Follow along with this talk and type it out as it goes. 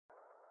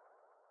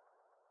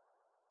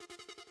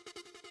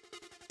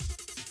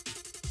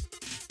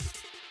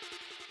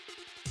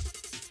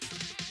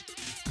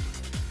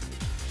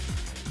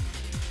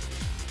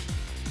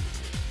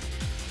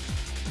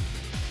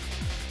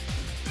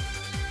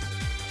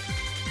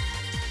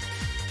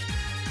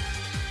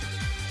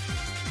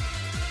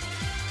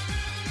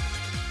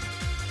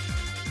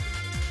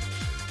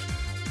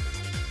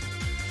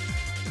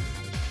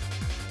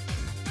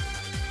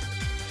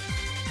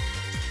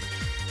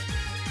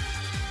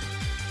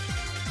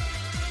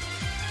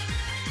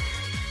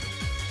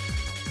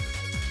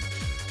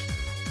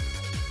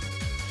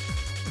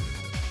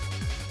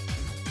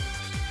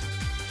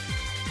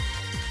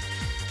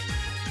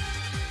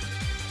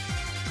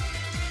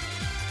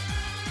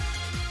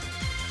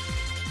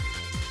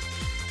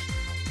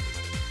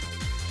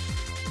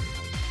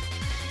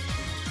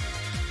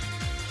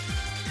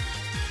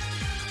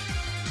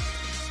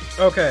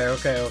Okay.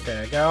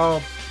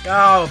 Got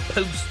all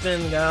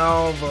posting, got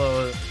all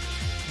the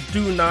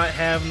do not,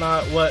 have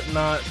not,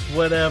 whatnot,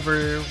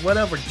 whatever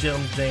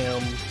Jim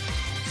Jam,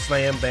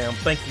 Slam Bam,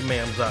 thank you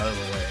ma'am's out of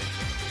the way.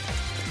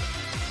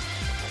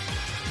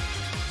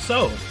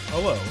 So,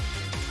 hello.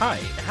 Hi,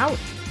 howdy.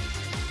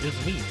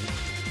 It's me,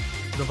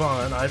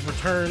 Devon. I've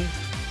returned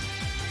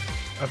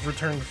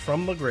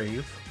from the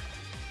grave.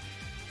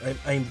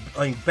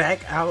 I'm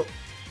back out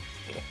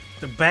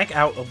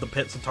of the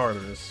pits of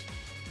Tartarus.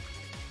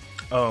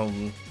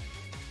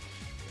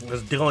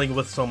 Was dealing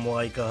with some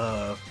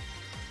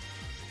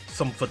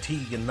some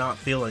fatigue and not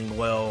feeling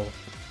well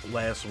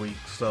last week,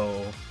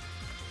 so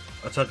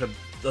I took a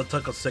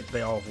sick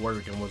day off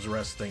work and was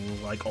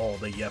resting like all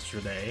day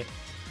yesterday.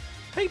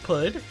 Hey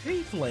Pud,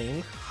 hey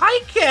Flame, hi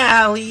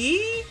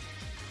Callie,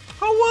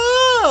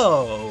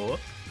 hello.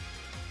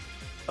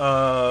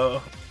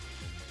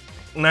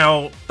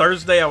 Now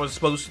Thursday I was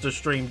supposed to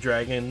stream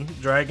Dragon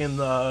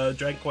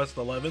Quest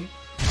 11.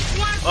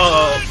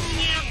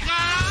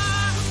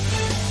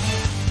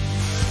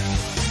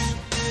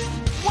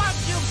 What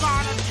you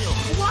gonna do?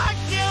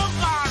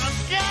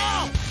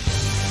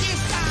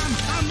 This time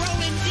I'm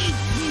rolling deep,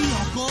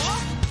 Nyoko.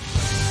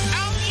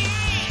 Oh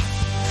yeah!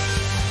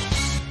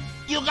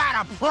 You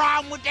got a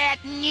problem with that,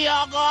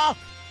 Nyoko?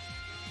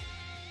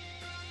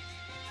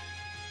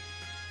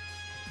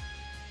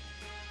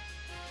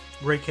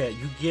 Raycat,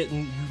 you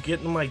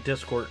get in my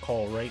Discord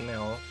call right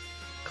now.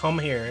 Come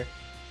here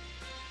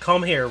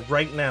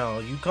right now.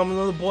 You come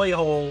into the boy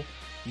hole.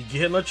 You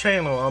get in the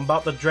channel. I'm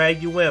about to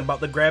drag you in. About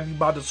to grab you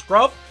by the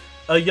scruff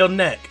of your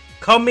neck.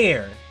 Come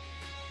here.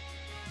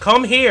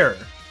 Come here.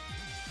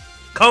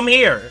 Come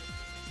here.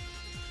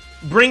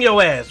 Bring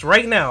your ass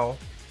right now.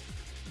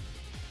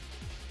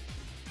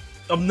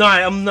 I'm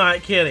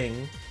not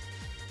kidding.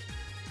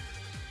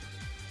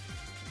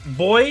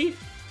 Boy.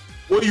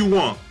 What do you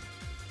want?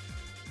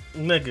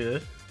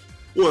 Nigga.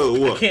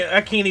 What?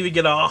 I can't even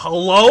get a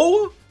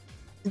hello?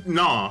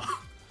 Nah.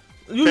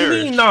 You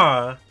Perish. mean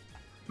nah?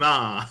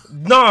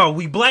 Nah,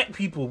 we black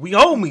people. We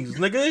homies,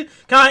 nigga.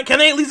 Can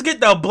I at least get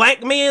the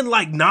black man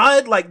like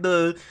nod, like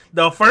the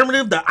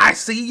affirmative, the I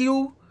see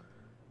you?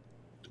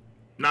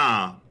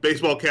 Nah.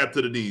 Baseball cap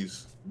to the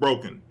knees.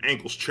 Broken.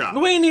 Ankles chopped.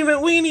 We ain't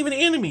even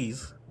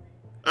enemies.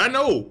 I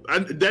know.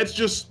 That's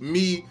just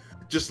me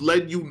just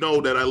letting you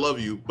know that I love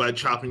you by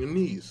chopping your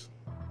knees.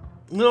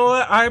 You know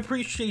what? I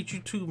appreciate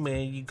you too,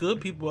 man. You good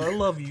people. I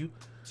love you.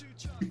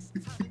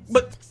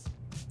 But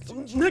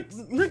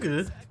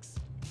nigga,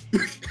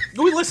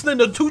 we listening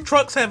to two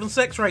trucks having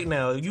sex right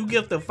now. You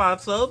give them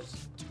 5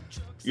 subs.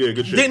 Yeah,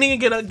 good shit. Didn't he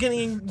get a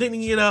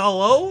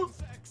hello?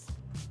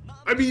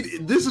 I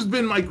mean, this has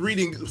been my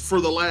greeting for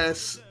the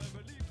last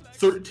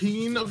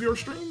 13 of your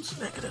streams.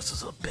 Nigga, this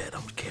is a bit.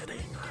 I'm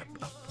kidding. I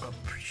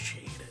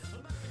appreciate it.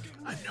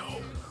 I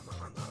know.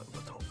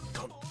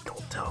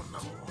 Don't tell no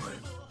one.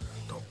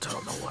 Don't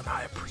tell no one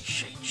I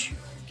appreciate you.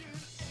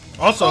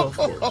 Also,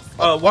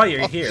 while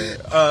you're here,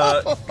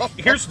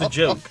 here's the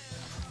joke.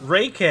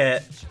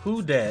 Raycat,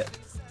 who dat,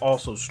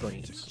 also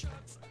streams.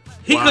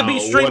 He could be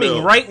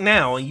streaming right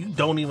now, and you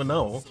don't even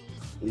know.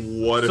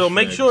 What? So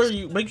make sure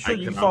you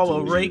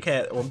follow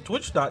Raycat on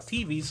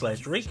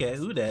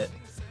twitch.tv/RayCatWhoDat,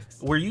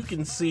 where you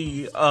can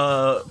see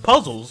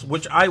puzzles,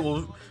 which I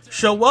will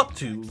show up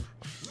to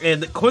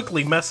and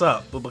quickly mess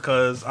up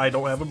because I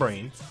don't have a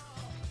brain.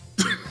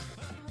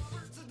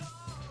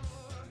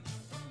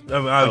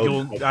 I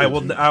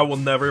will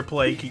never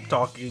play Keep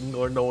Talking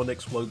or No One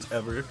Explodes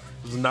ever.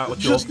 This is not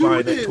what you'll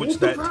find at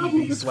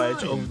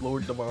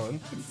twitch.tv/OhLordDevon.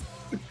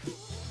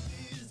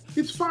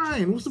 It's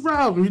fine. What's the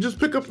problem? You just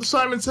pick up the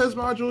Simon Says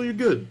module, you're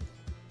good.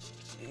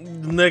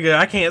 Nigga,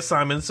 I can't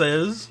Simon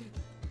Says.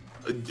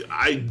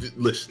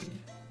 Listen.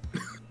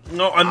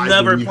 No, I'm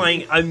never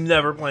playing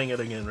it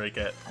again,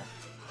 Raycat.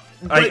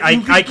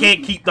 I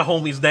can't keep the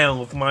homies down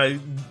with my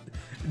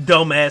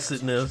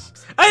dumbassedness.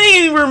 I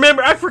didn't even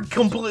remember.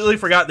 Completely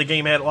forgot the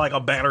game had like a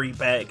battery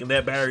pack, and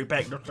that battery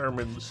pack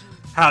determines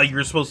how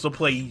you're supposed to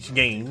play each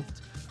game.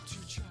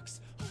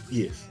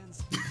 Yes.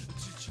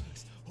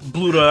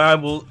 Bluto,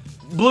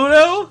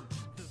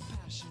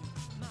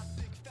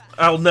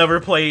 I'll never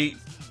play.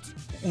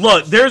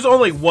 Look, there's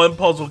only one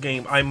puzzle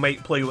game I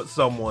might play with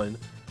someone.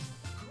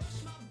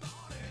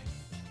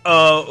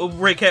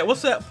 Raycat,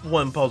 what's that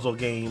one puzzle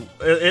game?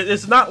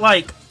 It's not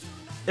like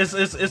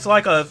it's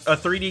like a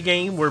 3D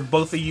game where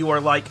both of you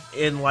are like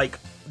in like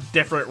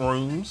different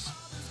rooms,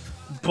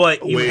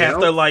 but you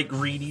have to like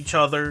read each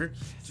other.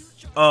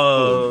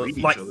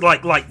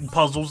 Like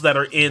puzzles that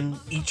are in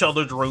each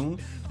other's room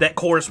that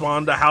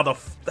correspond to how to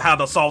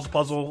solve the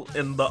puzzle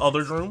in the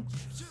other's room.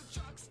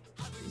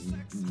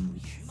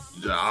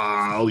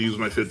 I'll use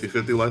my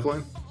 50-50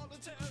 lifeline.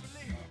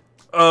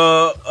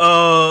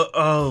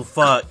 Oh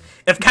fuck.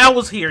 If Cal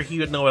was here, he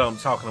would know what I'm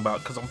talking about,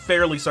 because I'm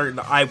fairly certain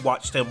that I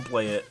watched him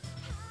play it.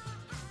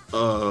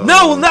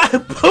 No, not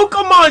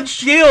Pokemon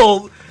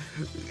Shield!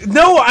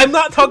 No, I'm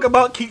not talking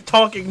about Keep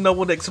Talking, No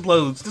One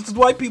Explodes. This is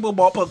why people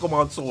bought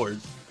Pokemon Sword.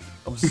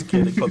 I'm just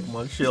kidding,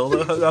 Pokemon Shield.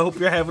 I hope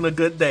you're having a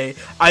good day.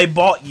 I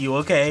bought you,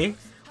 okay?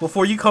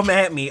 Before you come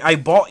at me, I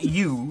bought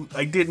you.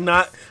 I did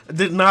not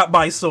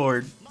buy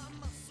Sword.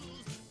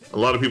 A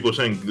lot of people are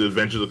saying The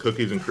Adventures of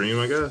Cookies and Cream,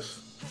 I guess.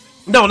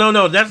 No.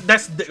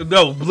 That's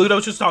no.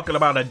 Bluto's just talking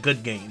about a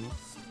good game.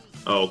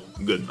 Oh,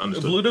 good.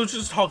 Understood. Bluto's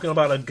just talking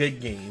about a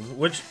good game,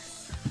 which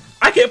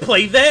I can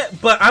play that,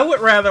 but I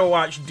would rather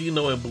watch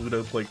Dino and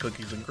Bluto play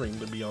Cookies and Cream,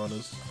 to be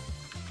honest.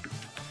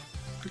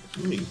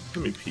 Let me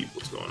peep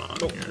what's going on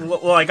here.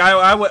 Like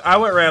I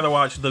would rather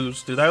watch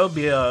those two. That'd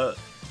be a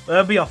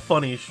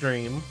funny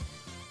stream.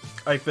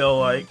 I feel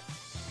like.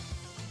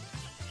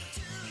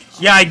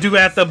 Yeah, I do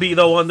have to be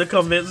the one to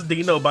convince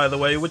Dino, by the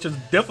way, which is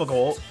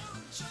difficult.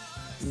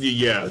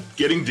 Yeah,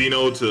 getting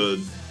Dino to,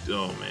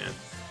 oh man,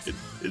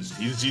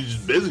 he's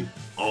just busy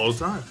all the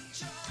time.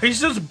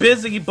 He's just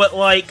busy, but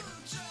like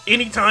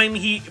anytime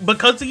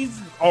because he's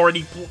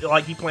already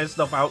he plans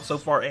stuff out so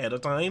far ahead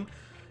of time.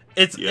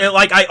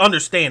 Like, I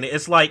understand it.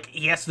 It's like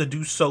he has to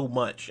do so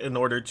much in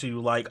order to,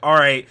 like,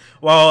 alright,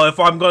 well, if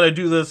I'm gonna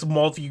do this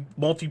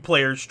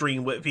multiplayer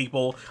stream with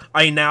people,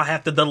 I now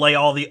have to delay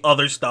all the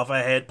other stuff I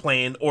had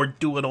planned or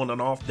do it on an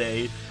off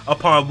day,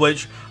 upon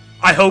which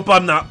I hope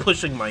I'm not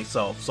pushing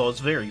myself, so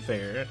it's very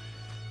fair.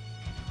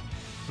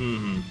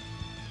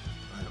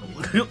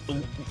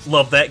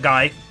 Love that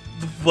guy,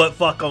 but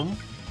fuck him.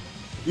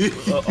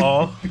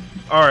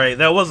 Alright,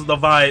 that wasn't the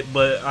vibe,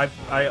 but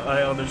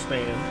I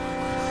understand.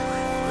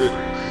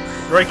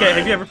 Right, Cat,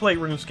 have you ever played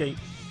RuneScape?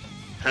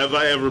 Have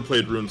I ever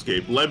played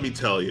RuneScape? Let me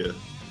tell you,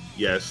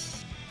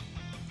 yes.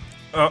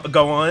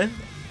 Go on.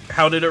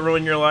 How did it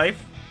ruin your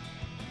life?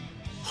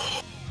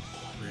 Oh,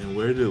 man,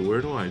 where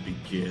do I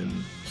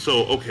begin?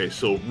 So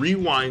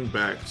rewind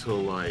back to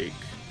like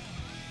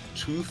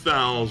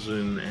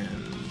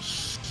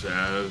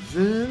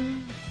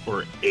 2007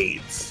 or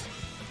 8.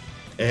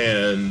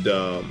 And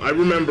I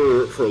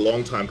remember for a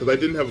long time, because I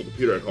didn't have a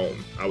computer at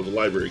home. I was a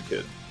library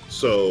kid.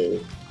 So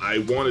I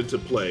wanted to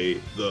play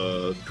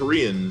the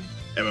Korean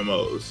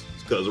MMOs,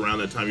 because around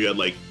that time you had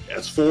like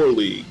S4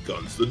 League,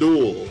 Guns the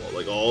Duel,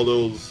 like all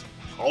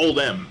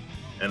them.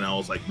 And I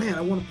was like, man,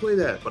 I want to play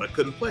that, but I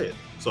couldn't play it.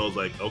 So I was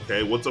like,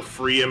 okay, what's a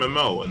free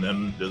MMO? And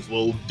then there's a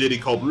little ditty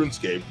called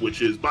RuneScape,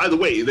 which is, by the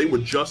way, they were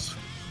just,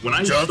 when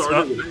I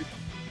started...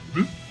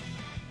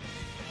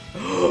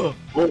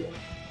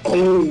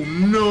 Oh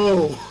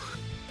no!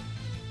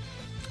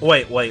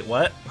 Wait,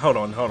 what? Hold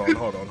on. You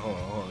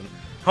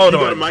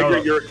gotta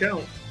migrate your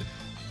account.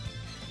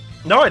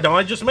 No, I don't.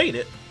 I just made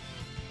it.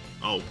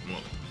 Oh, well,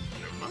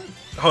 never mind.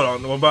 Hold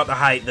on. I'm about to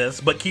hide this,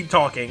 but keep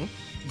talking.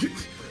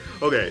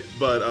 Okay,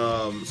 but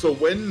so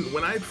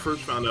when I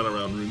first found out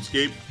around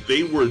RuneScape,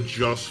 they were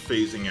just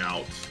phasing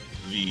out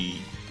the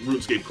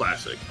RuneScape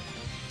Classic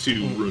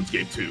to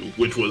RuneScape 2,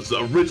 which was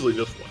originally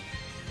just one.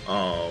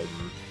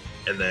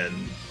 And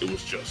then it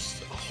was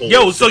just a whole.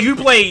 Yo, so you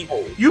played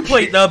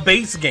the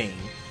base game?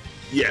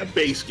 Yeah,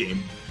 base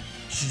game.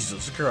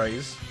 Jesus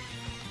Christ.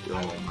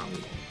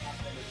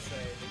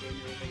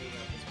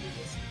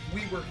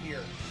 We were here.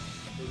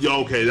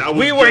 Yo, okay, that was.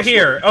 We were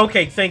here.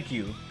 Okay, thank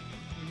you.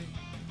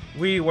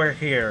 We were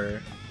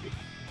here.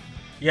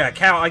 Yeah,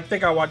 Cal. I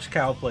think I watched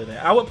Cal play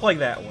that. I would play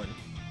that one.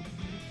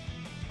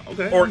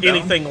 Okay. Or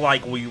anything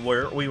like we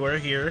were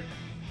here.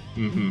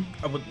 Mm-hmm.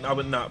 I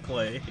would not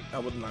play.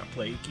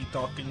 Keep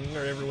talking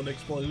or everyone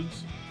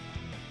explodes.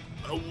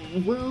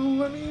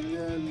 Well, I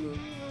mean.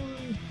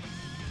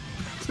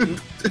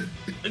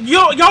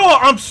 Y'all,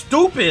 I'm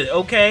stupid,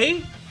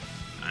 okay?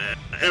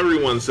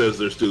 Everyone says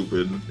they're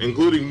stupid,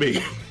 including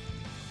me.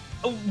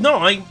 Oh, no,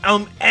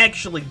 I'm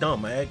actually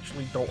dumb. I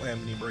actually don't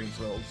have any brain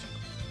cells.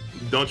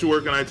 Don't you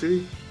work in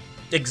IT?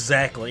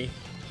 Exactly.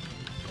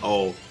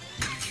 Oh.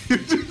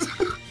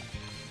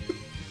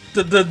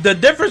 The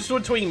difference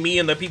between me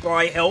and the people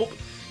I help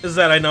is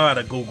that I know how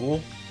to Google.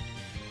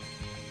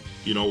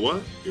 You know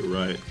what? You're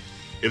right.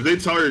 If they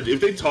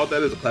taught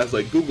that as a class,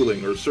 like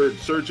Googling or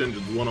search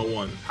engines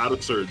 101, how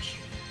to search,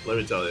 let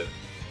me tell you.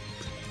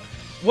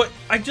 What?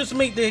 I just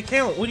made the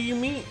account. What do you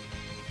mean?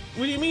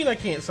 What do you mean I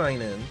can't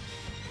sign in?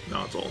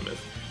 No, it's all a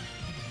myth.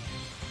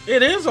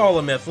 It is all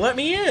a myth. Let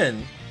me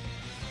in,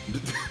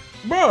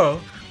 bro.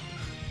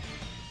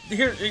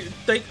 Here,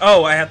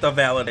 oh, I have to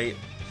validate.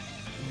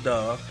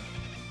 Duh.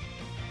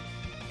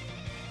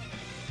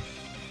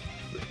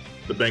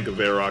 The Bank of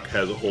Varrock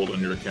has a hold on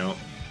your account.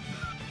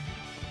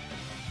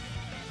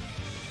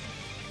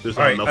 There's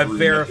not enough room.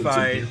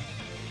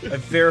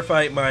 I've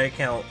verified my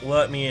account.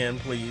 Let me in,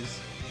 please.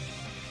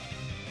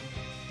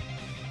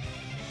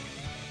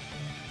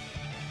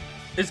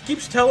 It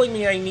keeps telling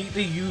me I need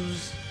to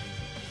use...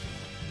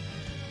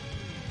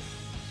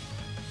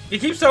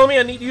 It keeps telling me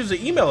I need to use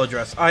the email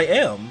address. I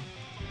am.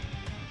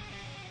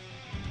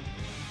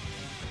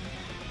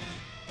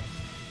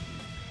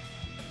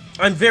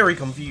 I'm very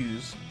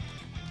confused.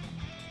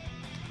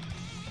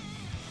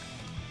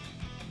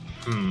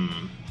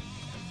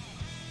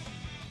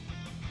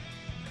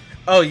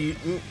 Oh,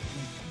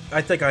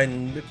 I think I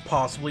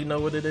possibly know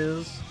what it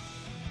is.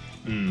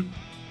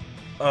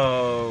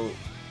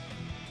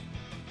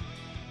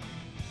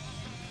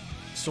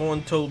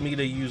 Someone told me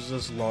to use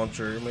this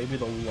launcher. Maybe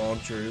the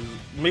launcher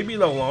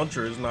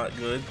is not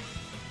good.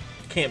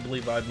 Can't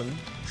believe I've been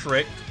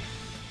tricked.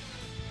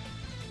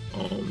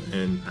 Oh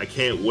man, I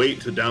can't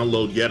wait to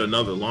download yet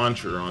another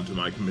launcher onto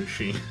my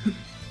machine.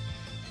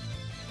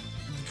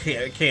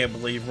 Can't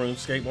believe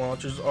RuneScape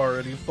launcher's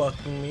already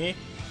fucking me.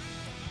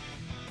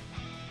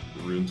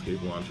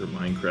 RuneScape launcher,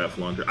 Minecraft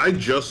launcher. I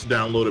just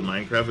downloaded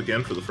Minecraft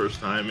again for the first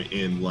time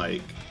in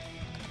like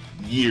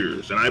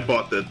years, and I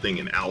bought that thing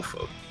in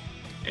alpha.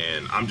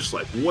 And I'm just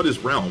like, what is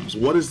Realms?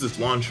 What is this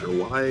launcher?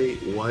 Why?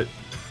 What?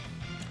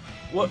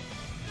 What? What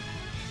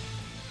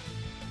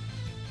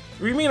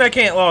do you mean I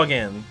can't log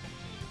in?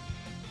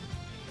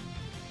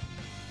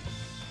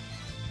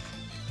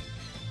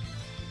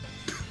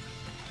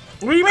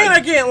 What do you mean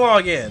I can't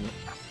log in?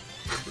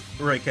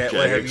 Raycat,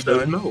 what have you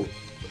done? No.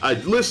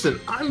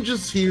 Listen, I'm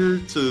just here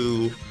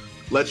to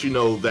let you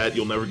know that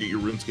you'll never get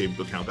your RuneScape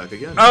account back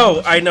again.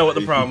 Oh, I know what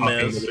the problem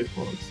is.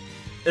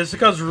 It's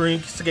because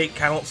RuneScape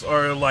accounts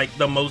are like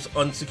the most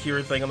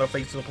unsecure thing on the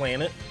face of the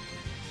planet.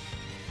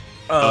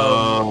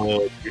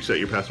 You set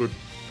your password?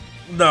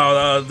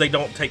 No, they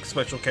don't take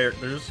special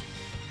characters.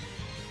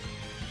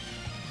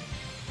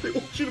 They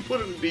want you to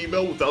put in an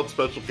email without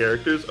special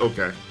characters?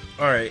 Okay.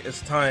 Alright,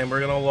 it's time. We're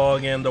gonna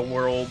log into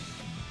World...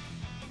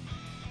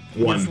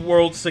 What's One.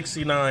 World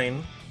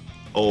 69?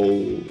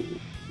 Oh.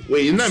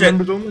 Wait, isn't that Shit.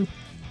 members only?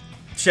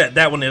 Shit,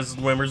 that one is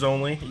members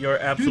only. You're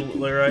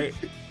absolutely right.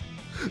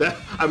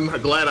 I'm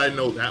glad I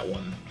know that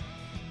one.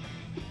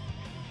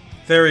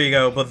 There you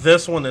go, but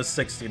this one is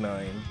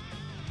 69.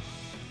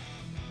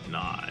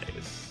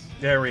 Nice.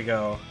 There we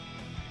go.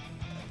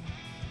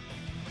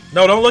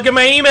 No, don't look at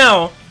my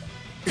email!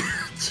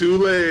 Too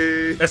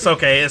late. It's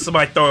okay, it's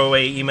my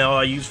throwaway email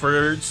I use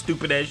for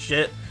stupid ass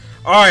shit.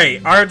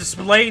 Alright, our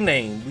display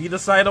name. We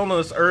decided on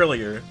this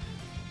earlier.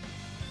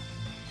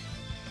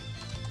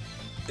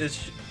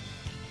 It's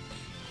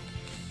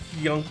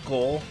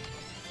Yunkle.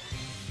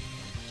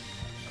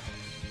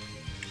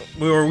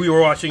 We were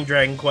watching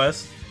Dragon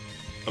Quest.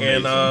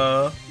 Amazing.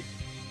 And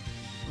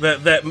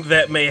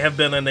that may have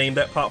been a name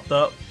that popped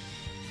up.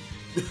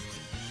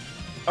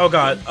 Oh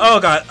god, oh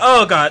god,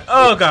 oh god,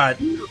 oh god.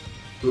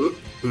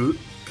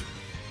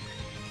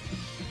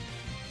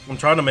 I'm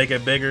trying to make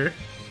it bigger.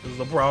 This is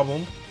the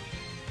problem.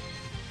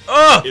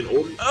 Oh! In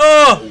order.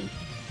 Oh!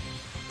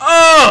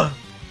 Oh!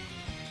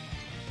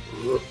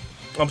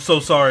 I'm so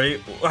sorry.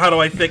 How do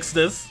I fix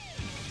this?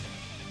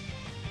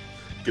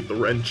 Get the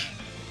wrench.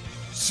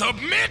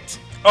 Submit!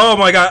 Oh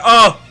my god.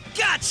 Oh!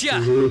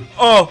 Gotcha!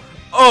 Oh!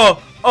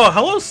 Oh! Oh!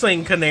 Hello,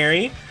 Saint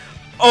Canary.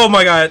 Oh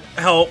my god.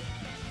 Help.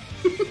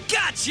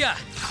 Gotcha!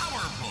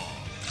 Powerful!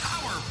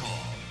 Powerful!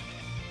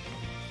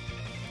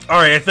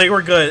 Alright, I think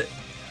we're good.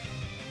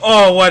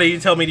 Oh, why did you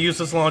tell me to use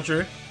this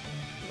launcher?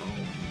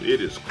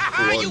 It is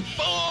Ah, you crunch.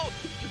 fool!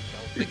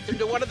 Victim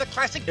to one of the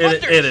classic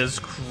It blunders. is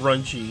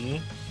crunchy.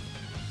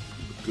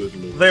 Good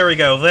lord. There we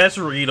go. That's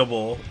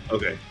readable.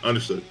 Okay,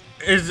 understood.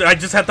 I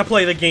just have to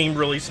play the game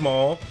really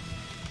small.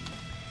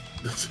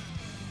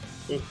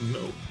 Oh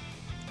no.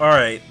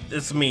 Alright,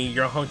 it's me,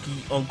 your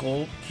hunky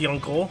uncle,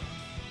 Kyuncle.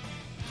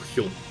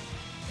 Kill him.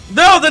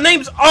 No, the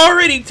name's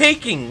already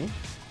taking.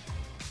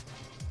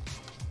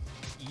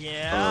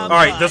 Yeah,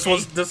 Alright, this buddy.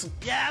 was this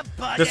Yeah,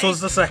 buddy. this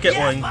was the second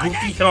Yeah, one.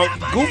 buddy.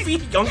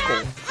 Goofy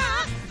Uncle.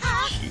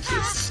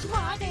 Jesus.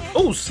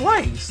 Oh,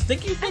 Slice!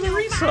 Thank you for the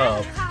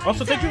resub.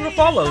 Also, thank you for the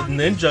follow,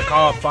 Ninja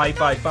Cobb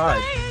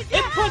 555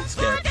 and Plug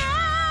Sketch.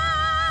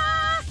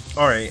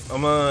 Alright,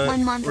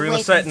 One month we're away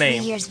gonna set from 3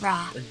 name. years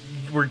raw.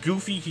 We're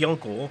Goofy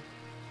Uncle.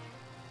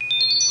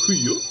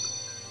 Yuck.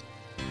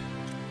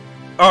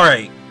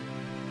 Alright.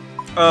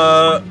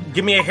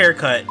 Give me a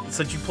haircut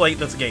since you played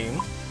this game.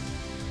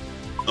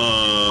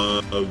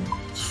 I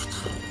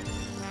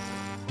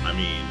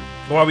mean,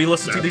 While we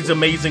listen to these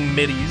amazing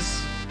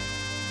middies.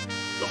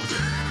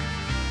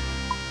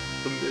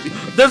 the midi.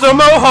 There's a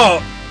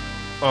mohawk!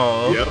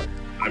 Oh. Yeah,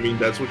 I mean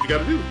that's what you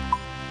gotta do.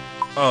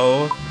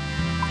 Oh.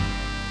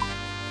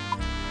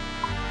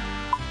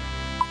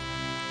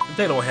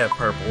 They don't have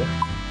purple.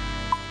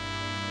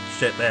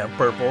 Shit, they have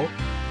purple.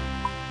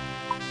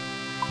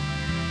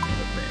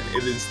 Oh man,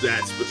 it is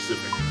that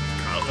specific.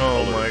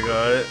 Oh my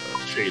god.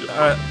 Shade of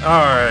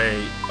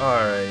Alright.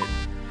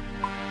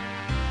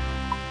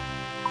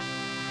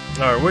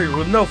 Alright, we're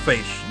with no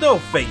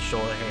facial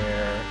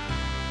hair.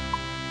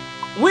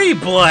 We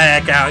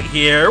black out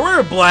here.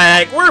 We're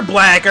black. We're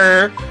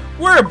blacker.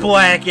 We're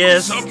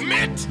blackest.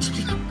 Submit!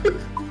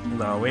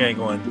 No, we ain't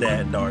going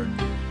that dark.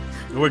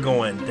 We're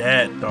going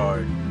that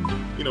dark.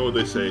 You know what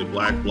they say?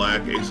 Black,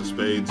 ace of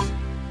spades.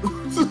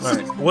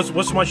 Alright,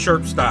 what's my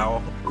shirt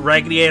style?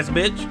 Raggedy ass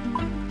bitch.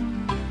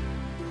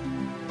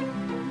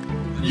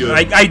 Yeah.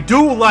 I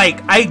do like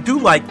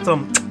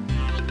some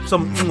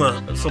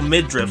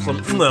midriff,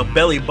 some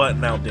belly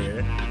button out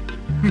there.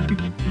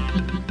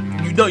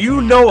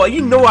 You know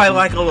I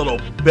like a little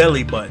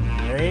belly button,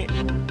 right?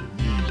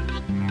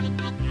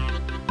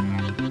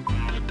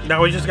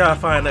 Now we just gotta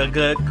find a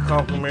good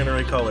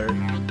complementary color.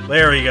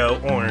 There we go,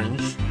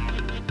 orange.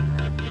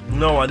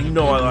 No, you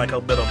know I like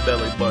a bit of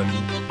belly button.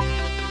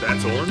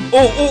 That's orange.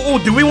 Oh,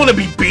 do we want to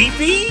be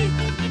beefy?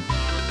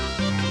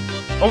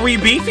 Are we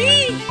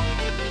beefy?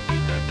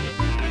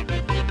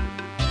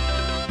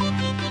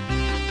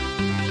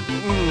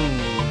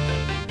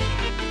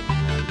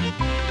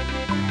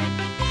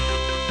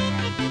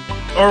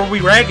 Or are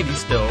we raggedy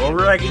still? Or are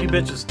we raggedy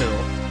bitches still?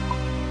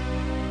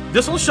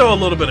 This will show a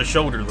little bit of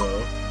shoulder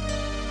though.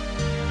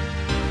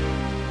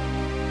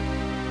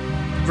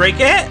 Gray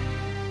Cat?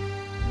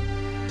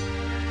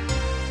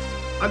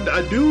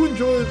 I do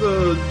enjoy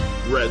the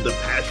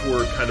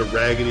patchwork kind of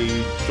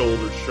raggedy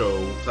shoulder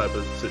show type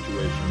of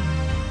situation.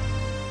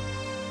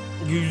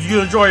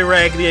 You enjoy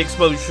raggedy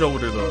exposed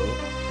shoulder though.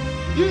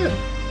 Yeah.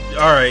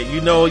 All right,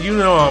 you know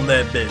I'm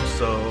that bitch,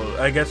 so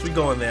I guess we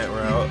going that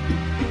route.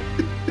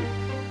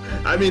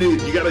 I mean,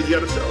 you gotta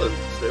sell it.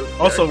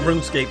 Also,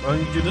 RuneScape, I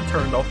need you to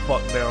turn the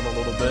fuck down a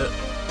little bit.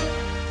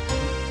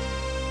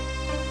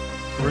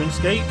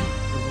 RuneScape,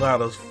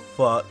 loud as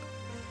fuck.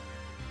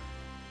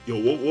 Yo,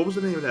 what was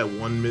the name of that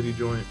one MIDI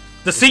joint?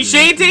 The Sea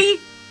Shanty?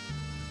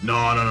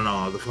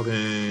 No. The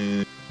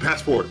fucking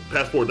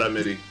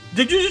Passport.MIDI.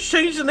 Did you just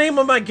change the name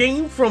of my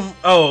game from?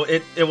 Oh,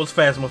 it was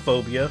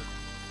Phasmophobia.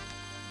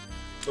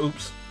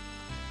 Oops.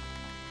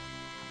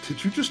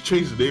 Did you just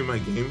change the name of my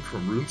game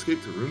from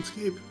RuneScape to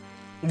RuneScape?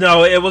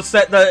 No, it was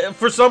set.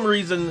 For some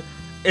reason,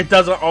 it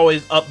doesn't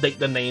always update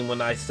the name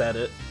when I set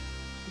it.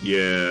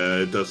 Yeah,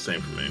 it does the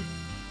same for me.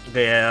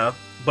 Yeah,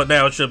 but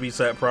now it should be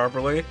set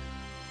properly.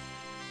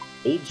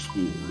 Old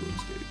school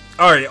RuneScape.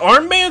 All right,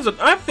 armbands.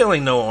 I'm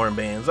feeling no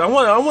armbands. I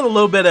want a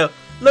little bit of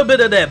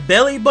that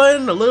belly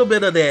button, a little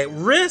bit of that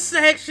wrist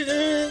action.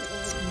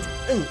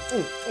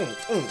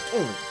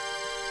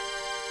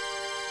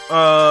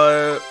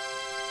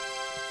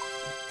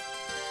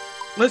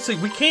 Let's see.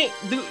 We can't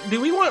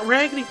do we want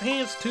raggedy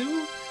pants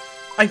too?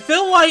 I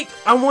feel like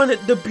I want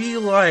it to be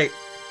like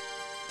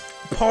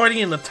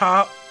party in the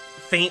top,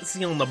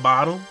 fancy on the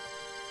bottom.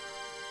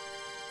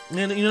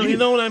 You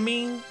know what I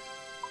mean?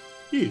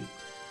 Yeah.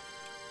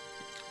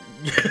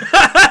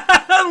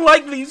 I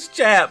like these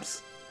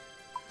chaps.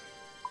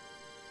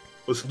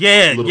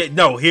 Yeah,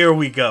 no, here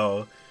we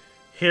go.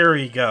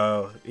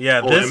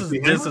 Yeah,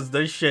 this is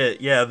the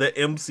shit. Yeah, the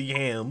MC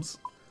Hams.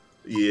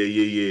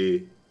 Yeah.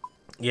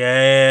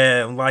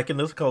 Yeah, I'm liking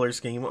this color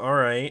scheme.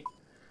 Alright,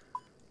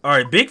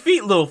 big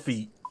feet, little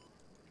feet.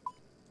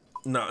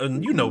 No,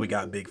 you know we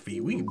got big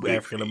feet. We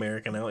African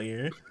American out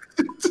here.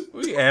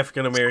 We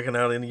African American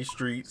out in these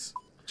streets.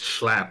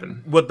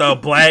 Slapping. With the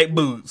black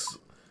boots.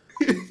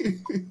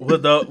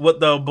 with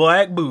the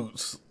black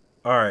boots.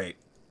 Alright.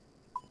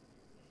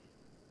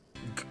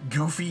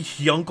 Goofy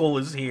Yunkle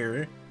is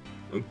here.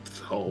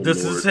 Oh,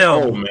 this Lord. is him.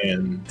 Oh,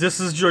 man. This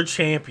is your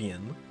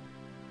champion.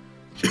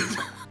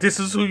 This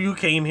is who you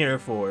came here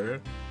for.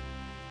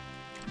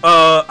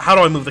 How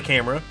do I move the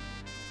camera?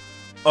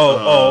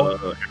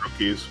 Arrow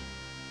keys.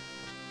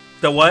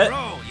 The what?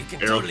 Bro, you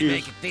can Arrow totally keys.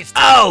 make it this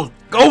time.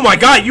 Oh my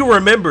god, you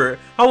remember.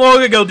 How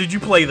long ago did you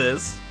play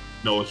this?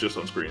 No, it's just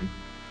on screen.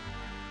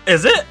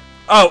 Is it?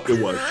 Oh.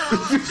 It was.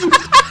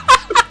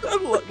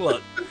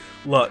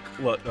 Look,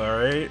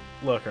 alright.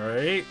 Look,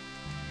 alright.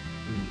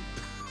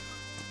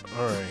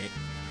 Alright.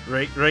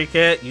 Ray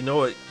Cat, you know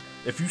what?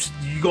 If you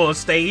gonna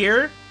stay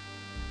here?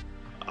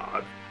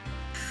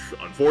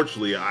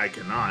 Unfortunately, I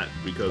cannot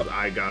because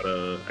I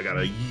gotta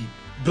yeet.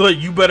 Good,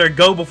 you better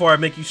go before I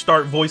make you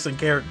start voicing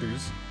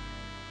characters.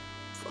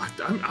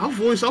 I'll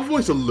voice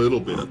a little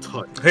bit, a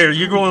touch. Here,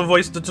 you're going to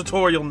voice the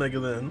tutorial nigga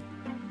then.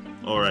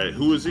 Alright,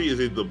 who is he? Is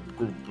he the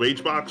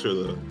beige box or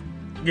the...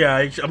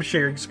 Yeah, I'm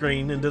sharing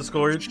screen in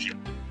Discord.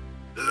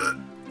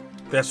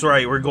 That's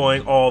right, we're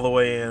going all the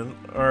way in.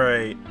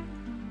 Alright.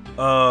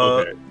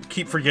 Okay.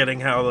 Keep forgetting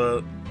how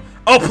the...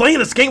 Oh, playing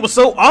this game was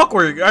so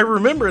awkward! I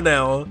remember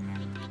now.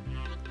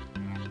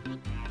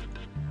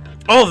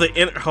 Oh,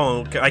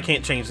 I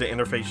can't change the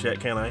interface yet,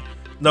 can I?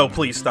 No,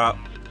 please stop.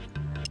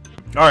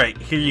 Alright,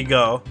 here you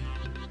go.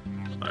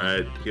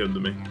 Alright, give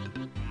them to me.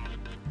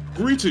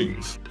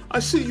 Greetings! I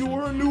see you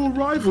are a new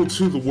arrival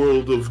to the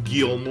world of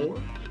Gilmore.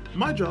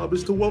 My job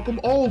is to welcome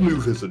all new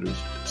visitors,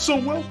 so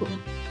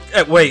welcome.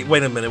 Wait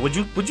a minute. Would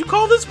you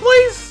call this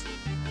place?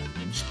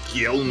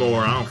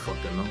 Gilmore, I don't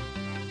fucking know.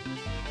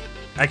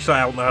 Actually,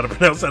 I don't know how to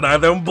pronounce that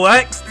either. I'm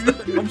blacks.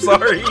 I'm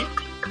sorry.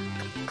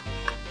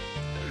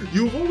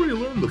 You've already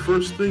learned the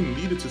first thing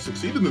needed to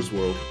succeed in this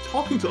world,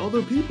 talking to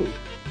other people.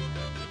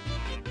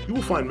 You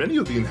will find many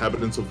of the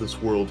inhabitants of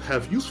this world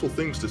have useful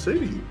things to say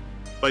to you.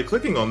 By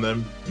clicking on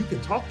them, you can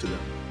talk to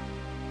them.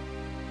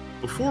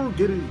 Before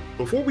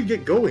we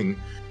get going,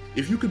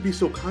 if you could be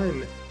so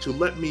kind to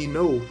let me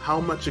know how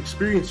much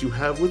experience you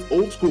have with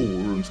old school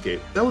RuneScape,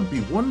 that would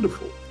be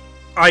wonderful.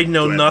 I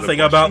know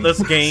nothing about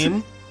this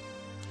game.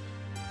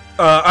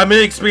 I'm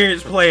an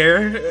experienced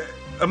player.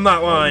 I'm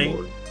not lying.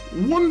 Lord.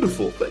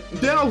 Wonderful.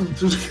 Now,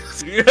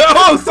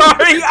 oh,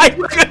 sorry. I'm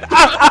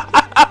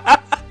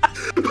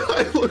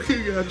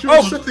looking at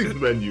your settings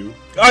menu.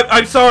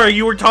 I'm sorry.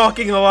 You were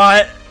talking a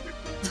lot.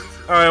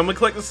 All right, I'm gonna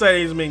click the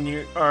settings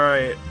menu. All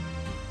right.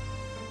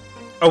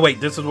 Oh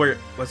wait, this is where.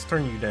 Let's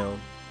turn you down.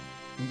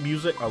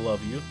 Music, I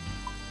love you.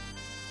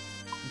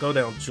 Go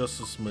down just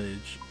a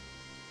smidge.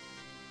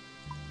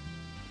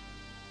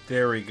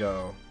 There we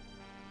go.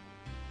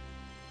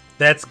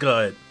 That's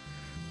good.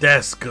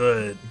 That's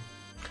good.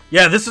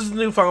 Yeah, this is the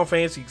new Final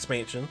Fantasy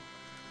expansion.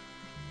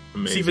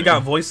 Amazing. See if it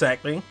got voice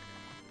acting.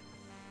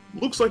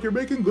 Looks like you're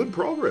making good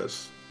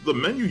progress. The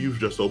menu you've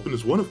just opened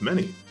is one of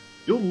many.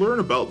 You'll learn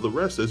about the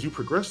rest as you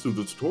progress through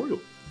the tutorial.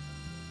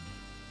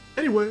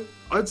 Anyway,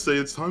 I'd say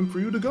it's time for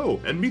you to go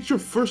and meet your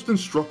first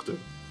instructor.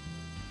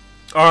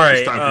 Alright,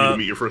 It's time for you to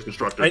meet your first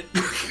instructor.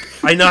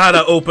 I know how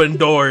to open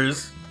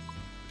doors.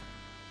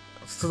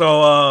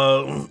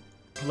 So,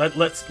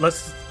 let's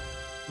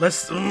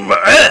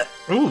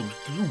ooh,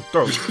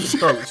 throat,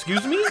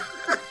 excuse me?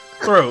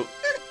 Throat.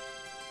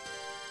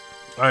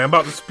 Alright, I'm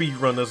about to speed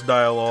run this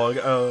dialogue.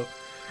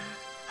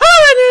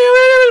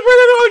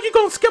 You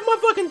gonna skip my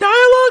fucking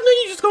dialogue? Then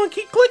you just gonna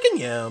keep clicking?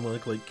 Yeah, I'm gonna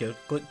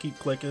keep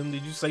clicking.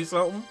 Did you say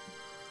something?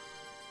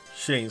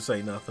 She ain't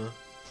say nothing.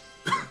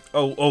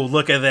 Oh,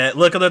 look at that.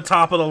 Look at the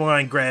top of the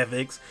line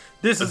graphics.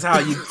 This is how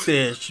you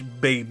fish,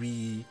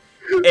 baby.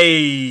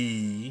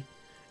 Ayy.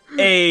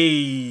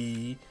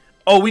 Ayy.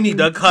 Oh, we need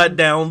to cut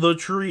down the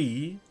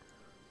tree.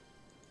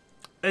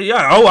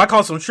 Yeah, oh, I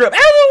caught some shrimp.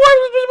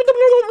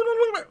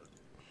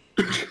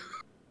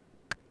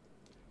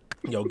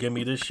 Yo, give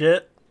me this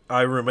shit.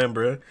 I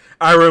remember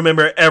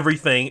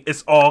everything.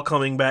 It's all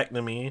coming back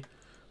to me.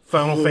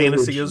 Final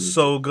Fantasy is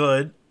so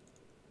good.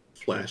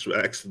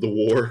 Flashbacks to the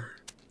war.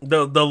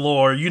 The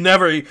lore. You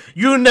never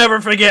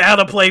forget how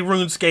to play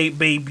RuneScape,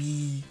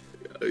 baby.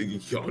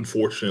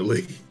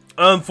 Unfortunately.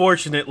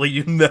 Unfortunately,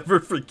 you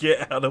never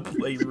forget how to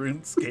play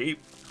RuneScape.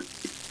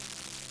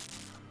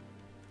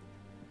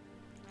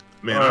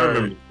 Man, I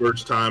remember the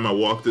first time I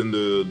walked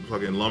into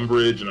fucking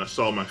Lumbridge and I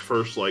saw my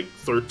first, like,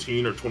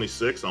 13 or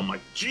 26. I'm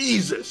like,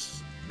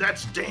 Jesus,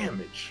 that's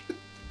damage.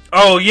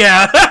 Oh,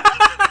 yeah.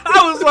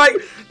 I was like,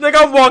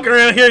 nigga, I'm walking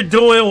around here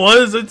doing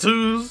ones and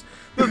twos.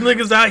 This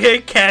nigga's out here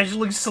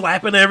casually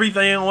slapping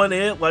everything in one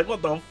hit. Like,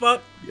 what the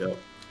fuck? Yep.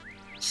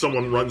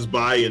 Someone runs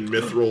by in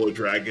Mithril or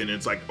Dragon, and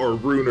it's like, or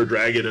Rune or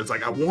Dragon, and it's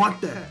like, I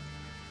want that.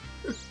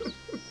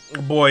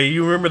 Boy,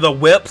 you remember the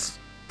whips?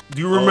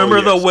 Do you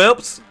remember the yes.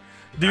 whips?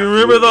 Do you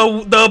remember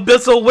the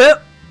Abyssal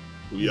Whip?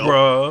 Yep.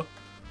 Bruh.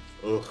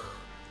 Ugh.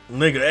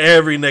 Nigga,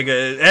 every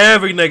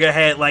nigga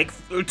had like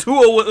 2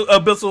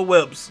 Abyssal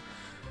Whips.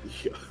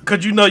 Yeah.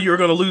 Cause you know you were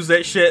gonna lose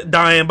that shit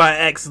dying by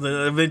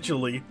accident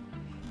eventually.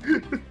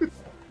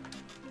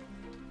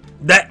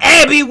 The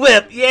Abbey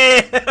Whip,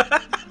 yeah.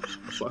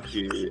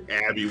 Fucking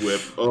Abbey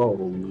Whip. Oh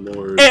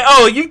lord. And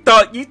oh, you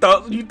thought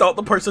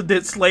the person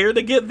did Slayer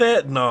to get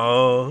that?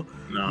 No.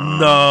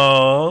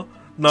 Nah.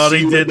 No,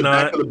 they did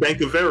not. Back of the Bank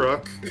of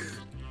Varrock.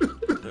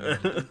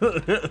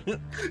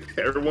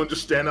 Everyone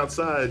just stand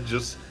outside.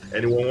 Just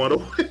anyone want to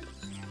win?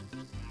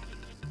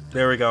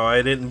 There we go.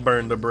 I didn't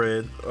burn the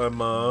bread. I'm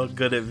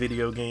good at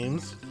video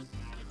games.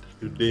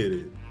 You did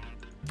it.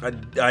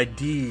 I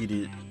did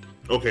it.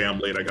 Okay, I'm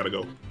late. I gotta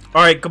go.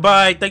 All right,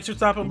 goodbye. Thanks for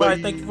stopping by.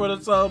 Bye. Thank you for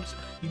the subs,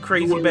 you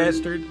crazy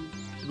bastard.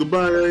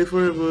 Goodbye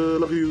forever.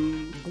 Love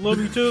you. Love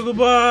you too.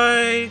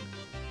 Goodbye.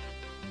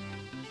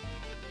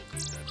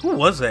 Who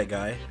was that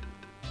guy?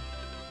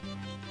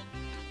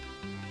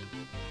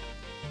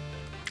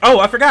 Oh,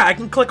 I forgot. I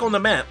can click on the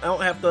map. I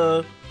don't have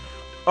to.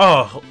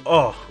 Oh,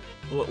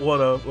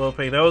 what a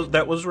pain.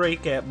 That was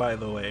Raycat, by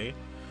the way.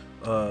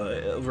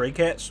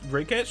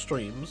 Raycat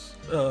streams.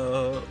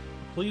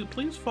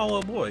 Please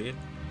follow boy.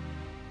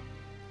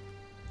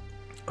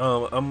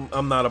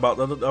 I'm not about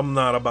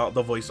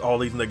the voice all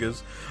these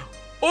niggas.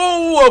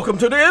 Oh, welcome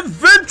to the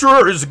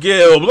Adventurers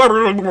Guild.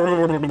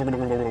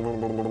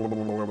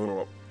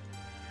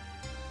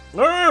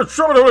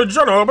 Show me the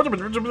general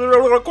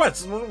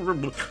requests.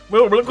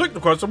 Click the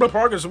quest.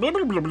 Progress.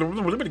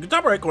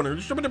 Top right corner.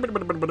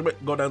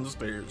 Go down the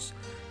stairs.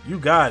 You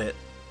got it.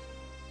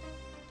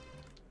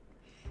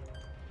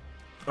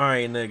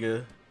 Alright,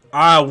 nigga.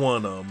 I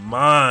wanna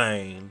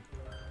mine.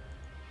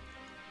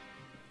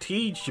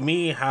 Teach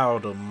me how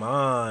to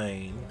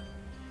mine.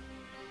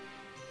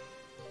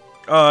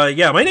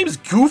 Yeah, my name's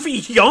Goofy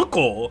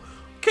Yunkle.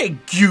 Okay,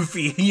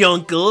 Goofy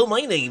Yunkle.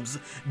 My name's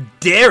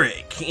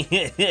Derek.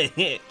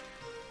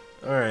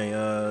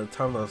 Alright,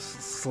 time to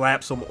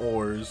slap some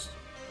ores.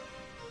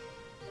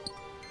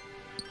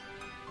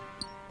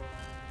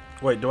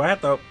 Wait, do I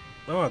have to...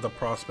 I don't have to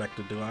prospect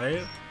it, do I?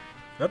 Do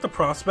I have to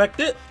prospect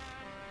it?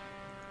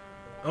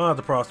 I don't have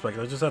to prospect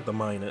it, I just have to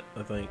mine it,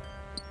 I think.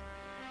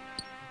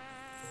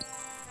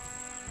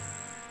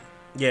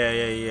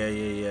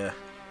 Yeah.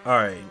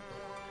 Alright.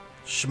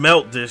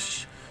 Schmelt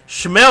this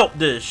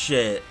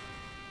shit.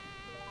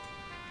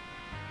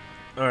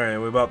 Alright,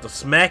 we're about to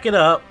smack it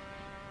up.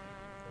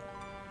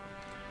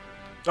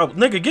 Oh,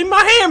 nigga, give me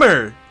my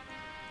hammer!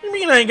 What you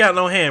mean I ain't got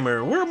no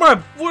hammer?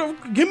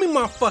 Give me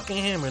my fucking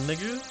hammer,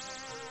 nigga.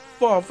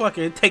 Before I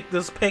fucking take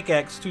this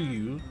pickaxe to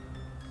you.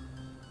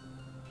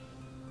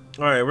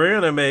 Alright, we're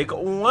gonna make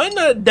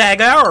one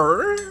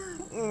dagger.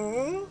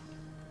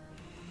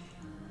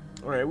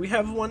 Alright, we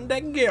have one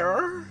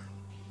dagger.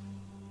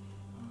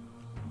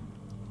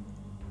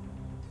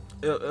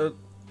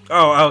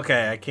 Oh,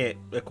 okay. I can't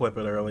equip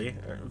it early.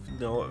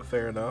 No,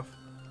 fair enough.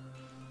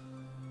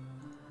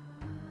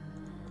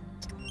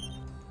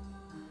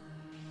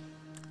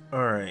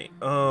 Alright,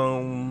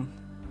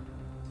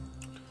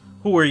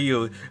 who are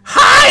you?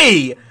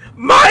 Hi!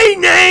 My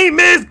name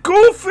is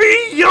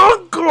Goofy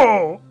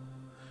Uncle!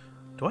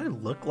 Do I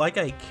look like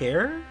I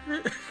care?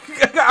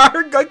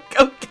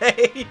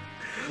 Okay.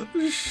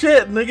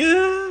 Shit,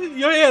 nigga.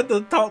 You ain't have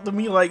to talk to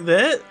me like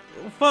that.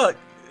 Fuck.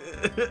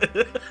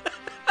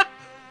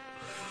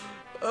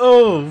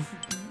 Oh,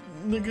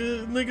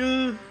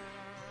 nigga.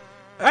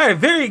 Alright,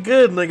 very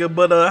good, nigga,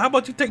 but how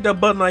about you take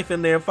that butt knife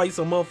in there and fight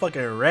some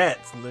motherfucking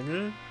rats,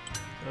 nigga?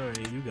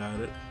 Alright, you got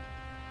it.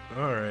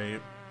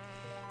 Alright.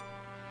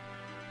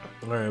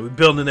 Alright, we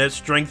building that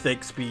strength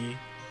XP.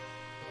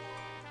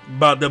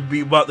 About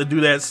to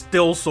do that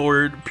still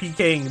sword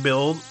PKing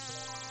build.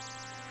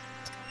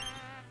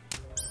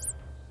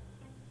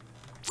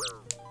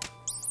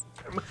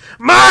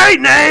 My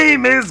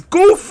name is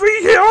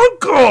Goofy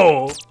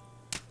Uncle!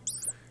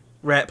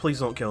 Rat, please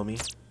don't kill me.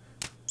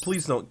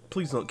 Please don't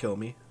kill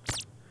me.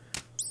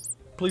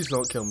 Please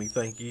don't kill me,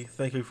 thank you.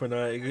 Thank you for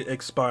not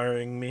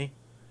expiring me.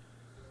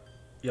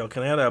 Yo,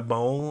 can I have that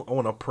bone? I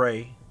wanna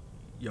pray.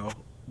 Yo,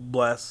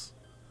 bless.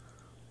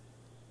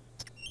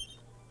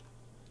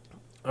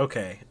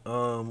 Okay,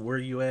 where are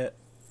you at?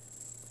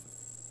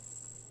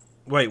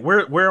 Wait,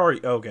 where are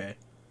you? Okay.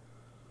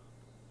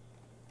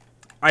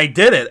 I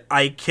did it!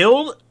 I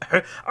killed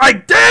her. I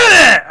did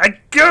it! I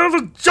killed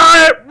a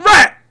giant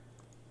rat!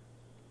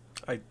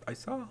 I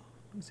saw.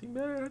 You seem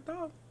better than I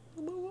thought.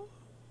 Move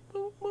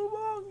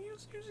on.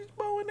 Use these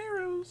bow and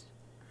arrows.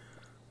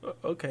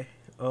 Okay.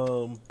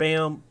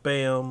 Bam,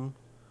 bam.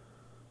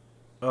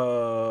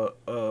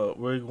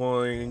 We're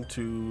going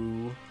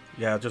to.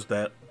 Yeah, just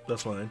that.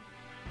 That's fine.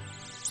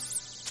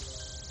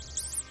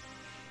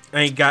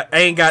 I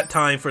ain't got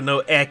time for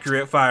no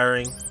accurate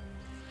firing.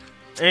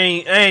 I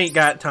ain't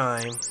got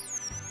time.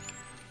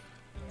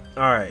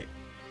 All right.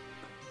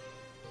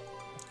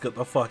 Get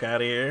the fuck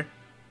out of here.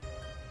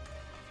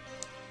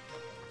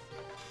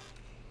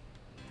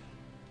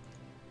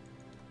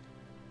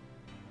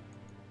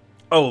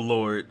 Oh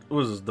Lord,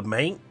 what is this, the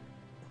bank?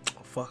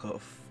 Fuck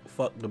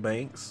the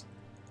banks.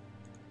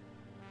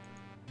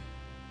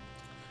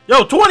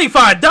 Yo,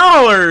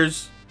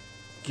 $25!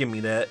 Give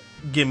me that.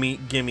 Give me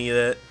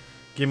that.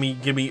 Give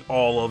me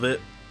all of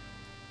it.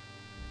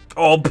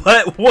 All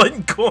but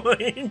one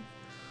coin.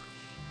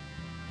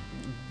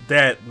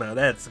 Now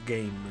that's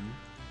gaming.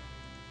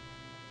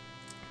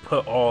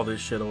 Put all this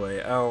shit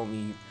away. I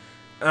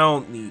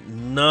don't need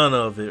none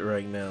of it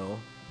right now.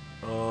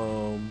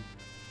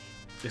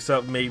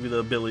 Except maybe the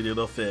ability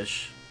to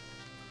fish.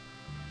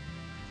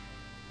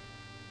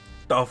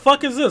 The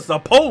fuck is this? A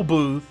poll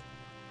booth?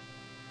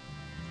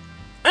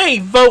 I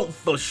ain't voting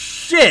for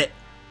shit.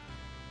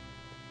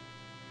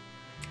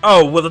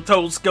 Oh, with a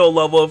total skill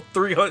level of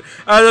 300.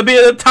 To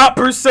be the top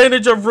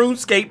percentage of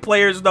RuneScape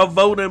players to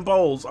vote in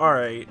polls.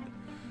 Alright.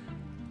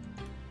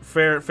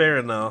 Fair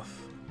enough.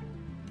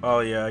 Oh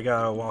yeah, I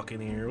gotta walk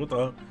in here. What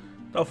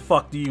the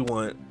fuck do you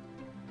want?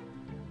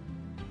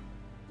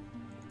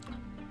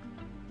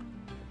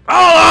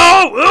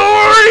 Hello! Who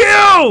are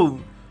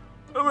you?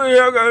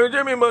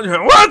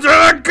 What's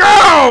your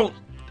account?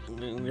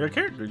 Your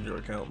character's your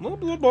account. Blah,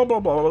 blah, blah, blah,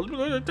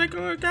 blah. Take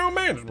account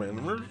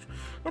management.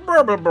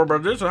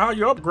 This is how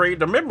you upgrade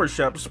the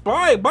memberships.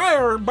 Buy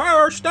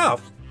our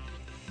stuff.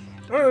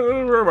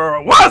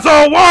 What's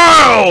a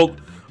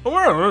world?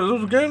 Well, this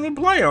is a game to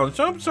play on.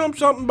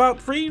 Something about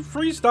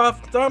free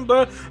stuff.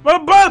 But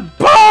Bond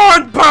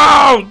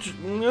Pouch!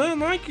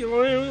 Like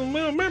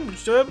your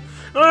membership.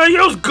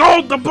 Use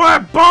gold to buy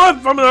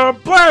bond from the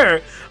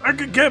player. I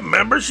could get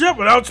membership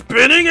without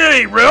spending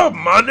any real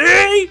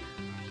money?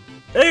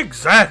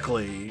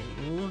 Exactly.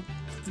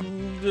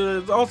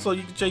 Also,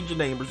 you can change your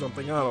name or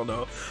something. I don't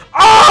know.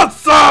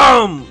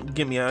 Awesome!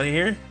 Get me out of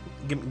here.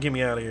 Get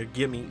me out of here.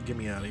 Get me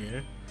out of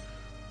here.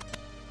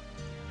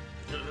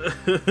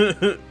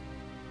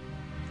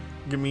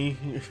 Give me.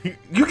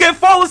 You can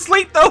fall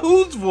asleep to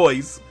whose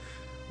voice?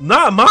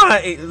 Not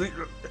mine.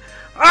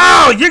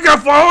 Oh, you can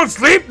fall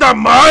asleep to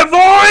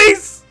my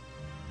voice?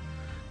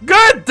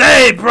 Good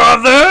day,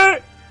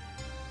 brother.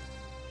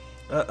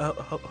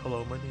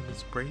 Hello, my name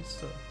is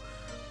Brace.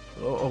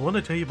 I want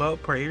to tell you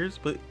about prayers,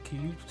 but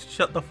can you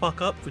shut the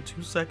fuck up for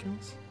 2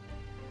 seconds?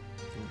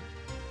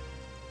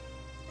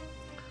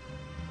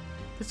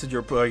 This is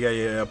your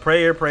yeah.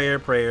 Prayer. I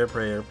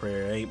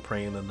ain't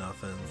praying to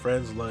nothing.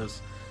 Friends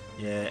list.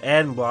 Yeah,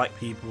 add and block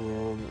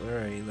people.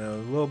 Alright, now a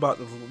little about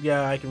the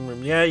yeah, I can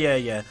remember.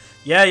 Yeah.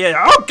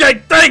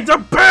 Okay, thanks,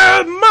 I'm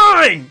bad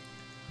mine!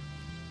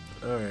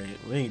 Alright,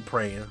 we ain't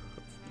praying.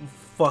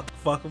 Fuck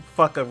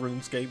a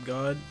RuneScape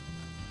god.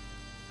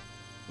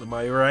 Am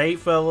I right,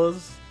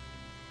 fellas?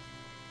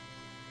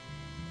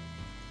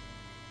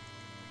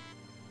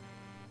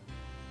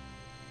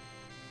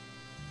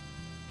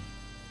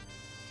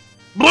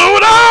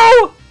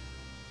 Bluto!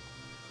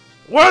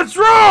 What's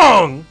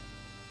wrong?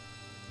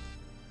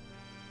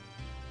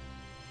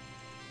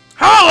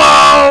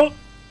 Hello!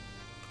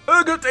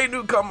 day,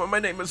 newcomer. My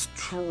name is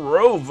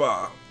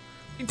Trova. Let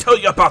me tell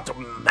you about the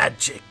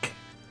magic.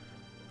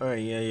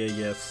 Alright,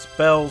 yeah.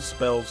 Spells.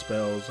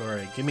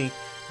 Alright, give me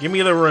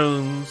the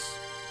runes.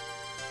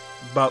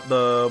 About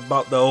the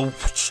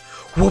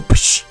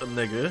whoopsh,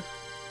 nigga.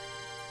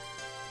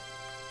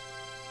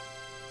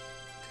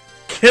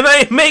 Can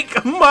I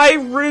make my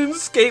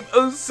RuneScape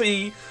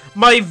OC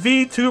my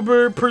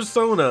VTuber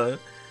persona?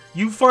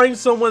 You find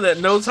someone that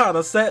knows how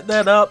to set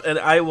that up, and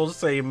I will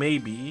say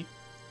maybe.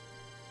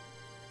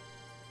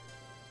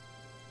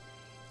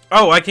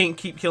 Oh, I can't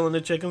keep killing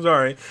the chickens.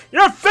 Alright.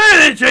 You're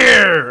finished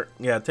here!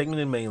 Yeah, take me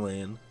to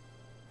mainland.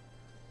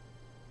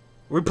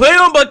 We plan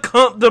on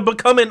to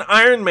become an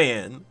Iron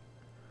Man.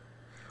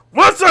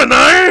 What's an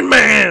Iron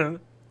Man?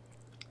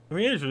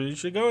 You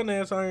should go and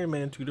ask Iron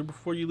Man tutor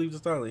before you leave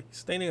this island. He's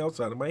standing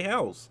outside of my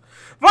house.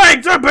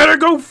 Thanks, I better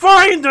go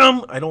find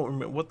him! I don't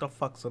remember. What the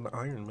fuck's an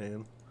Iron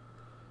Man?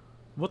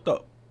 What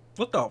the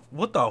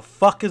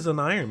fuck is an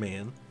Iron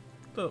Man?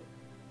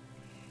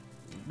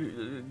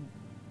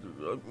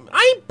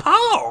 I'm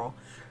Paul.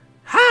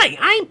 Hi,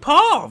 I'm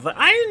Paul, the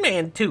Iron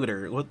Man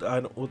tutor.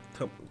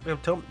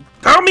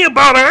 Tell me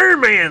about Iron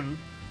Man.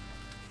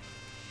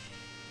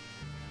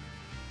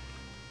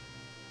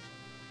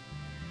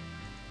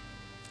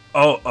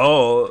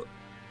 Oh.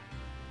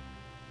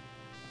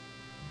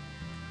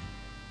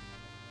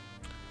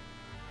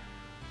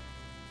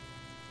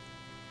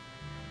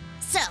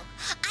 So,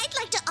 I'd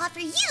like to offer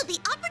you the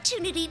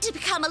opportunity to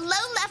become a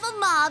low-level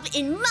mob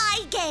in my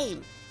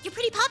game. You're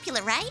pretty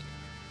popular, right?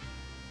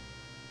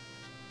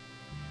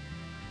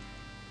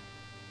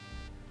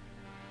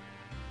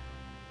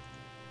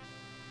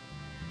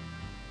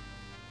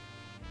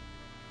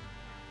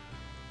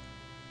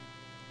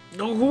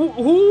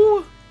 Who?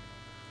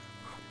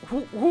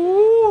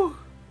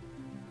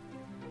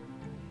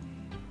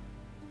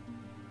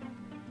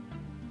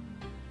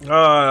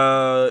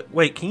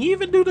 Wait, can you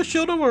even do the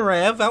Shield of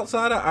Arav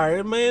outside of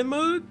Iron Man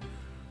mode?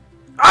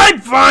 I'm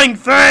fine,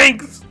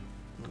 thanks!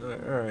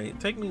 Alright,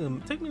 take me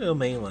to the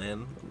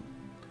mainland.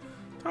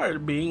 I'm tired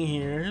of being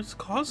here. It's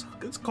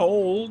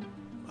cold.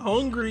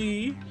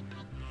 Hungry.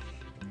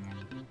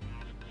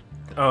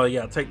 Oh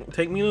yeah,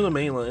 take me to the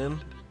mainland.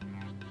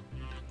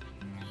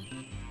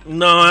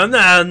 No, I'm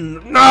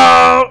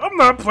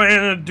not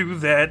planning to do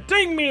that.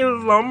 Take me to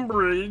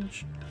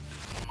Lumbridge.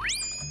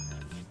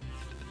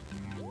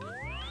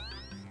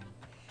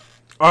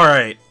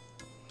 Alright.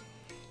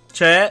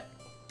 Chat.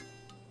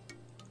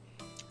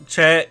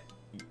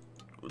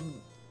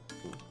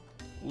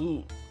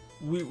 Ooh,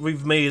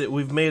 we've made it.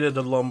 We've made it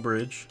to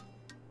Lumbridge.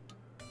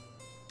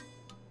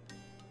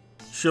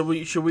 Should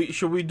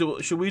we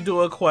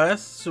do a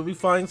quest? Should we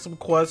find some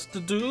quests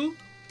to do?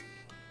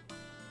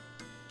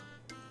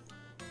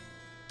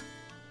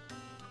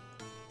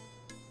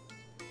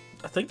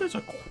 I think there's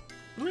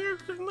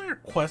isn't there a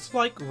quest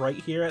like right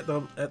here at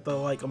the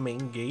like a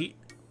main gate?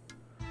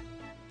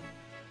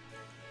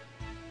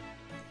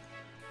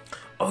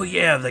 Oh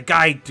yeah, the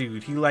guide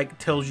dude. He like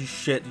tells you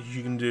shit that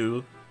you can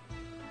do.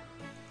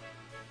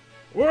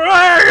 Where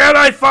can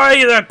I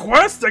find a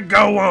quest to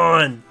go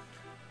on?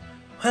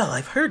 Well,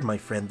 I've heard, my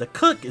friend, the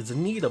cook is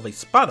in need of a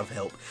spot of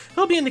help.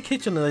 He'll be in the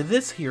kitchen of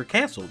this here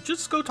castle.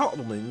 Just go talk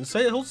to him and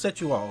say he'll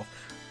set you off.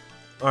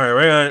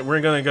 Alright,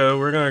 we're gonna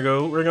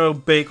go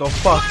bake a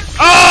fuck.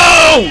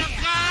 Oh!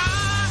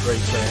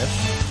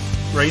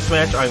 Race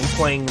Smash, I'm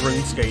playing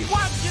RuneScape.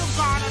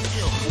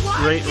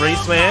 Race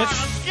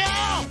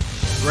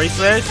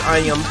Smash, I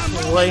am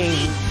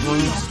playing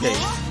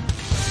RuneScape.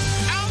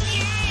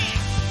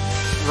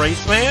 Race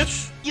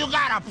Smash? You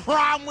got a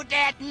problem with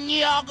that,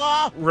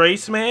 nigga?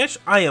 Race Smash,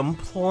 I am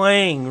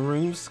playing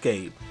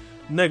RuneScape.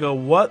 Nigga,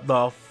 what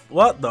the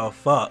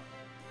fuck?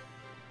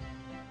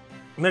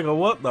 Nigga,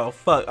 what the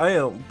fuck? I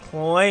am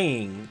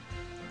playing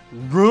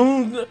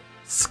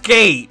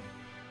RuneScape.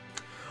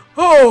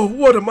 Oh,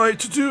 what am I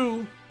to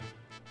do?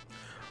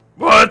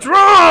 What's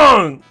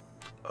wrong?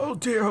 Oh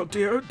dear,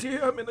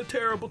 I'm in a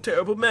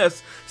terrible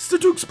mess. It's the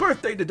Duke's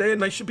birthday today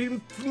and I should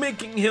be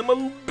making him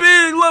a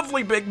big,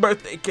 lovely big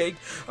birthday cake.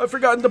 I've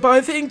forgotten to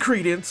buy the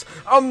ingredients.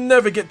 I'll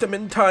never get them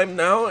in time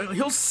now.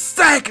 He'll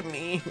sack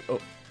me.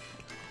 Oh.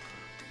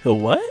 He'll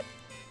what?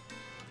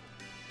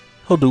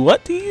 He'll do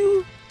what to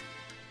you?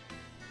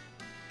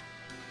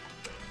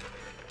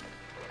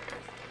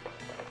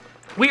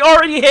 We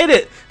already hit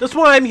it! That's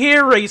why I'm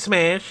here, Race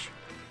Smash.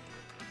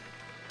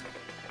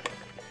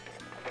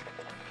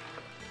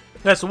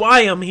 That's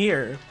why I'm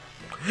here.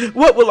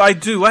 What will I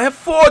do? I have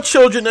 4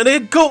 children and a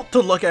goat to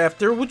look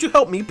after. Would you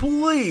help me,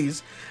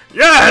 please?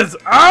 Yes,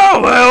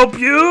 I'll help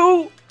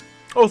you!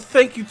 Oh,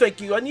 thank you.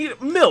 I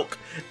need milk,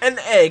 an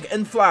egg,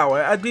 and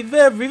flour. I'd be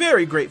very,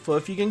 very grateful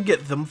if you can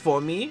get them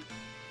for me.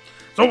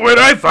 So where'd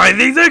I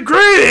find these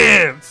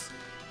ingredients?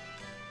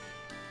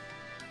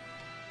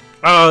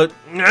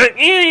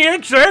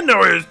 Actually, I know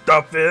where this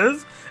stuff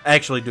is. I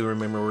actually do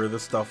remember where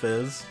this stuff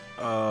is.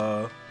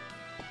 I'm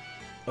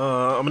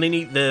gonna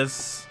need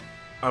this.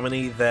 I'm gonna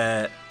need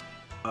that.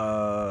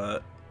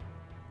 Do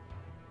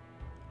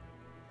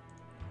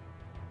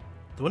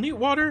I need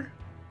water?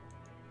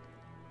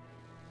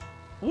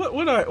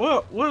 What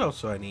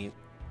else do I need?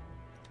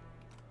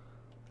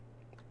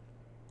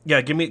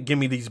 Yeah, give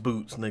me these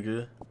boots,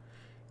 nigga.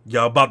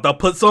 Y'all about to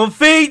put some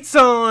feet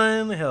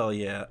on. Hell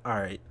yeah. All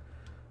right.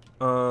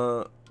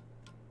 I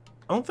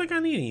don't think I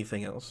need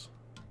anything else.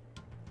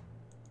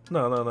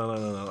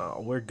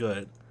 No. We're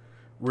good.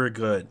 We're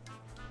good.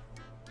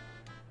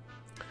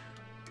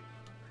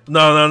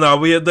 No.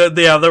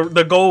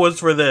 The goal was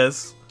for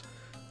this.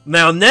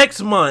 Now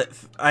next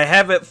month, I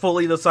haven't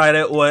fully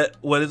decided what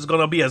it's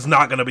gonna be. It's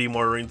not gonna be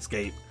more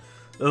RuneScape.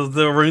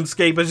 The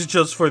RuneScape is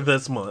just for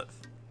this month.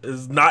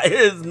 It's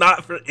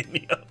not for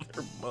any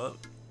other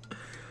month.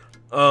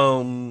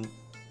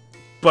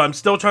 But I'm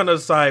still trying to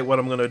decide what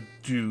I'm gonna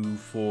do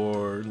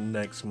for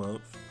next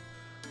month.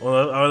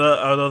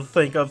 I'll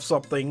think of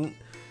something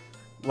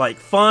like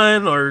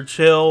fun or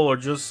chill or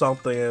just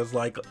something as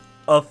like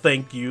a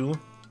thank you.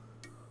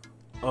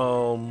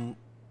 I'm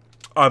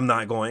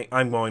going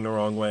the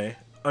wrong way.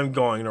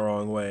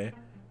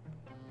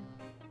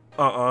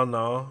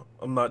 No.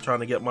 I'm not trying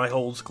to get my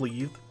holes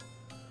cleaved.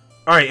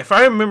 Alright, if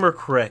I remember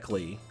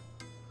correctly,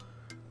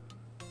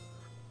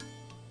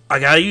 I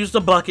gotta use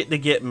the bucket to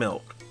get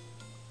milk.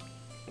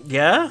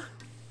 Yeah?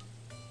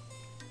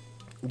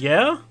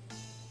 Yeah?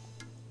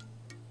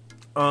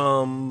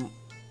 And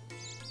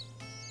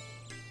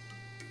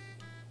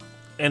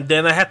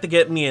then I have to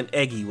get me an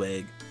eggy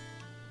wig.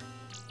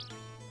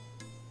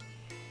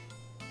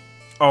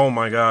 Oh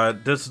my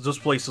god, this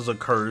place is a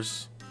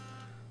curse.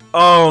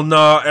 Oh no,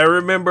 I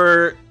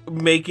remember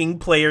making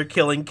player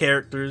killing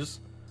characters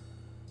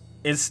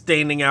and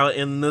standing out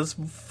in this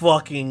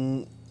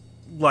fucking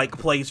like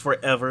place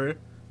forever.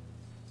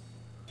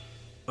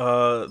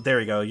 There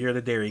we go, you're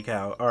the dairy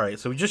cow. Alright,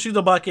 so we just use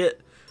the bucket.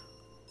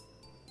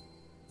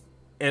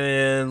 And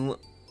then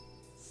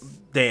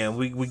damn,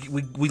 we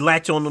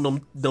latch on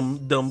to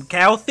them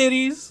cow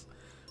thitties.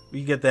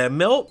 We get that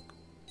milk.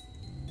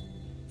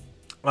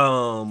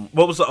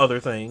 What was the other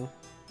thing?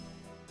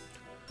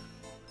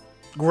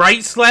 Right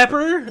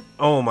Slapper?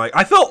 Oh my,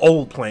 I felt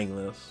old playing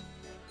this.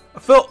 I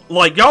felt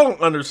like y'all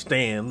don't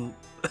understand.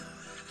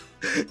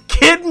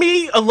 Kid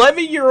me,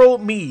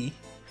 11-year-old me,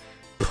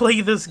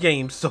 play this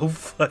game so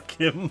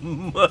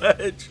fucking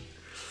much.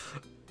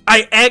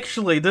 I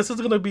actually, this is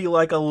gonna be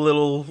like a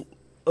little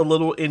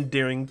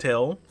endearing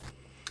tale.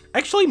 I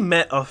actually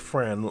met a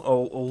friend a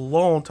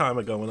long time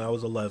ago when I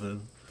was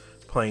 11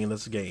 playing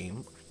this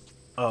game.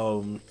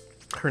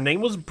 Her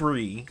name was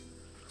Bree.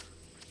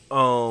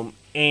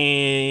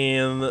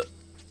 And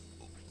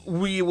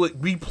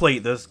we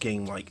played this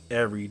game like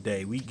every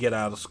day. We'd get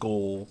out of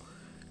school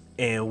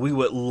and we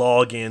would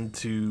log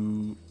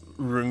into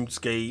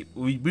RuneScape.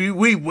 We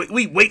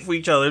wait for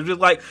each other. Just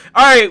like,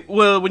 all right,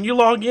 well, when you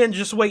log in,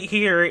 just wait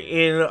here,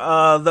 and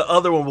the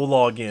other one will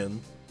log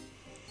in.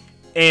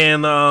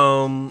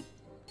 And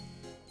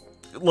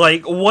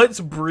like once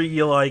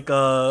Bree like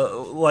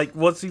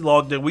once he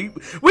logged in, we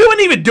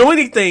wouldn't even do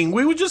anything.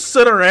 We would just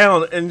sit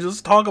around and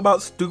just talk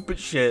about stupid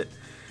shit.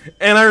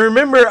 And I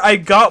remember I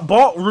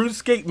bought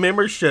RuneScape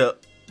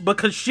membership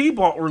because she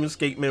bought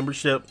RuneScape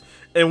membership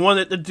and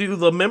wanted to do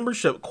the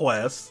membership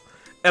quest.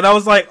 And I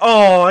was like,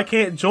 oh, I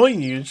can't join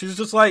you. And she's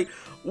just like,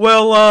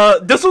 well,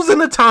 this was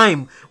in a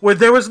time where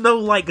there was no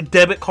like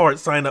debit card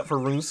sign up for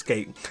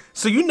RuneScape.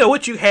 So you know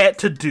what you had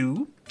to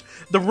do?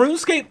 The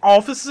RuneScape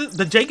offices,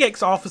 the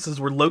Jagex offices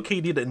were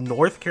located in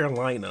North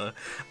Carolina.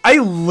 I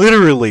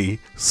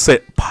literally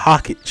sent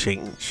pocket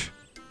change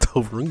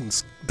to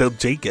the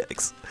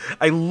Jagex.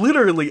 I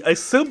literally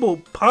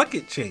assembled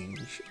pocket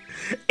change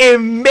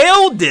and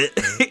mailed it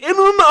in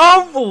an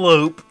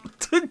envelope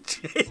to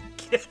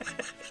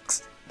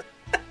Jagex.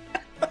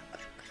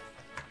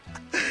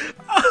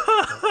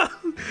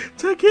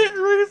 To get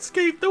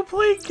RuneScape to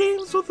play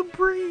games with a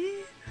Bree.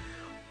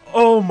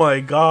 Oh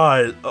my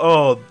god.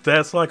 Oh,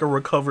 that's like a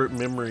recovered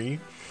memory.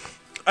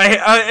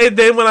 And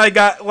then when I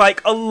got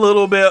like a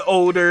little bit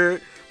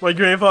older, my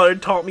grandfather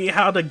taught me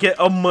how to get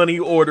a money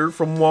order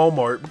from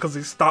Walmart because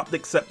he stopped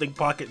accepting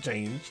pocket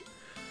change.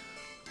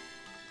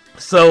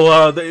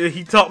 So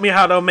he taught me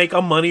how to make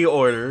a money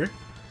order.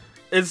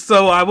 And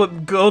so I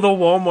would go to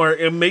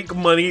Walmart and make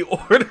money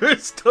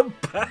orders to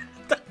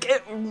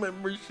get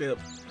membership.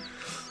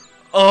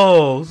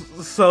 Oh,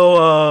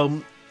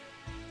 so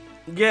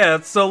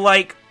yeah, so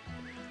like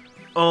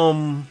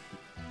you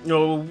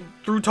know,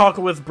 through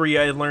talking with Bree,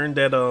 I learned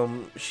that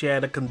she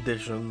had a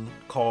condition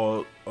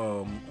called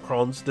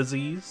Crohn's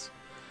disease.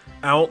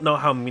 I don't know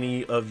how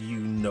many of you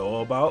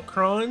know about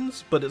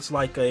Crohn's, but it's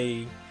like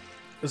a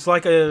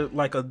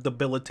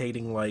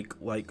debilitating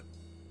like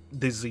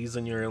disease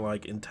in your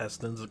like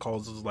intestines. It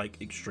causes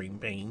like extreme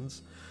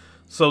pains.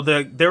 So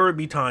there would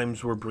be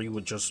times where Bree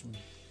would just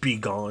be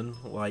gone.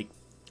 Like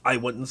I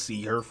wouldn't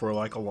see her for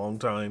like a long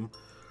time.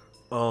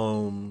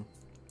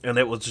 And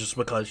it was just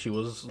because she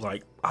was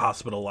like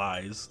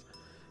hospitalized.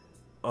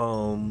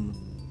 But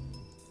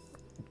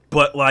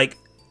like,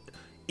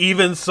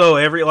 even so,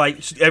 every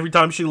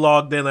time she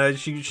logged in,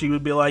 she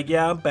would be like,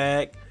 "Yeah, I'm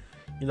back.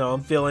 You know,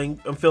 I'm feeling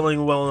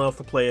well enough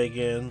to play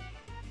again."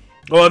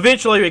 Well,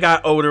 eventually we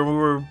got older. We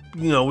were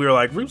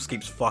like,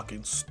 RuneScape's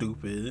fucking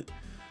stupid.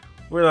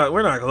 We're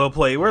not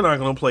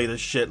gonna play this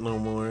shit no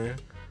more.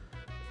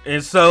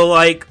 And so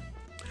like,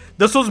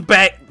 this was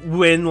back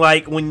when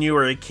like when you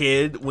were a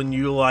kid, when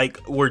you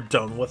like were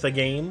done with a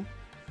game.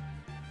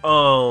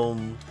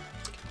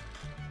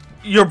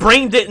 Your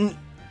brain didn't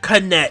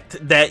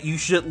connect that you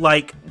should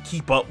like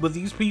keep up with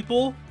these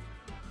people.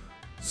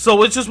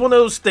 So it's just one of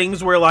those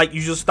things where like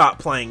you just stop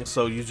playing,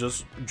 so you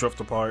just drift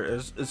apart.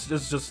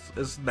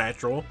 It's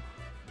natural.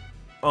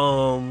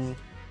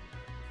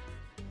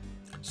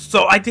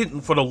 So I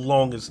didn't for the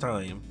longest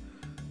time.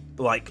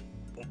 Like,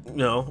 you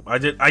know,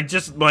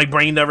 my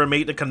brain never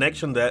made the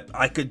connection that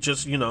I could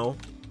just, you know.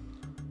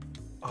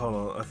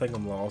 Hold on, I think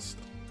I'm lost.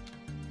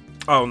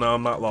 Oh no,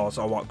 I'm not lost.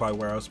 I walked by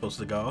where I was supposed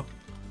to go.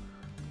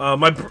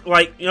 My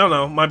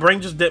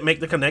brain just didn't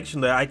make the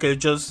connection that I could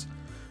just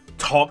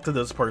talk to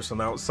this person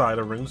outside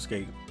of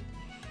RuneScape.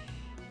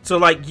 So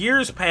like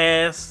years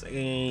pass,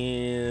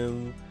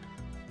 and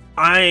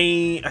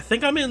I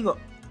think I'm in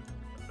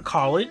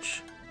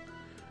college,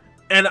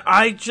 and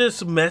I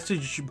just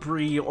messaged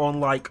Bree on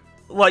like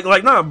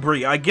not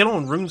Bree. I get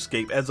on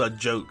RuneScape as a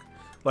joke,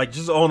 like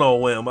just on a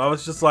whim. I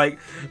was just like,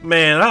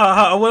 man,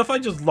 what if I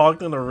just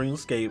logged into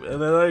RuneScape, and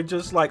then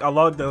I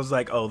logged in. I was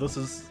like, oh, this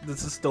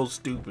is still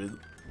stupid.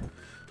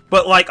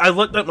 But like I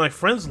looked at my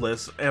friends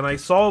list and I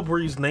saw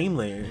Bree's name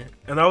there,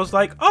 and I was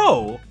like,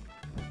 oh,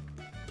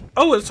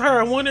 it's her.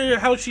 I wonder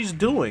how she's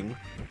doing.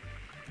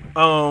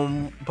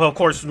 But of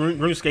course,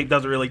 RuneScape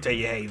doesn't really tell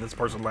you, hey, this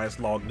person last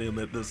logged in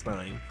at this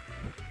time.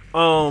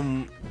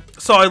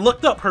 So I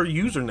looked up her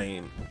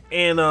username,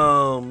 and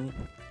no,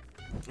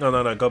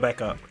 go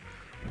back up.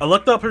 I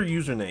looked up her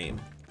username,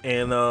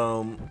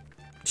 and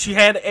she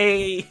had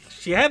a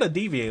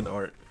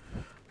DeviantArt,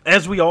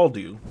 as we all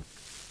do.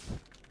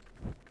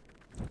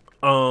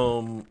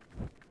 Hold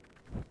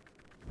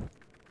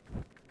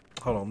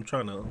on, I'm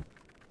trying to.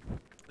 I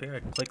think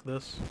I click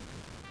this.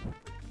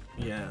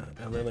 Yeah,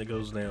 and then it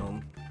goes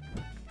down.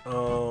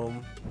 So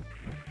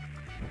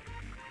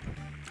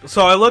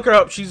I look her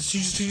up.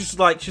 She's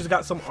like, she's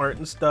got some art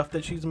and stuff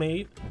that she's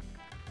made.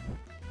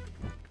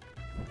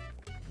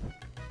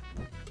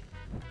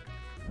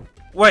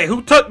 Wait,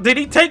 did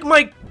he take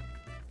my?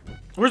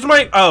 Where's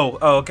my? Oh,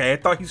 okay. I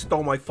thought he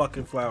stole my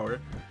fucking flower.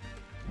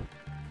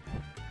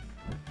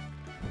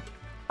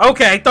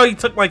 Okay, I thought he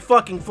took my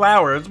fucking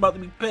flower. I was about to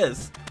be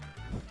pissed.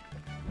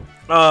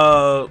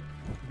 But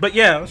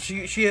yeah,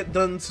 she had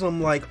done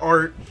some like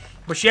art,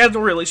 but she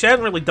hadn't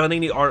really done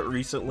any art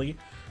recently,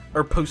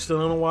 or posted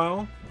in a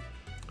while.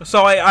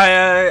 So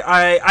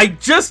I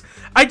just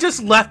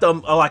left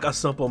like a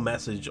simple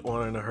message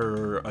on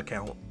her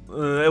account.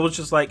 It was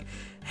just like,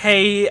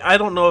 hey, I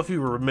don't know if you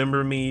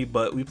remember me,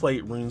 but we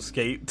played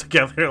RuneScape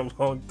together a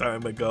long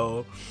time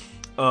ago.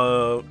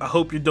 I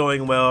hope you're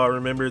doing well. I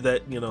remember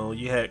that, you know,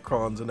 you had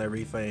crons and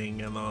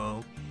everything,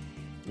 and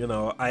you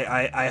know,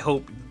 I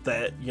hope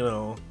that, you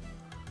know,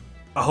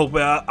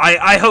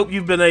 I hope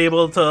you've been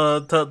able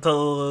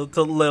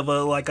to live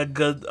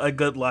a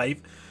good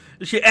life.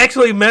 She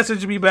actually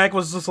messaged me back,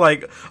 was just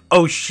like,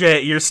 oh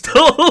shit, you're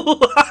still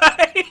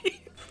alive.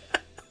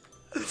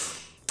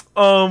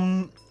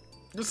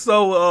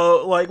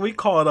 So like we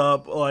caught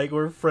up, like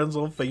we're friends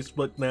on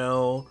Facebook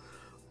now.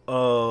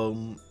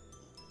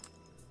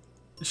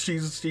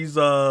 She's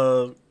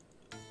you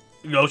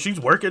know, she's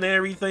working and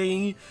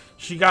everything.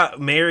 She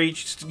got married.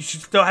 She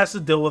still has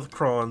to deal with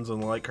crons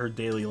and like her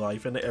daily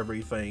life and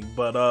everything.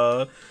 But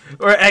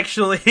we're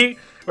actually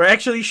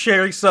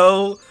sharing.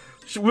 So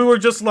we were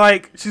just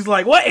like, she's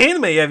like, what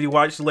anime have you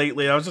watched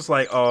lately? I was just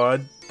like, oh, I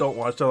don't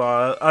watch a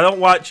lot. I don't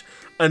watch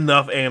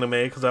enough anime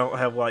because I don't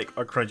have like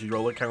a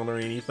Crunchyroll account or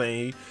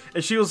anything.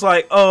 And she was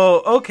like,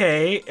 oh,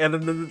 okay.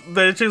 And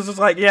then she was just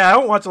like, yeah, I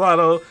don't watch a lot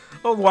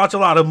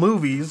of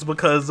movies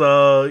because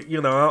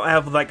you know, I don't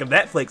have like a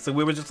Netflix. And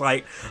we were just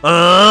like,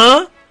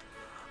 and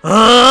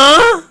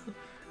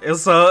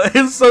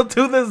so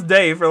to this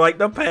day, for like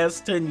the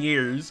past 10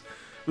 years,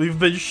 we've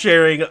been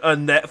sharing a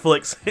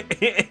Netflix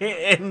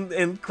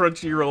and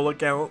Crunchyroll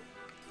account.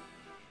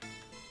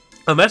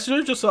 I messaged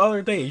her just the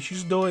other day.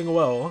 She's doing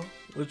well,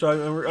 which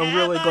I'm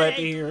really glad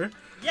to hear.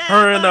 Yeah,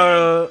 Her and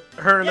her.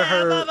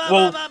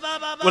 Well,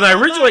 when I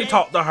originally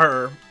talked to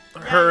her,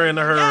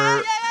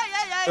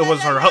 it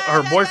was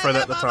her boyfriend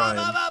at the time.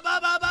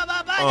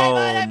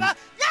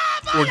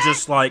 Were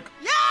just like,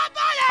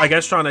 I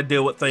guess trying to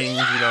deal with things,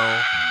 you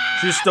know.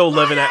 She's still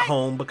living at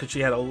home because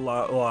she had a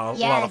lot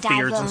of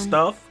fears and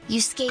stuff.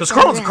 Because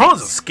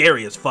Crons is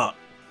scary as fuck.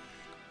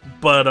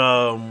 But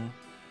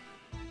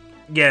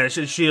yeah,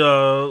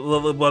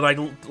 when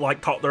I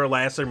like talked to her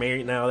last, they're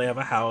married now. They have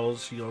a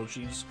house. You know,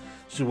 she's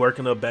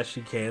working the best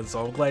she can.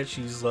 So I'm glad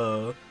she's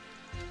I'm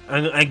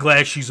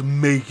glad she's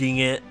making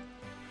it.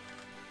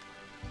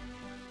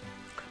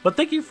 But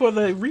thank you for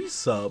the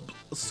resub,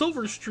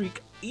 Silver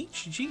Streak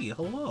HG.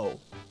 Hello.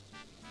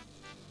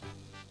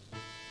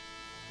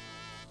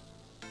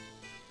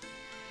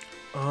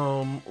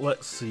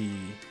 Let's see.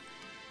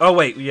 Oh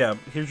wait, yeah.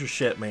 Here's your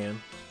shit,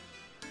 man.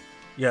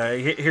 Yeah,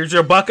 here's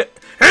your bucket.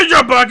 Here's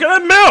your bucket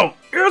of milk.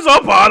 Here's a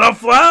pot of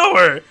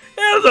flour.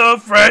 Here's a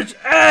fresh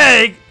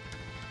egg.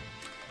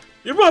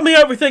 You brought me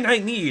everything I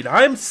need.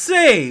 I'm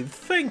saved.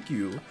 Thank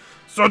you.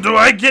 So do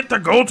I get to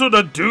go to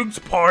the Duke's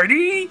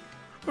party?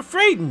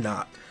 Afraid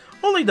not.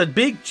 Only the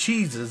big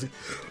cheeses.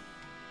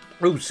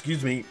 Oh,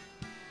 excuse me.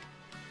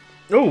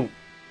 Oh,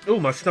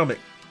 my stomach.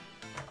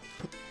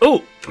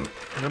 Oh,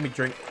 let me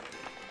drink.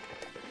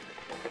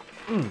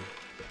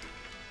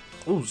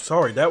 Oh,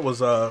 sorry. That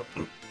was a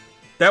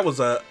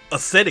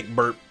acidic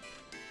burp.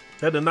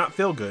 That did not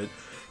feel good.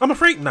 I'm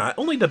afraid not.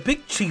 Only the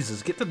big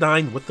cheeses get to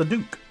dine with the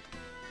Duke.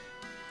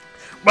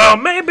 Well,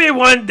 maybe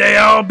one day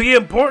I'll be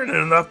important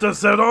enough to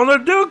sit on the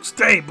Duke's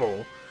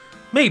table.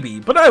 Maybe,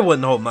 but I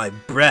wouldn't hold my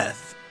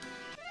breath.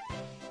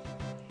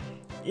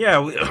 Yeah,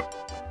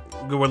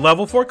 we're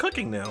level 4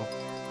 cooking now.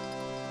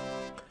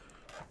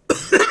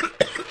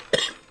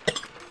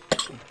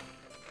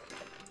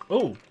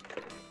 Oh.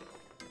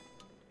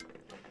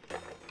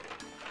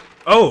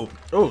 Oh,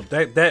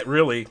 that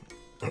really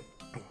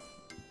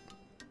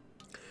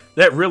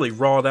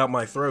rawed out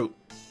my throat.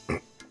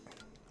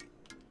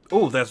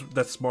 Oh, that's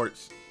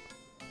smarts.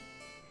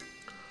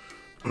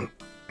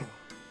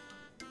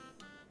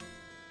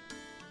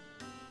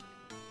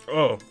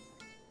 Oh.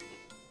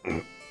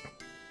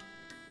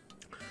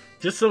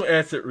 Just some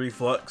acid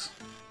reflux.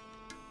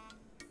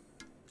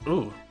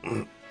 Ooh.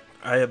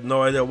 I have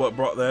no idea what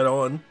brought that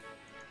on.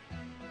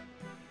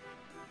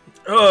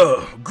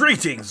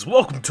 Greetings.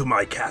 Welcome to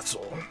my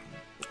castle.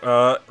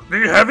 Do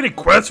you have any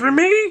quests for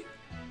me?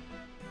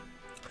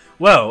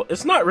 Well,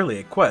 it's not really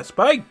a quest,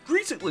 but I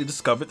recently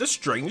discovered this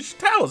strange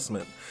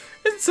talisman.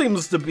 It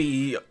seems to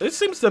be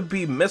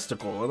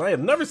mystical, and I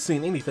have never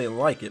seen anything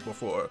like it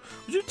before.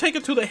 Would you take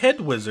it to the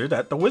head wizard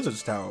at the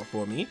Wizard's Tower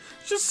for me?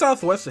 It's just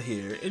southwest of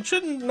here. It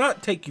should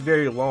not take you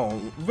very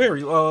long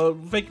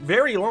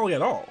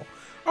at all.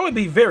 I would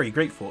be very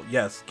grateful.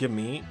 Yes, give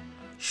me.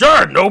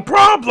 Sure, no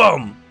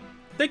problem.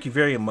 Thank you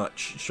very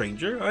much,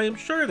 stranger. I am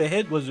sure the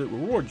head wizard will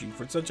reward you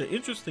for such an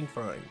interesting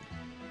find.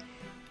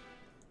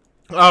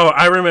 Oh,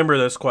 I remember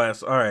this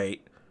quest.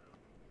 Alright.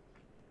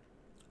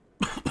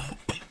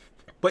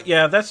 But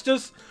yeah, that's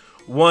just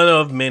one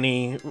of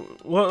many.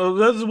 Well,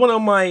 that's one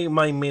of my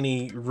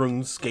many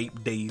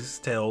RuneScape days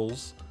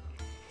tales.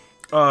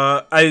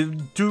 I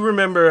do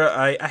remember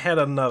I had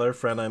another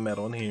friend I met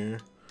on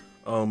here.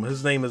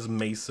 His name is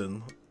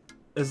Mason.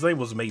 His name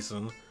was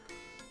Mason.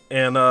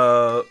 And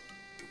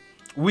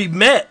we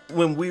met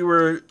when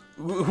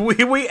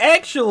we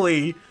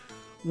actually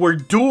were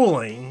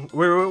dueling.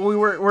 We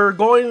were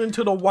going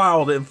into the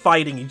wild and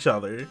fighting each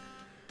other.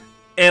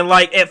 And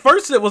like at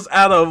first it was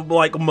out of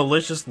like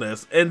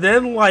maliciousness, and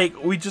then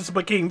like we just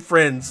became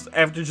friends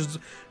after just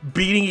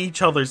beating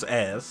each other's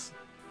ass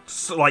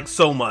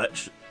so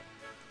much.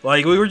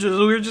 Like we were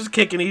just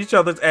kicking each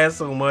other's ass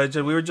so much,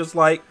 and we were just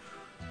like,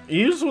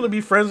 you just want to be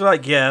friends? We're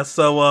like, yeah.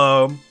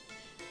 So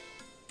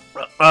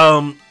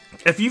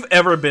if you've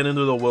ever been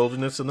into the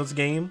wilderness in this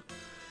game,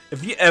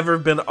 if you ever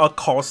been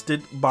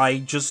accosted by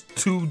just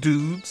two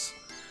dudes,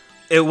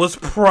 it was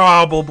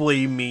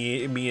probably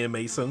me and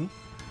Mason.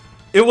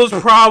 It was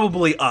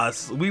probably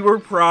us. We were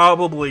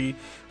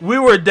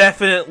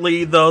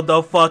definitely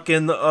the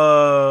fucking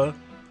the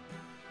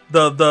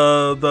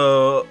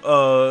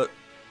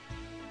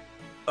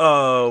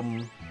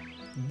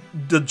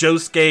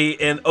Josuke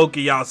and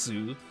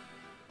Okuyasu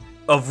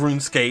of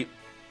RuneScape.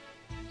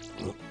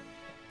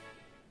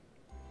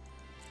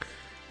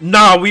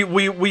 Nah, we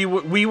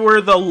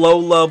were the low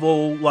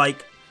level,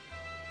 like,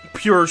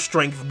 pure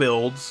strength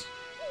builds.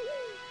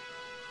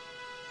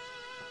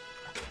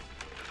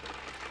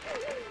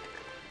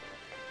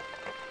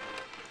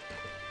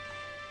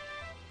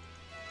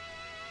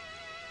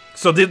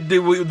 So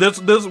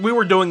we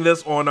were doing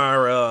this on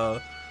our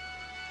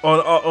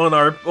on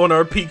our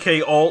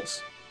PK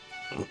alts.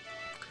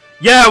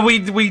 Yeah, we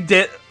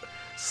did.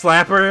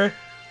 Slapper.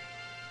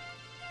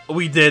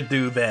 We did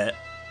do that.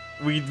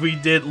 We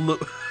did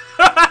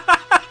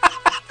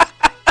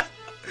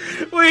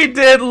we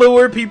did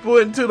lure people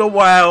into the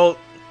wild.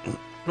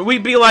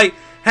 We'd be like,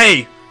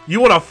 hey,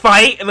 you want to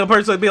fight? And the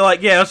person would be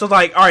like, yeah. So it's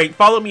like, all right,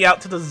 follow me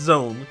out to the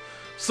zone.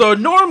 So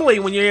normally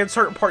when you're in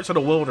certain parts of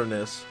the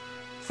wilderness,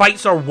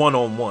 fights are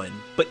one-on-one.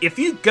 But if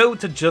you go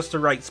to just the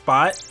right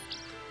spot,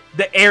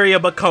 the area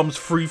becomes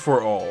free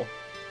for all.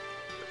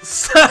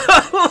 So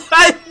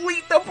I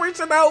lead the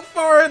person out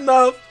far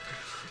enough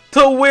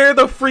to where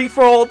the free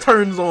for all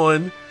turns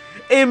on,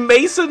 and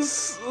Mason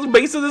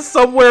is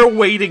somewhere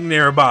waiting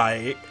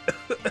nearby.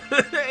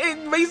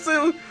 And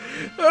Mason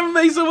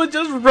would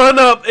just run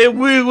up, and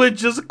we would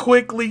just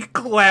quickly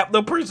clap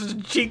the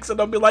person's cheeks, and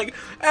I'll be like,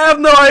 I have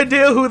no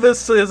idea who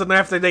this is. And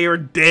after they are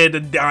dead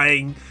and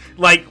dying,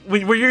 like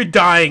when you're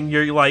dying,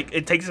 you're like,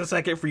 it takes a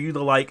second for you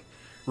to like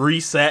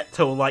reset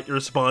to like your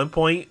spawn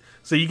point.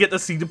 So you get to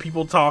see the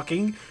people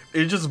talking.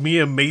 It's just me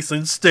and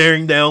Mason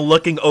staring down,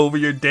 looking over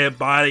your dead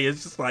body.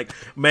 It's just like,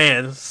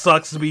 man,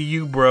 sucks to be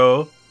you,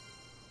 bro.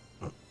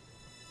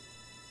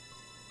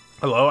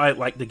 Hello, I'd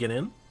like to get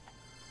in.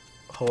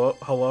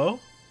 Hello?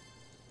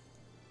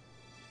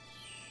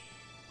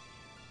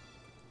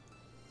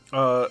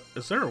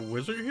 Is there a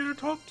wizard here to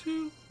talk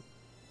to?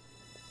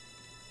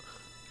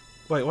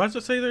 Wait, why does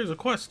it say there's a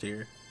quest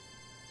here?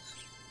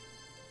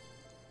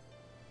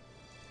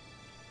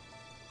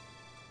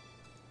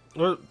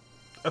 Well,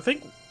 I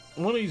think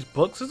one of these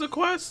books is a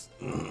quest?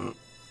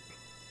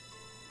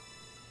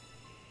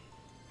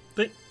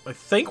 I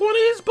think one of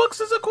these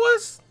books is a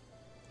quest?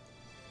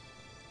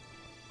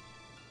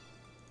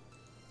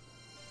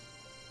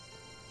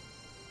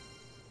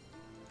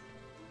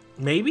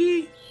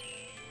 Maybe?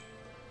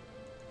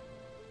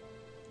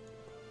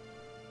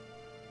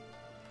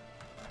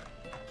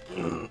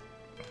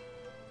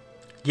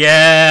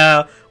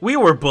 Yeah, we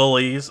were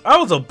bullies. I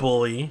was a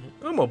bully.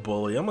 I'm a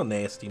bully. I'm a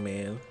nasty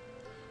man.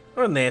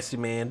 I'm a nasty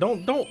man.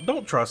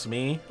 Don't trust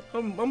me.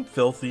 I'm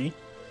filthy.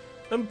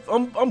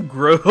 I'm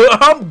gross.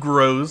 I'm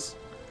gross.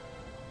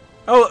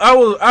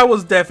 I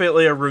was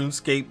definitely a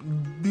RuneScape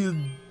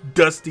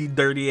dusty,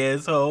 dirty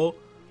asshole.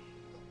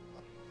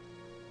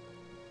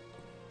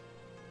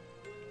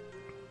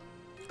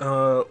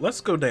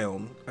 Let's go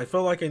down. I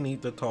feel like I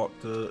need to talk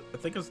to, I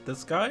think it's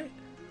this guy?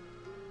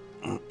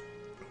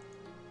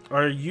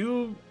 Are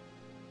you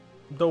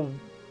the,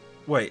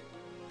 wait,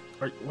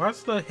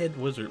 why's the head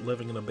wizard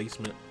living in a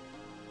basement?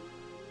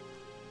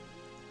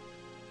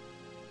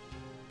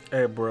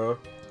 Hey, bro.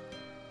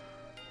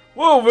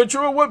 Whoa,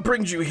 Ventura, what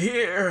brings you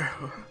here?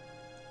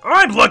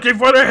 I'm looking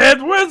for the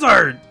head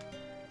wizard!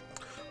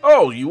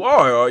 Oh, you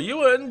are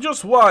you? And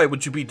just why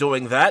would you be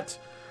doing that?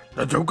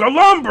 The Duke of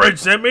Lumbridge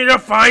sent me to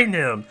find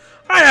him.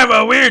 I have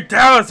a weird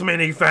talisman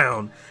he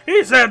found.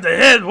 He said the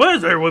head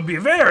wizard would be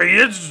very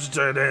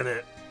interested in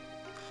it.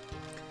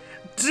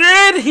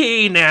 Did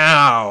he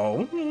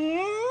now?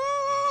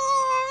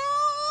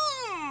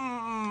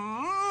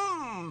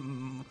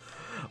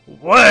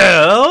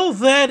 Well,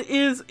 that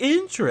is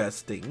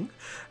interesting.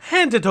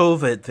 Hand it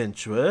over,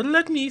 adventurer.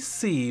 Let me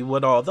see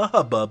what all the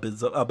hubbub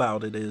is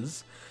about it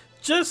is.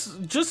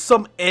 Just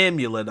some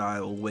amulet,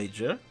 I'll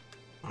wager.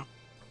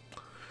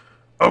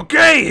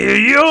 Okay, here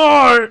you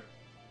are.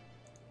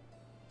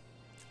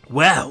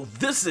 Wow,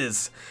 this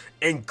is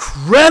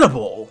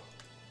incredible.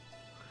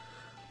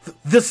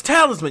 This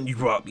talisman you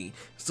brought me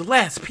is the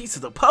last piece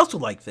of the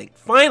puzzle, I think.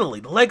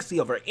 Finally, the legacy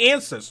of our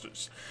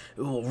ancestors.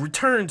 It will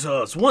return to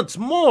us once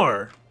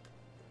more.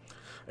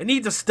 I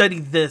need to study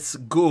this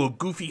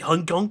goofy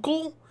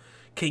hunkuncle.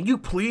 Can you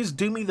please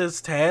do me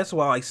this task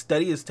while I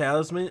study his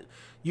talisman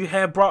you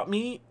have brought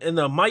me in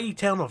the mighty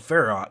town of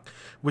Varrock,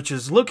 which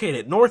is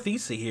located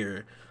northeast of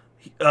here.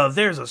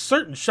 There's a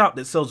certain shop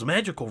that sells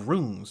magical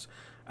runes.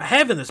 I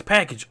have in this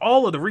package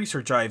all of the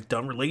research I've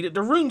done related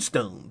to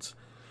runestones.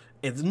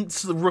 It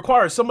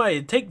requires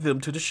somebody to take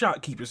them to the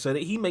shopkeeper so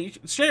that he may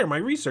share my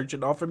research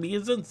and offer me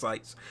his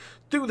insights.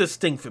 Do this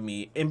thing for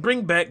me and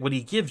bring back what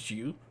he gives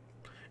you.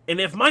 And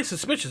if my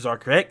suspicions are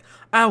correct,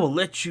 I will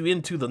let you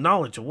into the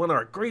knowledge of one of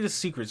our greatest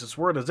secrets this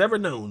world has ever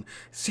known.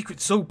 A secret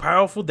so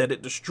powerful that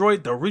it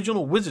destroyed the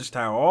original Wizard's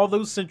Tower all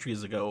those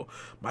centuries ago.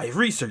 My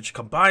research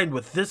combined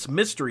with this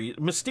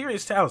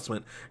mysterious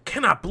talisman,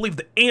 cannot believe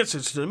the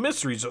answers to the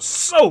mysteries are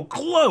so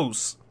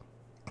close.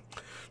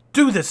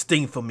 Do this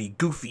thing for me,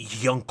 goofy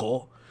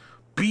yuncle.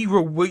 Be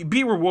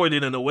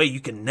rewarded in a way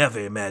you can never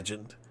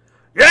imagine.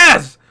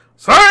 Yes,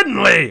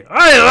 certainly.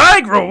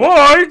 I like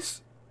rewards.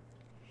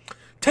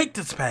 Take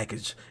this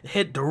package and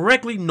head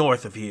directly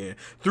north of here,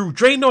 through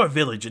Draenor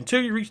Village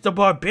until you reach the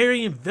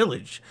Barbarian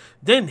Village.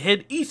 Then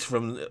head east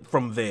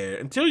from there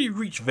until you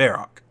reach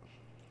Varrock.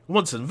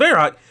 Once in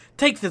Varrock,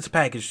 take this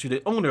package to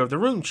the owner of the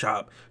rune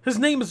shop. His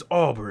name is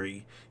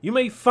Aubrey. You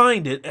may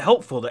find it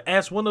helpful to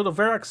ask one of the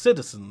Varrock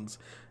citizens.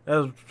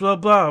 Blah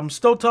blah, I'm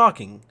still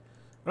talking.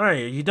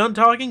 Alright, are you done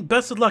talking?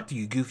 Best of luck to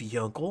you, goofy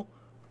uncle.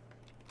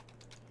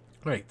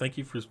 Alright, thank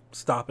you for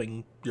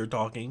stopping your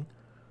talking.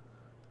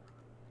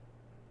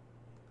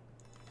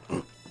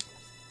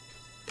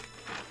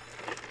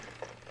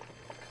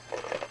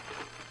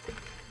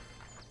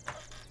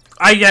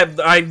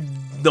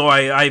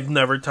 I've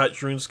never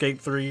touched RuneScape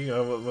 3. I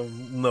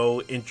have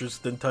no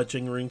interest in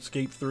touching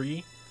RuneScape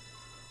 3.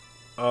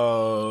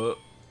 I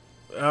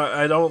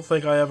don't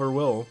think I ever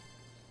will.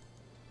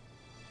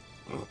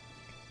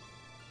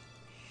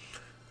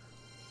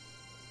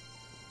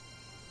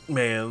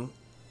 Man,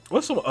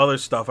 what's some other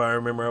stuff I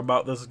remember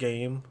about this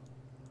game?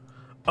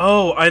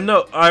 Oh, I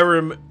know.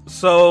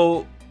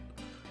 So,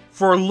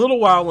 for a little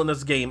while in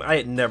this game, I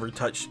had never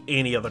touched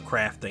any of the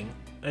crafting.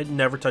 I'd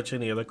never touched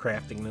any other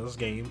crafting in this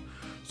game.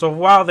 So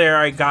while there,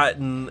 I got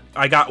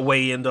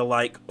way into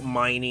like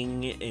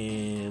mining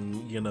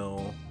and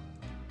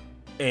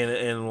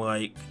and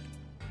like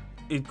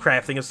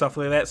crafting and stuff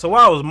like that. So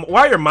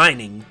while you're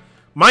mining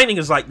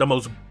is like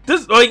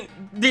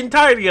the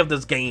entirety of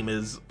this game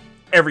is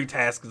every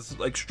task is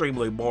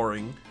extremely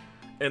boring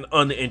and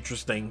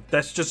uninteresting.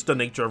 That's just the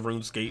nature of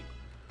RuneScape.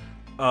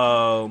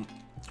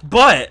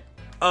 But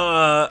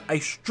I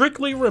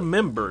strictly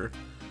remember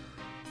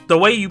the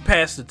way you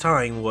passed the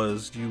time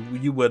was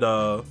you would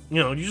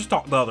you just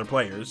talk to other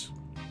players.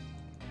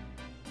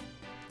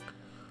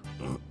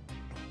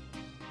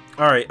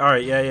 All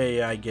right,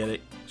 yeah, I get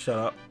it. Shut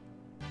up.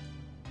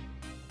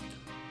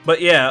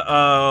 But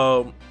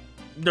yeah,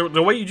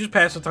 the way you just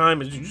pass the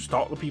time is you just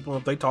talk to people.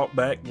 If they talk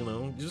back, you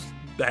know, just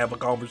have a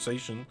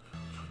conversation.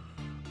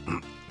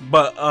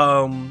 But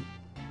I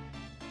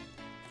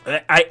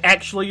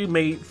actually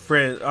made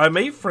friends. I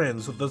made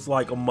friends with this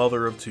like a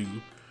mother of two.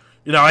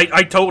 You know,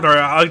 I told her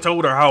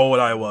how old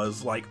I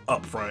was, like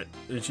up front,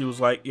 and she was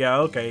like,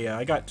 "Yeah, okay, yeah,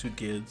 I got 2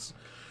 kids."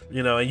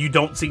 You know, and you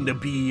don't seem to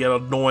be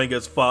annoying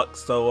as fuck,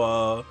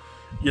 so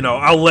you know,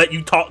 I'll let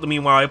you talk to me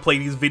while I play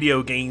these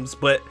video games,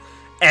 but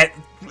at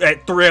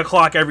 3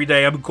 o'clock every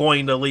day, I'm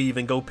going to leave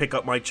and go pick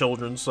up my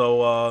children,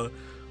 so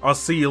I'll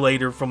see you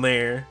later from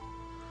there.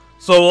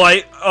 So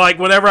like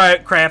whenever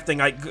I'm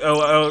crafting,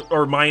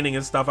 or mining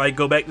and stuff, I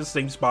go back to the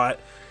same spot,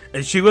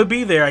 and she would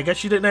be there. I guess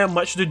she didn't have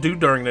much to do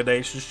during the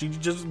day, so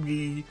she'd just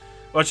be,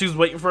 while she was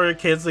waiting for her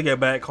kids to get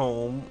back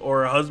home,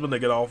 or her husband to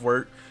get off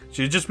work,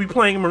 she'd just be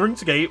playing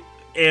RuneScape,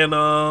 and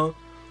oh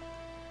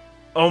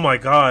my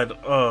god,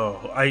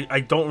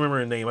 I don't remember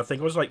her name. I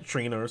think it was like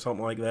Trina or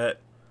something like that.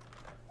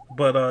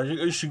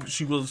 But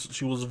she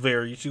was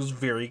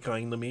very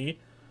kind to me.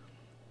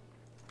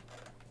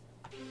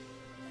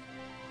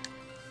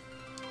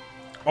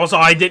 Also,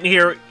 I didn't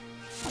hear.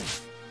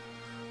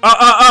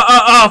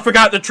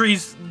 Forgot the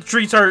trees.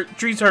 Trees hurt.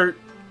 Trees hurt.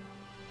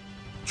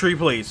 Tree,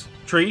 please.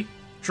 Tree.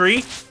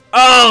 Tree.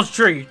 Oh,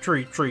 tree.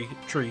 Tree. Tree.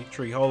 Tree.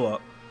 Tree. Hold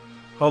up.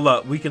 Hold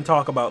up. We can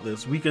talk about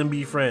this. We can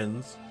be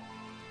friends.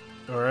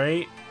 All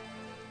right.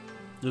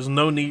 There's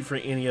no need for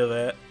any of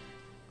that.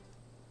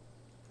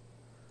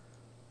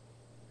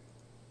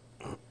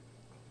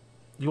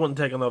 You wouldn't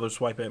take another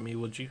swipe at me,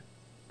 would you?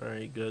 All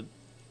right, good.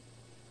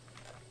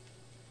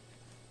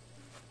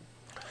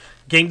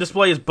 Game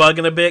display is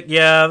bugging a bit.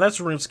 Yeah, that's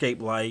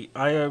RuneScape Lite.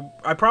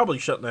 I probably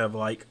shouldn't have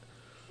like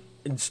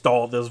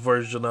installed this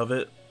version of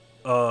it.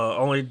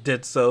 Only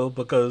did so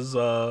because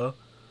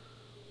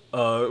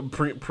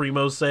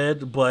Primo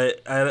said,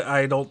 but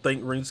I don't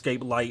think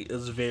RuneScape Lite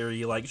is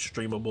very like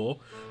streamable.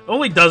 It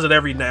only does it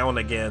every now and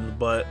again,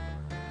 but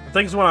I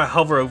think it's when I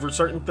hover over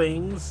certain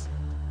things,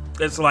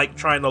 it's like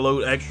trying to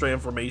load extra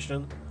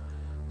information,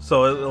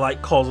 so it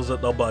like causes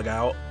it to bug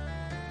out.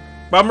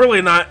 But I'm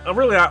really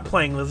not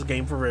playing this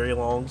game for very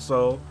long,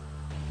 so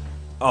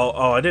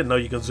oh, I didn't know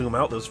you could zoom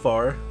out this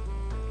far.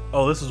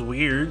 Oh, this is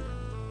weird.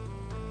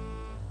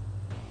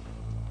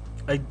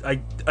 I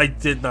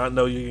did not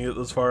know you can get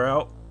this far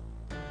out.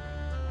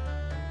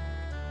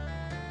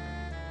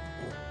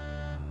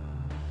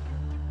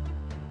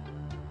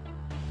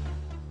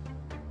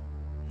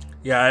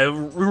 Yeah,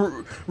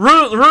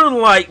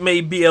 RuneLite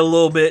may be a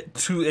little bit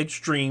too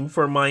extreme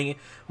for my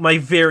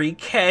very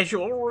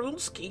casual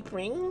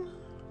RuneScaping.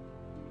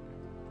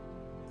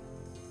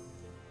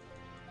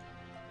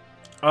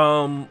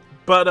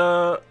 But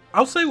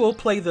I'll say we'll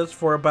play this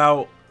for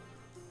about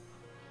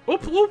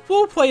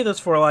we'll play this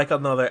for like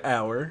another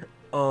hour.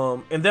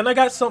 And then I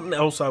got something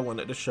else I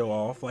wanted to show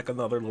off, like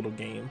another little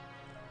game.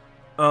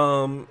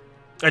 And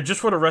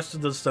just for the rest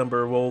of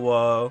December,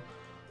 we'll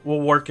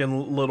work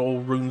in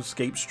little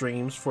RuneScape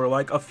streams for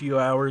like a few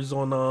hours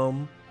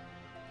on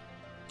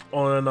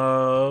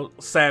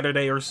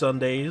Saturday or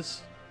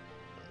Sundays.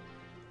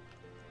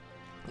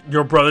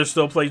 Your brother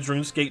still plays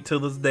RuneScape to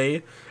this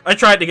day. I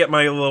tried to get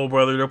my little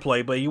brother to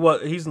play, but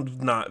he's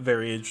not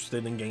very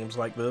interested in games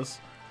like this,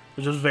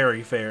 which is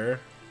very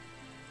fair.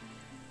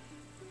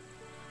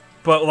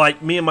 But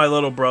like me and my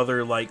little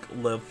brother like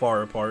live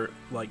far apart.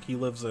 Like he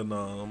lives in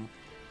DC,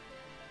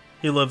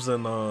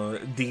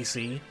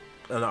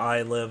 and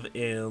I live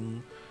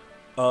in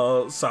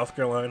South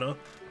Carolina.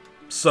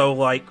 So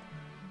like,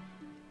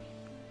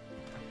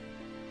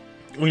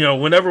 you know,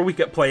 whenever we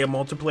could play a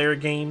multiplayer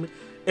game,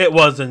 it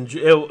was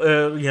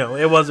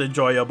it was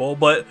enjoyable,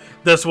 but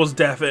this was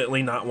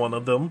definitely not one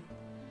of them.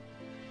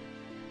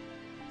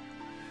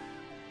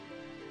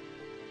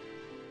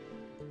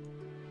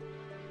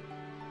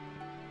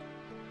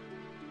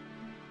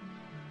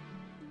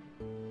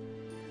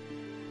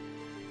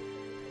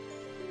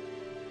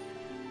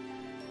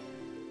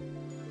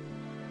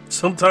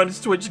 Sometimes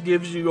Twitch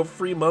gives you a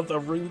free month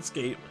of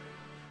RuneScape.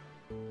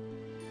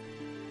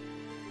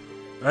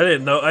 I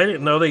didn't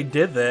know they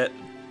did that.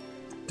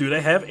 Do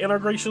they have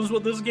integrations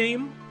with this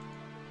game?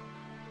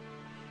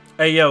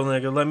 Hey yo,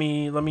 nigga, let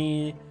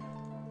me.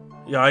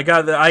 Yo, I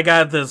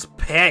got this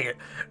package.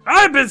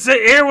 I've been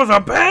sitting here with a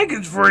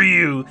package for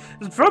you.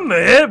 It's from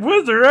the head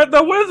wizard at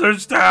the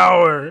Wizard's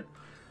Tower.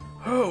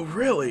 Oh,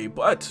 really?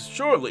 But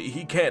surely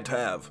he can't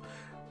have.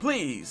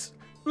 Please,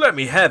 let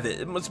me have it.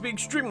 It must be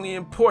extremely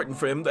important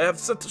for him to have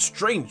such a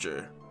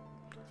stranger.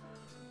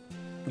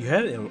 You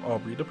had it,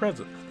 Aubrey, the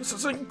present. This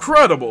is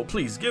incredible.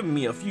 Please give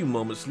me a few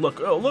moments to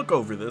look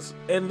over this,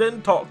 and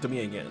then talk to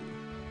me again.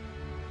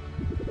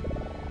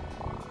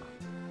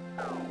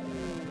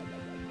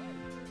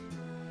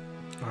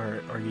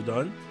 Alright, are you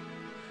done?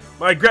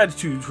 My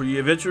gratitude for your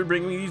adventure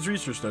bringing me these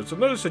research notes. I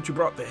noticed that you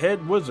brought the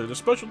head wizard a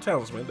special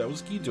talisman that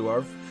was key to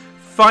our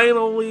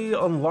finally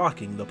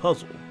unlocking the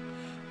puzzle.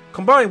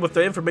 Combined with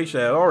the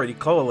information I had already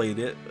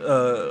collated,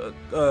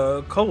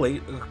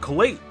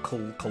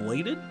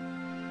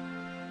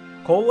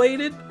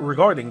 collated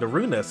regarding the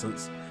rune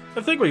essence.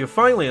 I think we have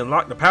finally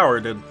unlocked the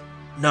power to...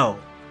 No.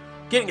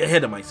 Getting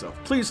ahead of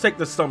myself. Please take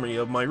the summary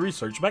of my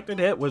research back to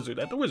the head wizard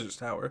at the Wizard's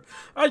Tower.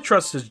 I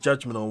trust his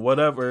judgment on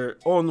whether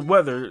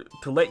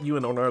to let you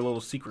in on our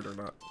little secret or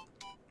not.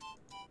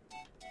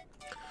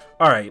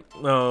 Alright,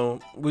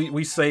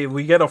 we say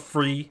we get a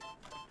free...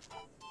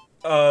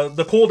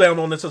 the cooldown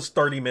on this is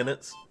 30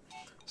 minutes.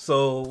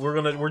 So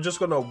we're just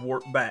gonna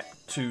warp back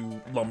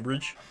to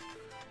Lumbridge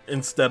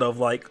instead of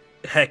like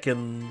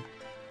heckin'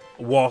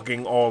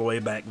 walking all the way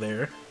back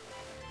there.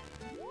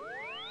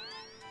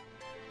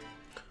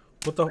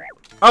 What the?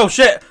 Oh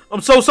shit!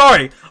 I'm so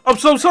sorry. I'm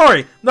so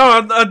sorry.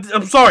 No,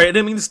 I'm sorry. I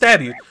didn't mean to stab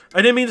you.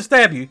 I didn't mean to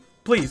stab you.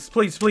 Please,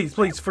 please, please,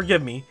 please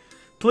forgive me.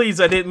 Please,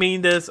 I didn't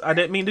mean this. I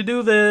didn't mean to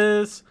do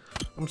this.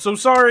 I'm so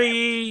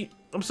sorry.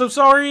 I'm so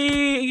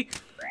sorry.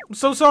 I'm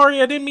so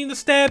sorry. I didn't mean to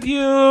stab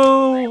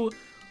you.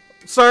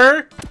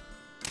 Sir?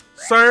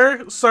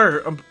 Sir?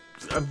 Sir,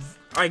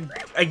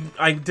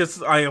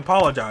 I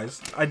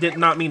apologize. I did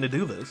not mean to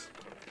do this.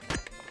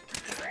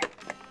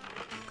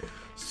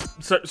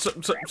 Sir,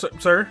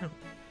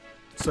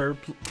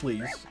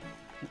 please,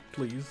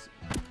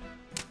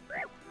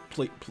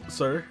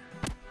 sir,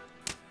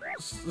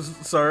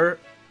 sir,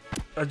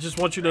 I just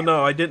want you to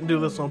know I didn't do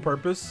this on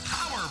purpose.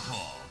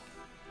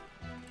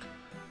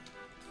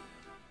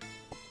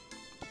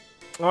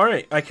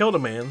 Alright, I killed a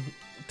man.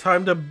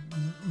 Time to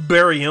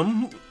bury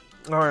him.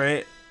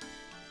 Alright.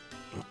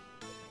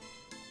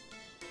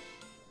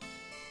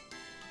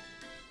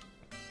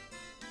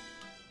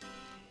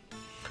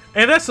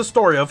 And that's the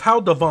story of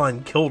how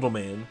Devon killed a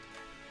man.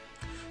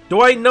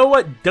 Do I know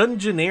what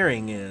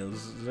dungeoneering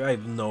is? I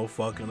have no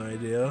fucking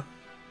idea.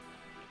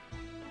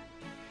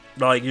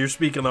 Like, you're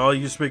speaking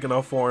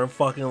a foreign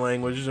fucking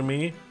language to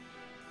me.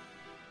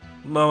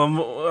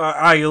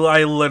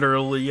 I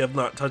literally have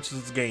not touched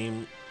this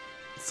game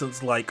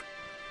since, like,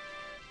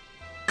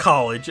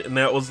 college, and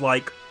that was,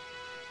 like,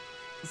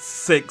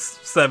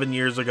 6-7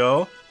 years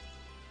ago.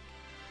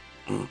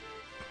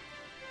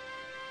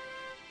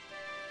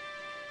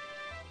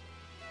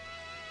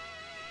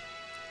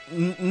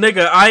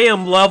 Nigga, I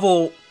am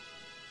level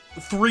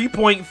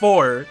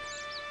 3.4.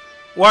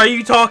 Why are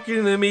you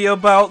talking to me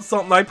about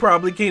something I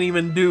probably can't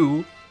even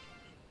do?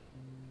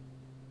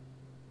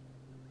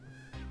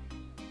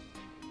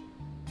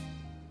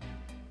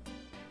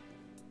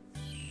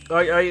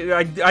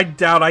 I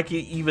doubt I can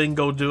even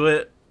go do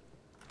it.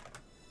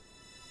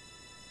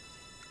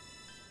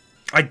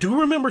 I do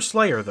remember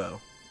Slayer,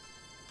 though.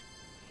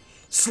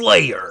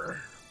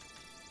 Slayer!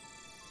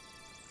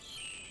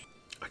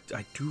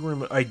 I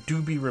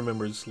do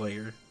remember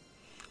Slayer.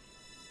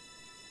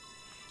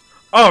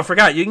 Oh, I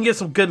forgot. You can get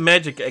some good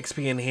magic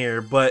XP in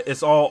here, but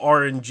it's all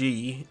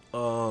RNG.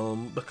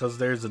 Because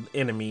there's an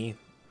enemy.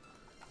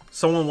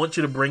 Someone wants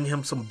you to bring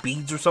him some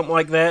beads or something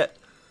like that.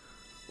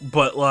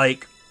 But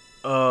like,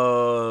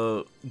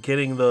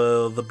 getting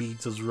the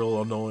beads is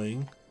real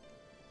annoying.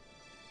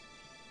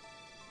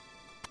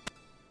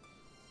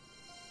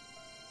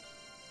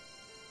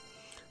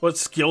 What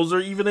skills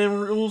are even in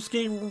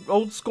RuneScape,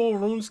 old school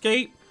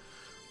RuneScape?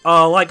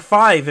 Like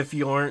 5 if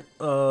you aren't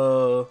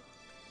a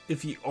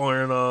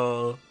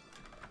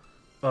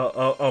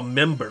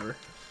member.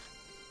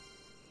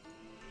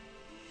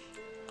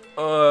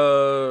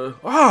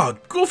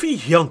 Goofy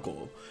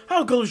Yunkle,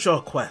 how goes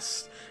your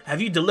quest? Have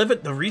you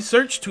delivered the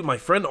research to my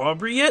friend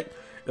Aubrey yet?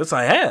 Yes,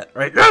 I have.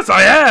 Right? Yes,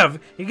 I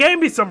have. He gave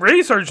me some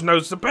research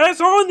notes to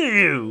pass on to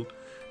you.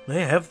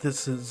 May I have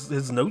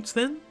his notes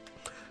then?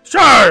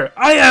 Sure,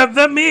 I have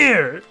them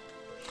here.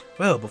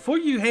 Well, before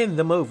you hand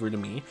them over to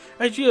me,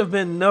 as you have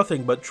been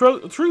nothing but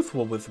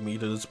truthful with me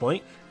to this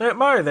point, I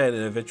admire that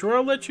adventure.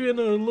 I'll let you in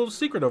on a little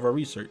secret of our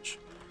research.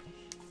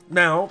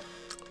 Now,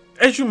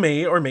 as you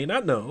may or may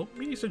not know,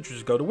 many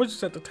centuries ago, the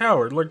wizards at the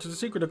tower learned the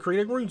secret of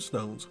creating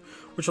runestones,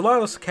 which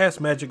allowed us to cast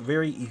magic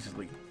very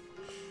easily.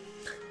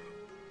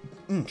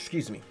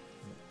 Excuse me.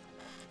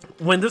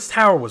 When this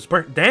tower was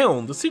burnt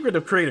down, the secret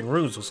of creating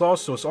runes was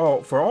lost to us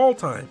all for all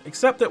time,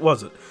 except it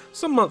wasn't.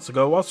 Some months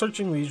ago, while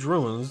searching these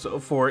ruins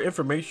for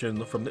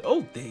information from the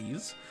old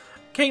days,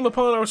 came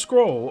upon our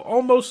scroll,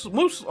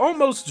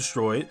 almost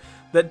destroyed,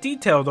 that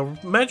detailed a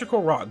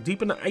magical rock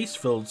deep in the ice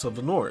fields of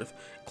the north,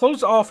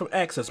 closed off from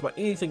access by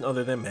anything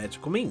other than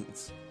magical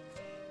means.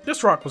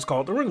 This rock was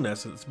called the Rune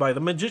Essence by the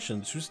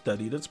magicians who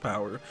studied its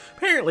power.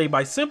 Apparently,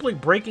 by simply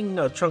breaking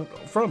a chunk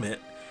from it,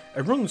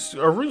 a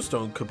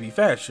runestone could be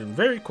fashioned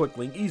very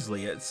quickly and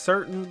easily at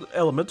certain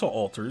elemental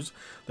altars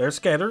that are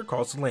scattered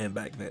across the land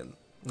back then.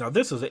 Now,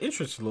 this is an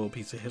interesting little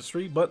piece of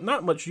history, but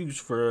not much use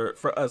for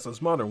us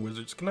as modern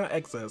wizards cannot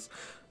access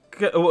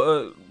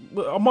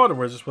modern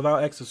wizards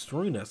without access to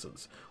Rune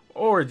Essence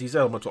or these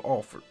elemental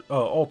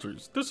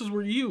altars. This is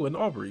where you and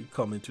Aubrey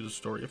come into the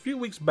story. A few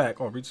weeks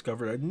back, Aubrey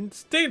discovered a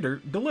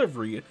standard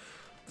delivery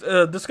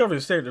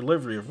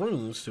of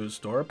runes to his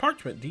store, a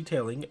parchment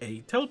detailing a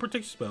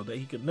teleportation spell that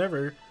he had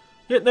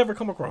never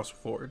come across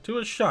before. To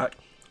his shock,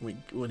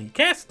 when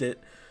cast,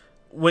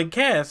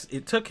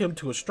 it took him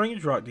to a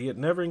strange rock that he had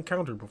never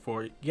encountered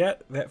before,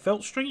 yet that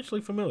felt strangely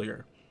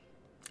familiar.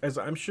 As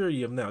I'm sure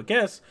you have now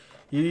guessed,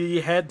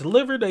 he had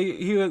delivered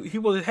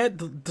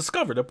had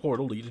discovered a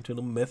portal leading to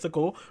the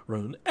mythical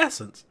rune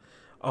essence.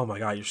 Oh my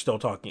god, you're still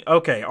talking.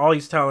 Okay, all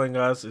he's telling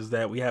us is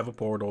that we have a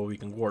portal, we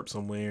can warp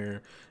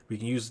somewhere, we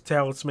can use the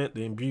talisman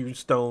to imbue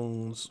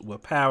stones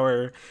with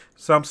power,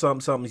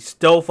 something. He's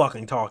still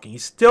fucking talking.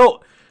 He's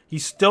still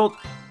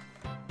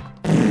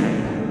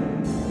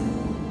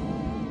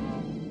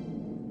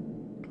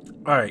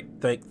Alright,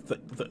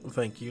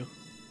 thank you.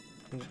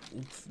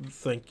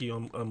 Thank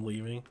you, I'm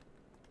leaving.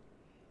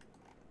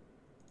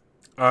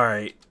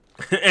 Alright.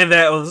 And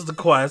that was the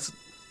quest.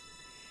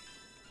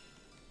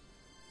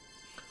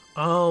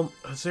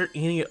 Is there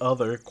any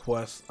other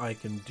quests I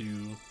can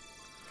do?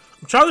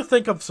 I'm trying to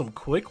think of some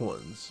quick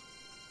ones.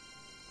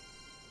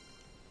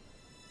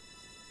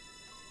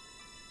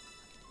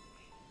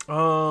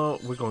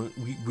 We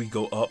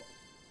go up.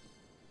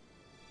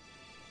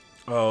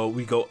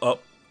 We go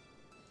up.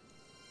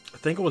 I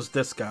think it was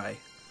this guy.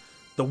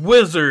 The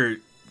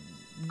wizard!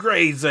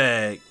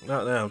 Greyzag!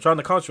 Not now. I'm trying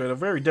to concentrate on a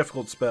very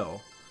difficult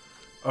spell.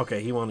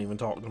 Okay, he won't even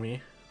talk to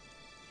me.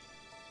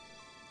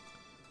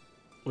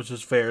 Which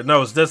is fair.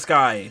 No, it's this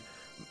guy.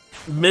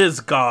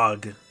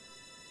 Mizgog.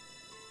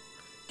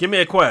 Give me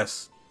a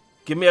quest.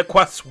 Give me a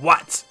quest.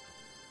 What?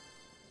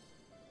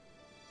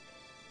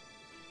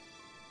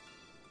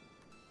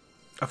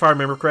 If I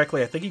remember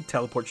correctly, I think he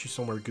teleports you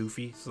somewhere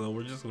goofy. So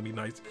we're just gonna be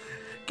nice.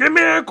 Give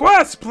me a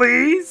quest,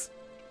 please!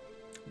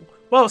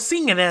 Well,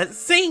 seeing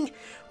as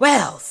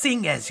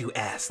you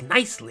asked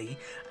nicely,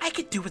 I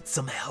could do with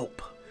some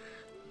help.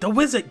 The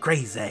wizard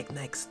Greyzag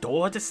next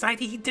door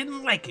decided he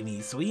didn't like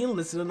me, so he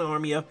enlisted an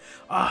army of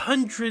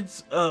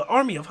hundreds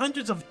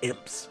of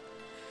imps.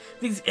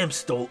 These imps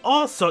stole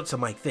all sorts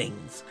of my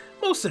things.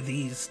 Most of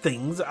these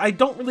things I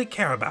don't really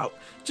care about,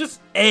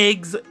 just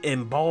eggs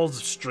and balls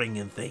of string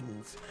and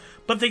things.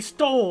 But they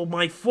stole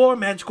my 4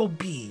 magical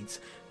beads.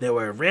 There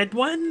were a red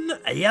one,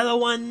 a yellow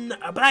one,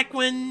 a black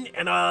one,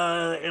 and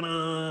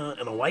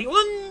a white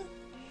one.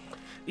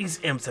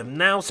 These imps have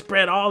now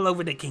spread all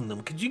over the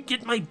kingdom. Could you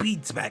get my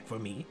beads back for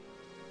me?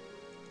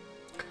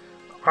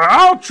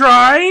 I'll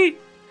try!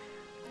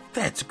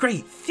 That's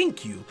great,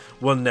 thank you.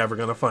 We're never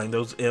gonna find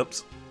those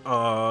imps.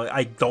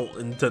 I don't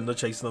intend to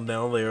chase them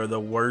down. They are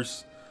the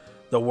worst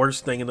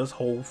thing in this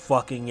whole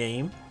fucking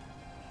game.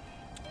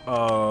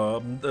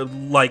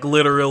 Like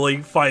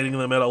literally fighting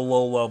them at a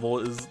low level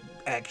is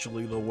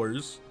actually the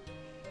worst.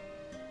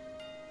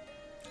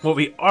 What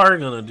we are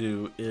gonna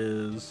do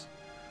is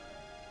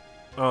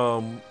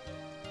we're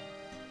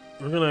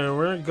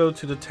gonna go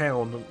to the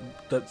town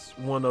that's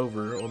one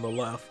over on the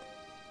left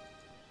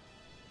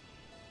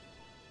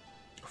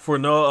for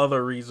no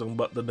other reason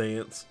but the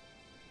dance.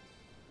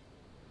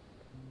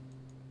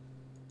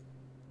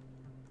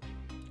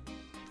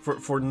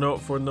 For no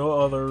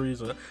other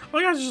reason. Oh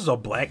my gosh, it's just a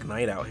black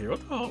knight out here.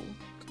 What the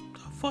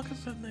fuck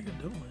is that nigga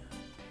doing?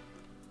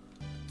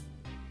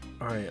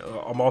 Alright,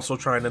 I'm also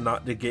trying to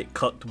not to get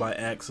cucked by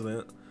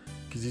accident.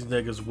 Because these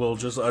niggas will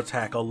just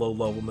attack a low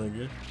level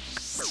nigga.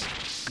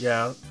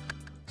 Yeah.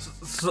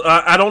 So,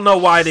 I don't know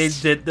why they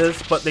did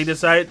this, but they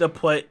decided to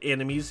put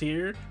enemies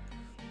here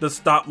to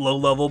stop low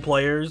level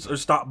players or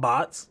stop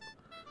bots.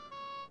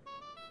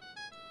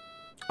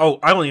 Oh,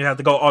 I don't even have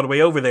to go all the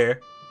way over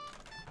there.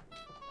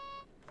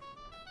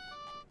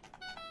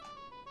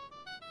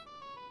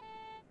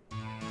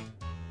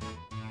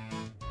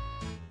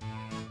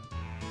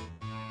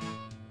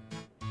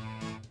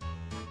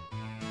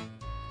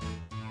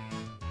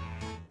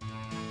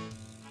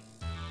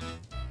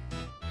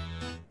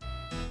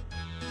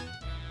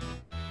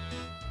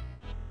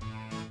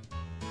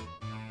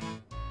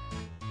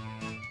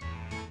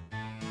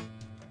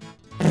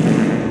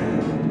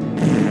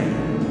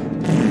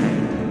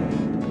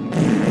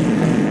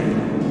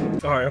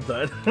 Alright, I'm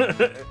done.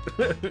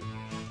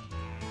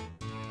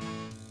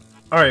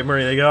 Alright,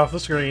 Marina, get off the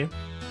screen.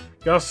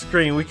 Get off the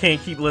screen. We can't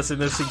keep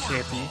listening to sea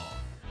shanty.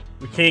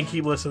 We can't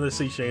keep listening to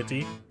sea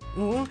shanty.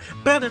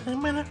 Better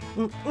than better.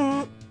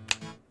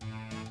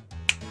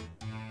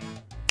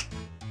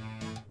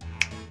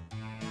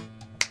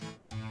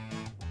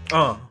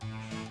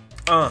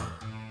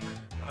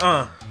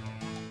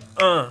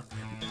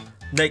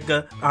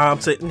 Nigga, I'm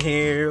sitting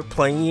here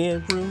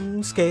playing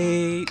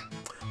RuneScape.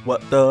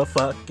 What the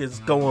fuck is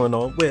going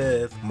on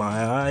with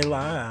my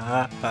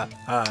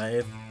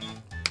life?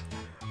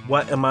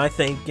 What am I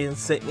thinking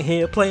sitting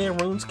here playing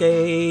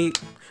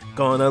RuneScape?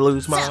 Gonna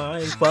lose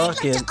my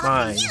fucking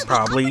mind.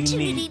 Probably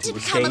need to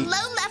become a escape.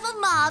 low-level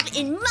mob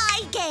in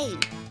my game.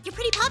 You're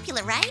pretty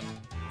popular, right?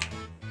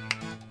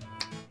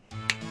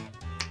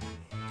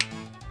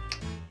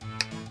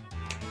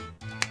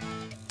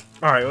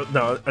 Alright,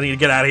 no, I need to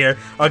get out of here.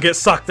 I'll get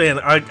sucked in.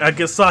 I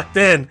get sucked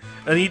in.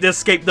 I need to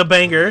escape the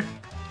banger.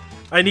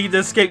 I need to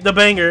escape the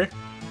banger.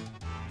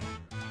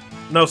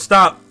 No,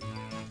 stop.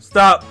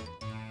 Stop.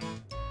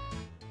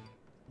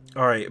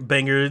 Alright,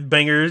 banger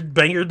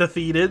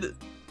defeated.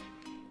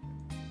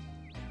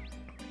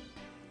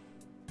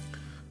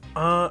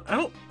 I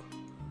don't...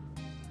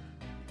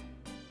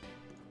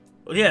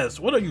 Yes,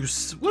 what are you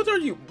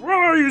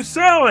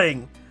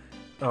selling?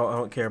 Oh, I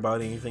don't care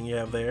about anything you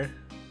have there.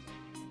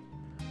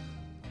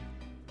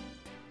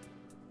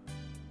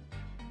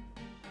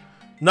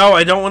 No,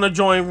 I don't want to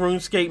join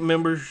RuneScape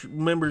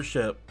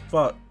membership.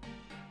 Fuck.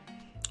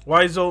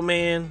 Wise old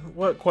man,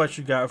 what quest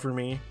you got for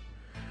me?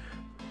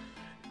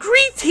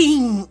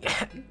 Greeting!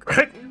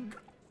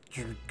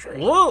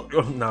 Whoa.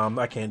 No,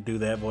 I can't do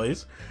that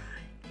voice.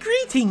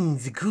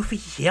 Greetings,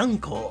 goofy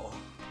uncle.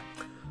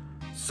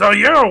 So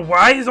you're a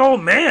wise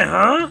old man,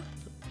 huh?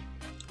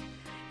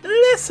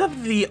 Less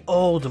of the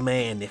old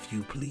man, if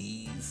you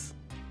please.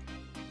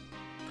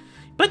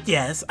 But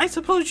yes, I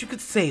suppose you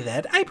could say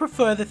that. I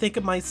prefer to think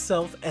of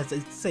myself as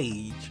a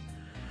sage.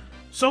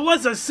 So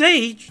what's a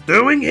sage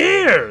doing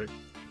here?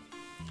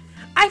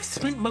 I've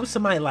spent most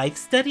of my life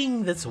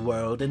studying this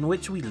world in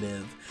which we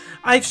live.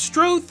 I've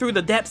strode through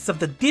the depths of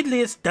the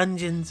deadliest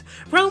dungeons,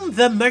 roamed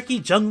the murky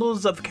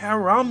jungles of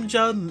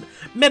Karamja,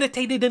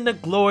 meditated in the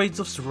glories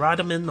of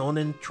Sradaman on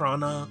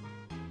Entrana,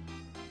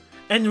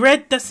 and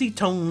read dusty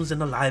tomes in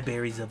the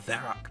libraries of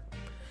Varrock.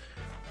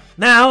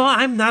 Now,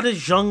 I'm not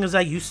as young as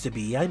I used to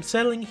be. I'm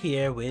settling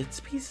here where it's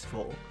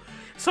peaceful.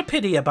 It's a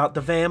pity about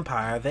the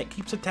vampire that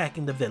keeps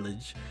attacking the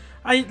village.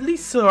 At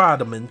least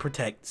Sradaman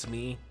protects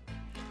me.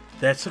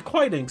 That's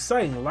quite an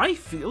exciting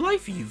life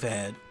you've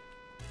had.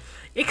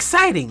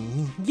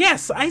 Exciting?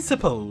 Yes, I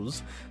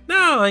suppose.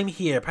 Now I'm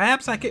here.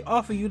 Perhaps I could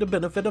offer you the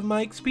benefit of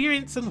my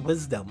experience and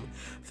wisdom.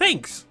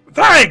 Thanks!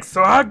 Thanks!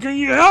 So how can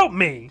you help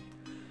me?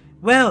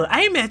 Well,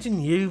 I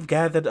imagine you've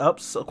gathered up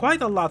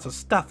quite a lot of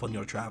stuff on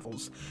your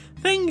travels.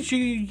 Things you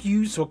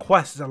used for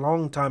quests a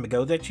long time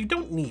ago that you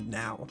don't need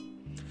now.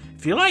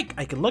 If you like,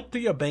 I can look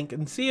through your bank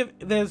and see if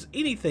there's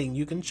anything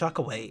you can chuck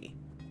away.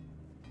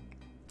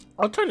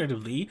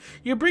 Alternatively,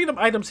 you bring up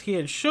items here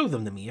and show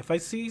them to me. If I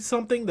see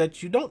something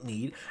that you don't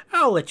need,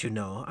 I'll let you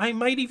know. I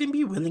might even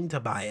be willing to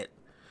buy it.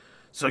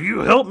 So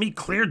you help me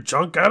clear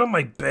junk out of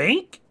my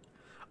bank?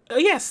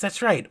 Yes,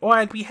 that's right. Or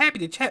I'd be happy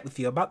to chat with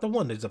you about the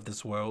wonders of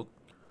this world.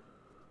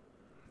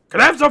 Can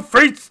I have some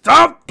free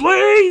stuff,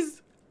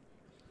 please?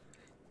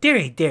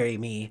 Dearie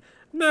me.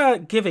 I'm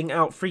not giving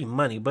out free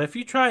money, but if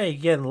you try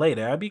again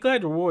later, I'd be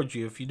glad to reward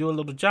you if you do a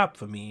little job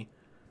for me.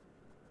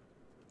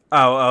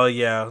 Oh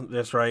yeah,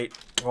 that's right.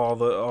 All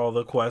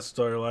the quests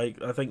are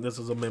like, I think this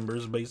is a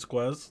members based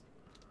quest.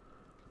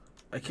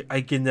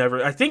 I can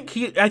never. I think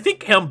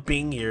him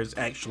being here is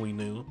actually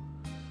new.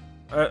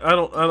 I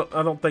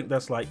don't think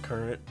that's like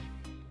current.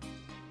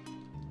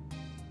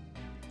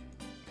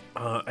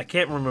 I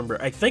can't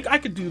remember. I think I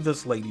could do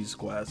this lady's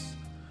quest.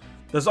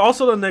 There's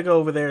also the nigga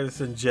over there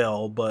that's in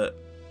jail, but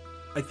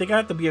I think I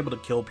have to be able to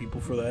kill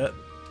people for that.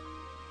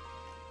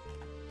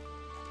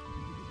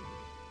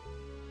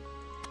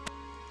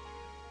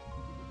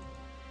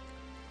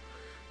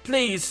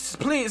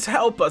 Please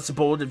help us,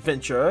 bold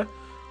adventurer.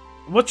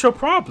 What's your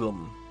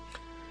problem?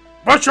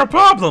 What's your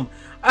problem?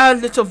 Our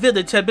little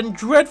village had been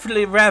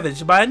dreadfully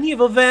ravaged by an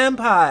evil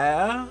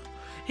vampire.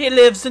 He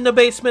lives in the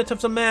basement of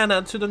the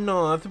manor to the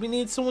north. We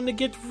need someone to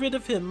get rid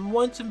of him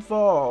once and for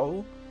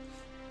all.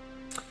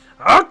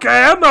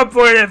 Okay, I'm up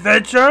for an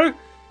adventure.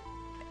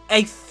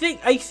 I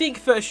think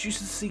first you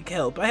should seek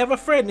help. I have a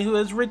friend who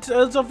is a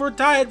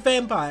retired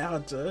vampire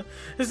hunter.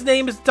 His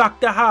name is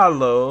Dr.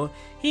 Harlow.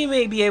 He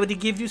may be able to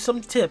give you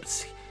some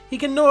tips. He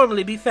can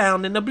normally be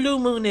found in the Blue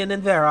Moon Inn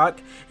in Varrock.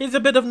 He's a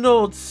bit of an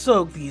old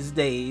soak these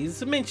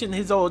days. Mention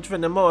his old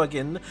friend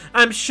Morgan.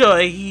 I'm sure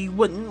he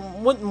wouldn't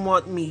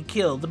want me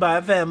killed by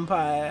a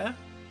vampire.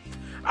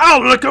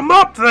 I'll look him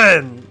up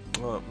then!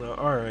 Oh, no,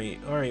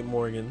 alright,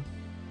 Morgan.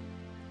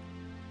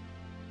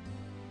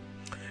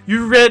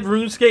 You read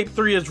RuneScape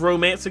 3 as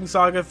Romancing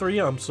Saga 3?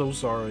 I'm so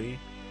sorry.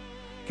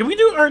 Can we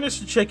do Ernest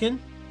the Chicken?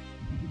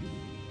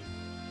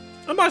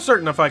 I'm not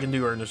certain if I can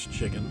do Ernest the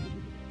Chicken.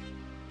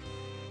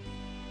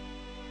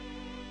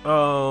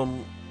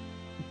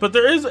 But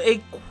there is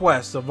a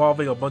quest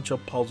involving a bunch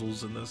of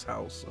puzzles in this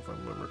house, if I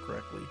remember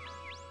correctly.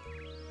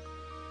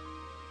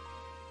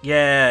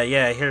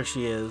 Yeah, here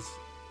she is.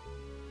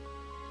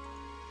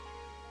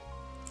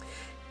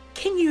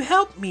 Can you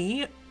help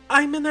me?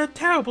 I'm in a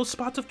terrible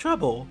spot of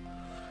trouble.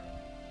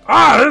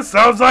 Ah, this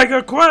sounds like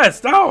a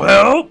quest. I'll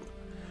help.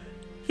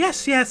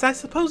 Yes, I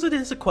suppose it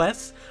is a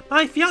quest.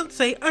 My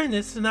fiancé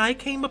Ernest and I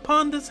came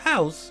upon this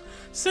house.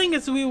 Seeing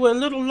as we were a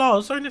little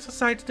lost, Ernest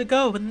decided to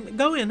go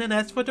in and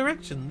ask for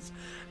directions.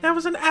 That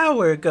was an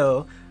hour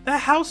ago. The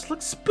house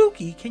looks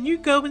spooky. Can you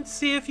go and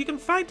see if you can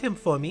find him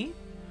for me?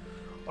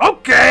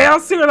 Okay, I'll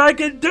see what I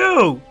can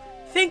do.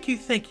 Thank you.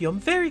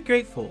 I'm very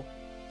grateful.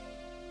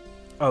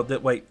 Oh,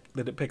 wait,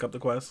 did it pick up the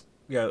quest?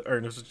 Yeah,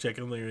 Ernest is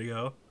checking. There you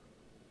go.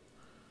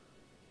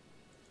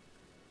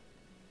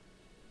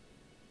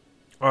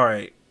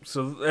 Alright,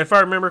 so if I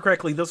remember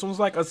correctly, this one's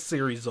like a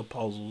series of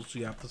puzzles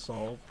you have to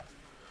solve.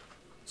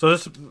 So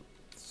this...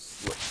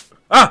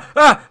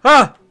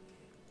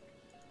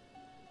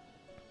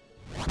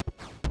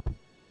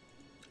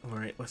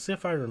 Alright, let's see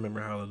if I remember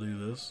how to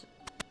do this.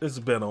 It's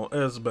been a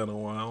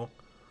while.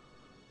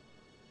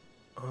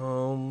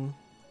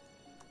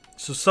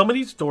 So some of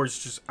these doors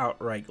just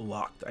outright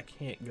locked. I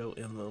can't go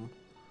in them.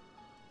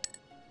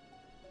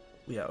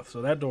 Yeah,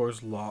 so that door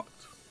is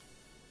locked.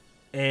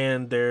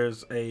 And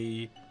there's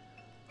a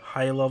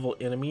high level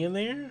enemy in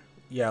there.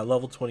 Yeah,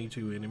 level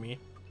 22 enemy.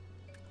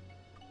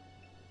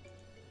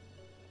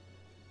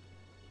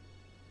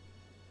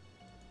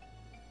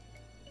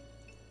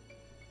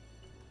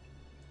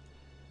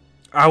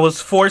 I was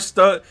forced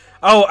to...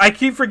 Oh, I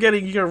keep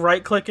forgetting you can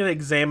right click and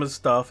examine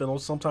stuff and it'll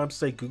sometimes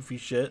say goofy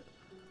shit.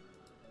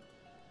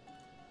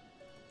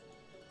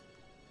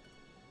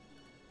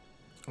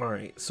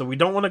 Alright, so we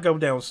don't want to go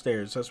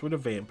downstairs. That's where the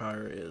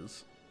vampire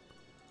is.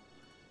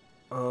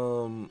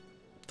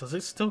 Does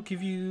it still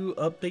give you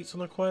updates on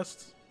the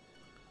quests?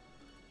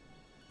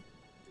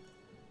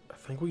 I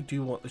think we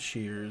do want the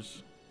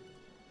shears.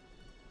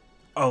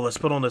 Oh, let's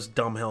put on this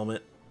dumb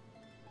helmet.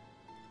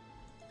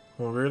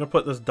 Well, we're gonna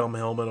put this dumb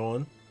helmet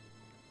on.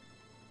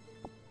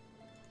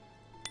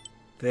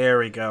 There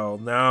we go.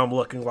 Now I'm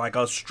looking like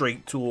a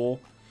straight tool.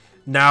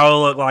 Now I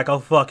look like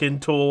a fucking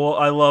tool.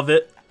 I love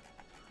it.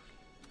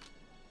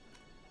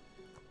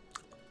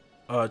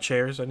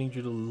 Chairs, I need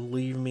you to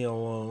leave me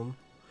alone.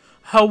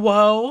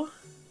 Hello?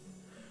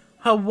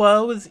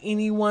 Hello? Is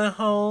anyone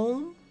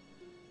home?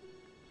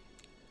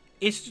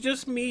 It's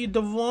just me,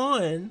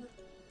 Devon.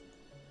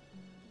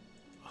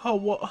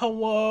 Hello?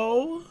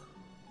 Hello?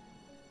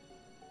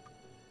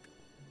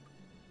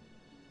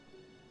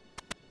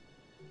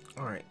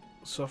 Alright,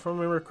 so if I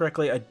remember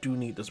correctly, I do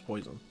need this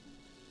poison.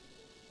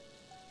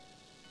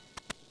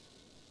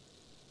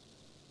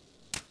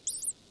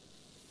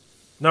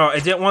 No, I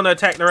didn't want to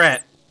attack the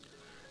rat.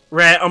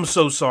 Rat, I'm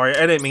so sorry.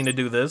 I didn't mean to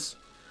do this.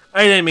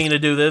 I didn't mean to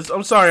do this.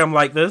 I'm sorry I'm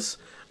like this.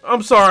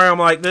 I'm sorry I'm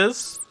like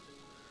this.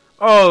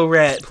 Oh,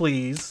 rat,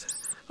 please.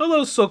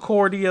 Hello,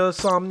 Socordia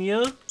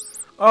Somnia.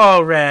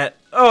 Oh, rat.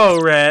 Oh,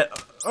 rat.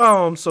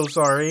 Oh, I'm so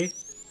sorry.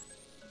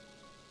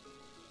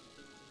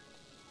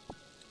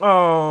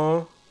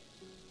 Oh.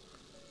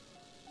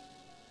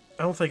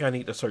 I don't think I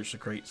need to search the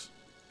crates.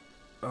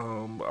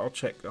 I'll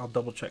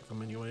double check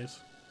them anyways.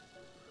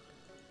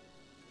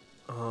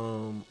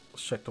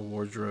 Let's check the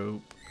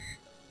wardrobe.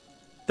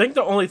 I think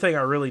the only thing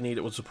I really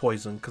needed was the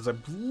poison, because I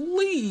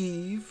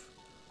believe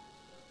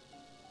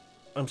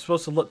I'm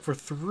supposed to look for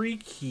 3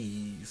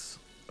 keys,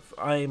 if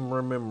I'm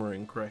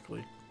remembering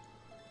correctly.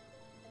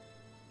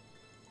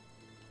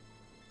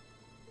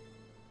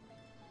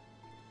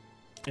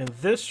 And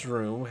this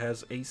room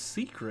has a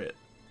secret.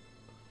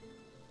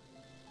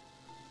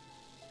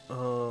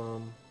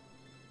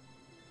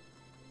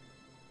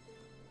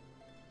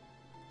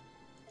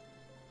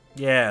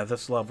 Yeah,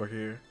 this lever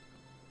here.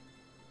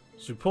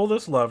 So pull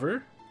this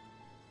lever.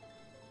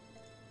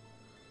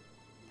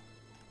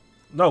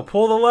 No,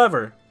 pull the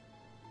lever.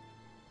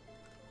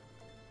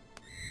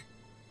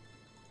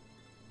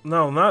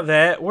 No, not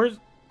that. Where's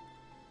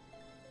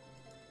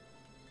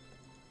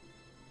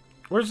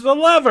the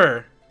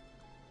lever?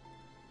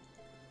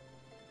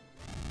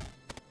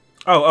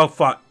 Oh,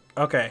 fuck.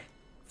 Okay.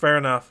 Fair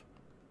enough.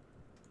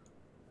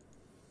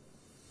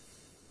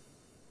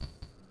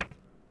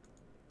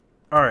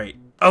 Alright.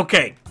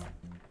 Okay.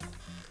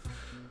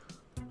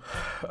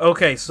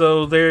 Okay,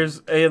 so there's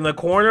in the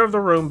corner of the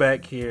room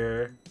back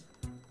here.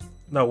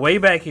 No, way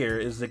back here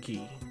is the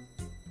key.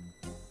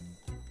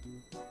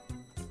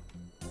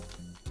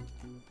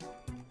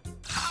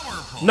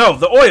 Powerful. No,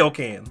 the oil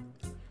can.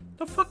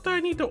 The fuck do I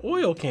need the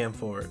oil can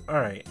for?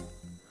 Alright.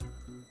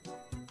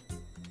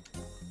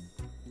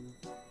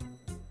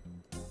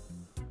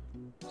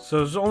 So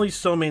there's only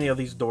so many of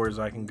these doors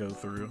I can go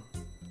through.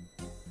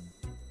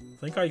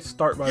 I think I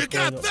start by... You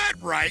got that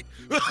right.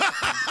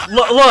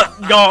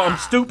 Look, y'all, I'm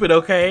stupid,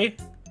 okay?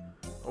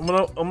 I'm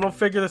gonna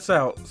figure this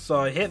out. So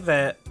I hit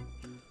that.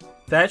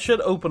 That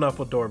should open up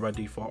a door by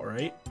default,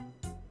 right?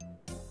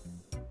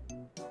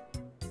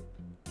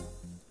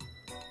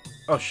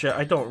 Oh shit,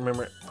 I don't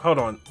remember. Hold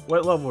on.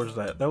 What level was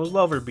that? That was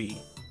lever B.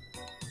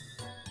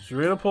 So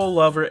we're gonna pull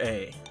lever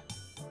A.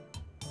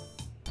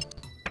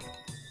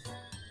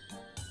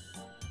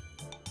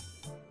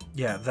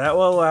 Yeah, that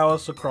will allow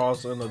us to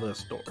cross into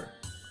this door.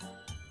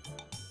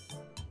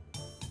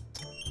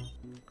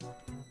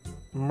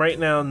 Right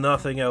now,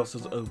 nothing else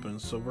is open,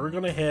 so we're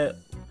gonna hit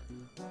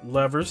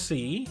lever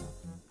C.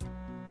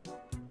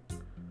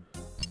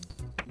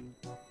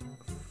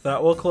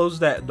 That will close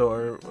that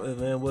door, and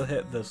then we'll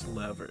hit this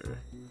lever.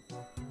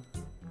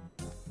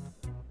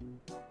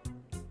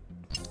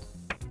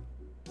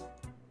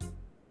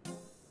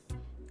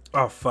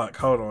 Oh fuck,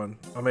 hold on.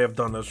 I may have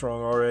done this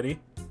wrong already.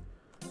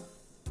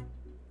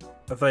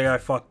 I think I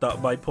fucked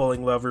up by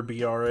pulling lever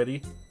B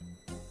already.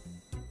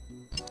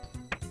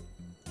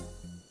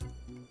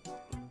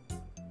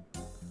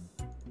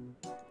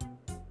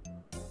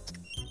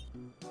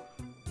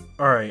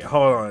 Alright,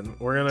 hold on.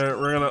 We're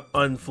gonna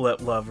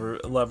unflip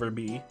lever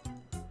B.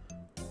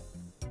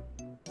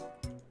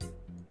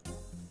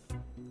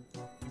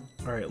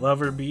 Alright,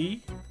 lever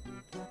B.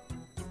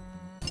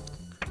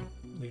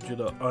 Need you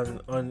to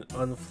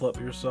unflip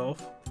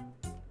yourself.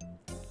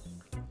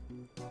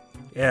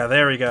 Yeah,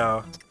 there we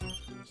go.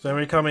 So then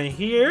we come in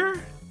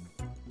here.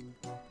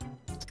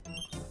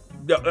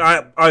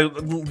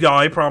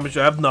 I promise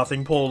you, I have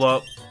nothing pulled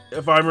up.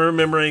 if I'm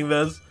remembering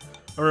this.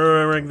 I'm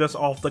remembering this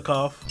off the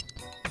cuff.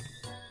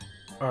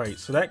 Alright,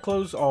 so that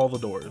closed all the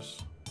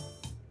doors.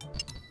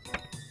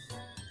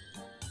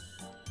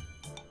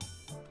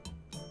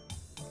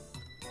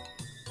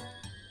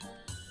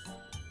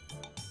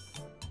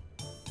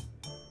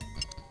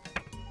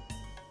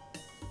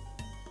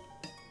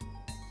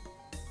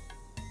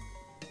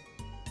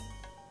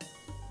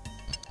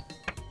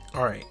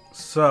 Alright,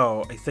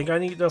 so I think I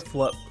need to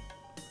flip.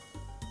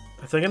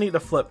 I think I need to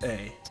flip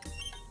A.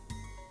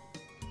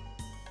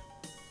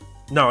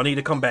 No, I need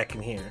to come back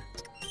in here.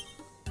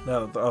 Now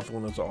that the other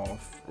one is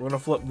off. We're gonna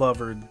flip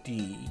lever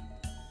D.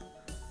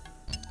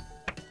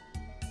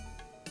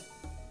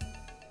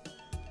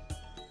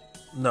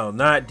 No,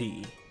 not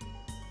D.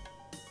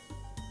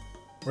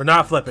 We're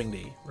not flipping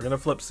D. We're gonna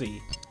flip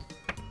C.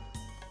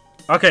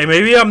 Okay,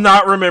 maybe I'm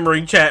not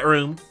remembering, chat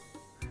room.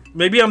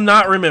 Maybe I'm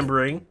not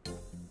remembering.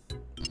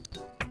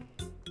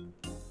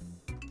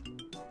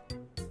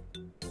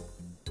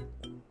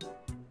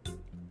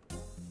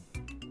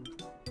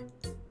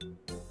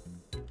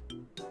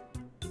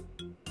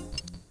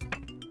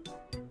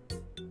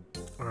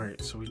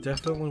 Alright, so we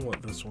definitely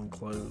want this one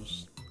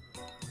closed.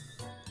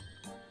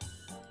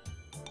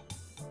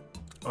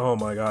 Oh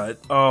my god.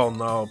 Oh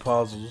no,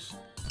 puzzles.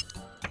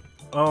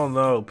 Oh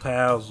no,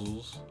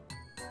 puzzles.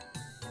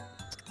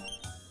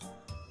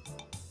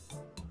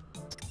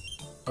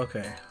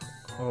 Okay.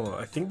 Hold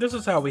on. I think this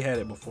is how we had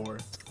it before.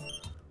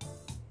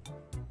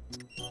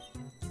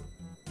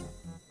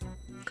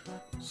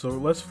 So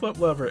let's flip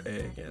lever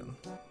A again.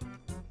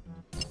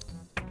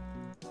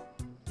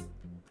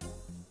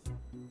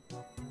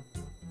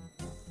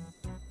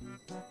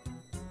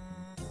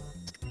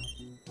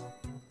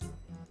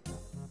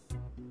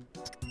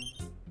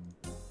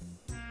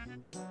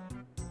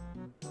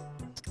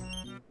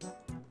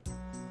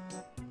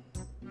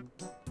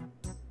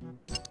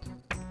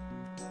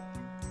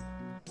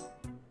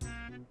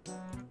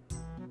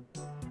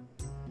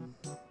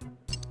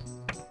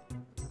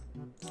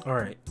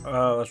 Alright,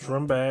 let's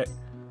run back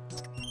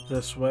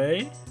this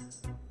way.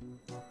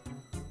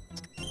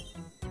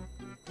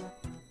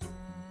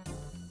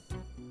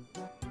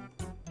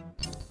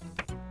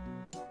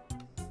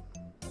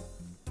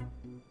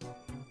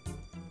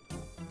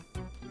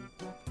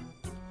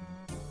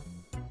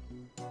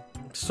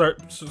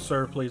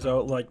 Sir, please, I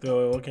would like the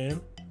oil can.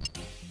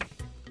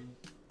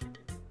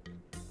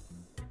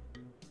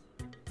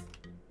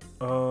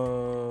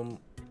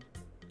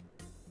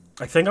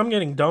 I think I'm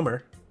getting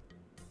dumber.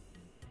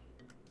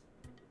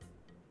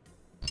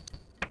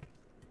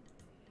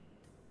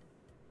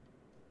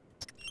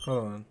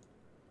 Hold on.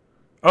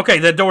 Okay,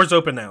 that door's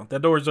open now.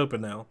 That door's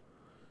open now.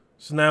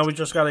 So now we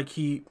just gotta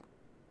keep...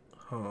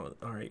 Hold on.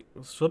 Alright,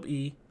 let's flip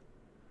E.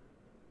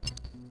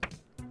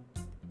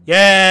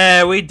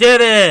 Yeah, we did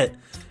it!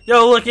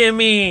 Yo, look at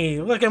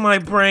me! Look at my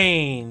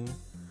brain!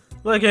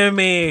 Look at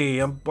me!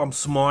 I'm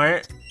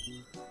smart.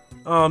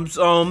 I'm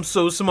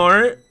so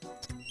smart.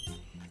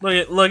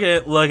 Look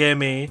at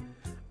me.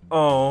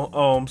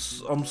 I'm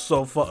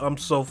so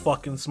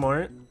fucking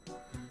smart.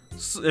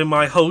 In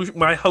my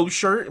hoe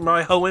shirt,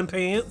 my hoeing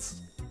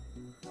pants.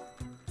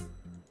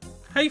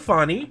 Hey,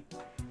 Fonny.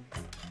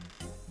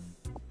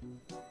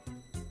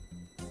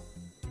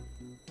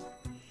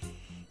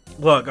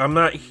 Look, I'm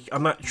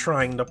not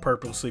trying to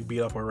purposely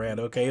beat up a rat,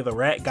 okay? The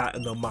rat got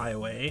into my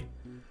way.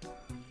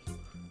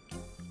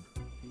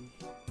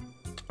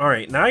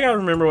 Alright, now I gotta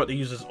remember what to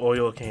use this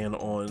oil can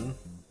on.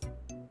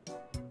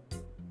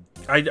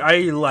 I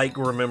like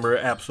remember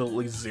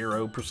absolutely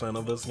 0%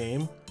 of this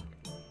game.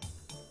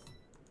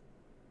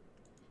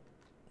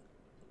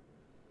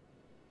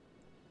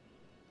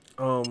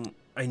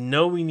 I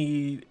know we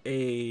need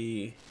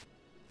a...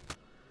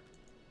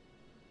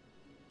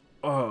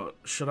 I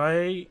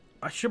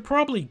should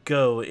probably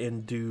go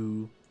and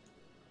do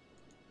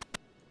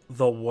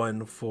the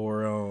one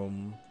for,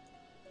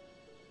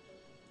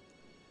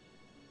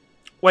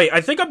 Wait, I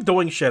think I'm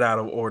doing shit out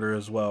of order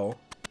as well.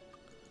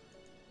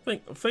 I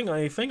think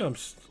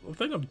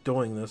I'm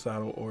doing this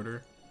out of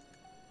order.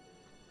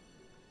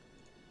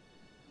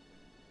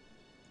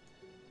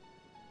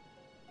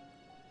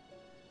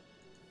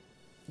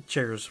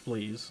 Chairs,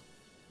 please.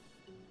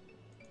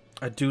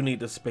 I do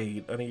need the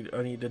spade. I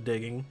need the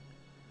digging.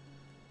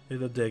 I need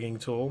the digging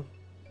tool.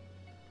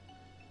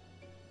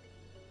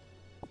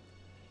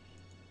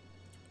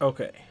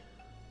 Okay.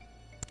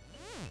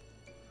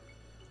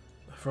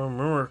 If I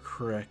remember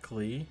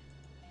correctly,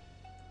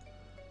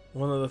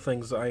 one of the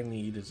things I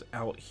need is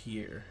out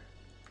here.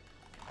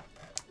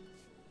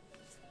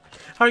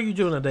 How are you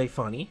doing today,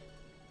 Funny?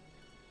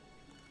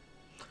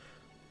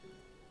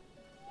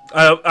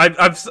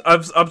 I'm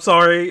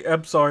sorry,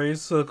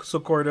 so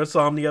Corda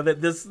Somnia, that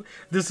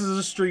this is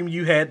a stream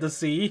you had to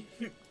see.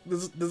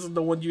 This is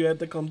the one you had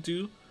to come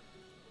to.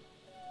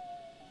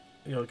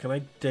 You know, can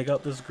I dig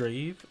up this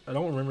grave? I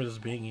don't remember this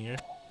being here.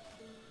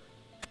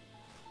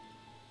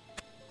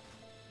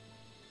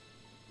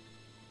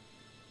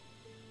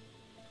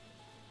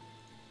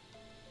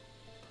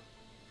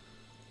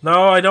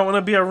 No, I don't want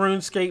to be a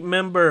RuneScape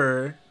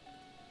member.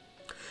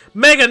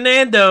 Mega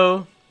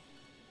Nando.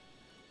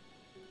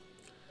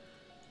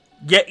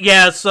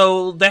 Yeah,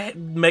 so that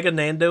Mega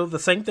Nando, the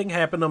same thing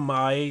happened on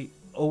my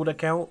old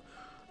account.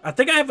 I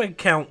think I have an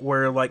account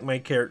where, like, my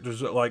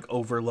characters are, like,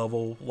 over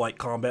level, like,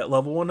 combat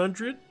level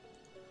 100.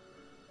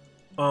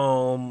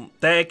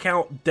 That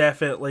account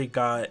definitely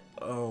got,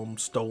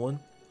 stolen.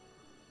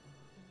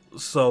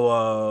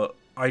 So,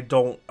 I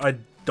don't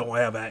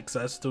have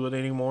access to it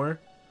anymore.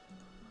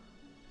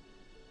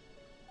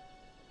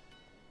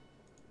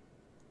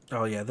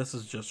 Oh, yeah, this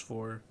is just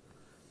for...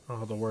 I don't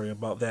have to worry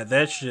about that.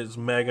 That shit's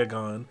mega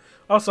gone.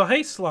 Also,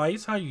 hey,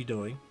 Slice, how you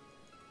doing?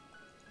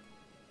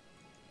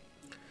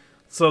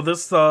 So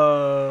this,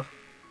 we're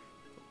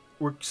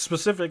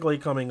specifically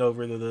coming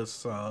over to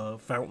this,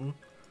 fountain.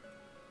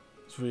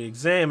 So we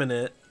examine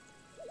it.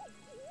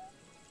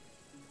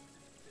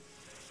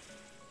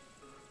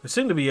 There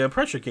seems to be a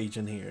pressure gauge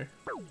in here.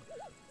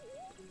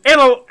 And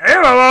a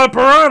lot of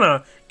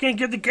piranha! Can't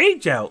get the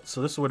gauge out.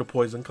 So this is where the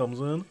poison comes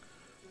in.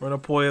 We're gonna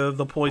pour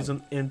the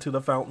poison into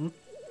the fountain.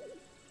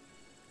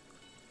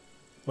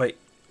 Wait,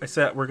 I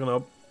said we're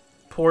gonna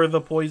pour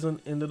the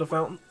poison into the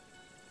fountain?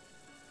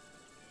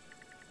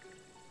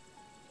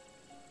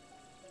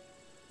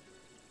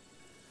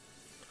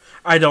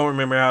 I don't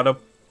remember how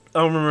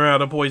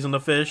to poison the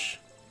fish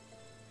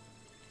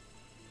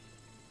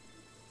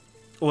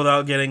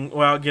without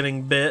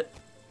getting bit.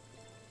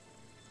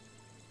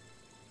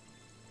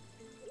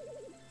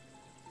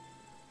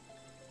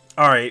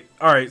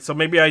 Alright, so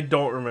maybe I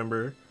don't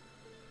remember.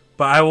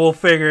 But I will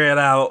figure it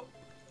out.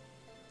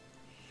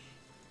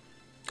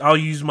 I'll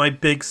use my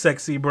big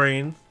sexy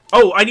brain.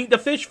 Oh, I need the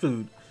fish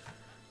food.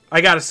 I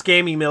got a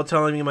scam email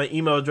telling me my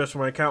email address for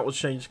my account was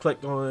changed.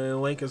 Clicked on the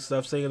link and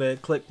stuff saying that I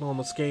clicked on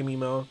the scam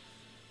email.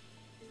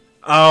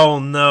 Oh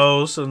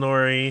no,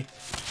 Sonori.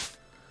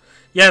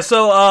 Yeah,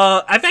 so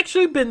I've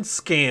actually been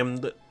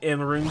scammed in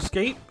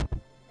RuneScape.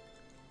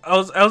 I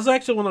was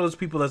actually one of those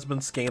people that's been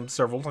scammed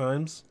several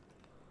times.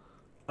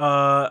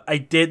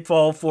 I did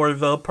fall for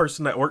the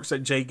person that works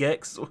at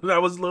JGEX when I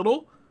was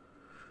little.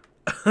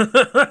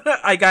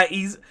 I got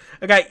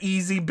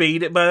easy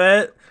baited by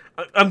that.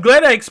 I'm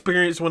glad I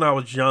experienced when I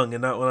was young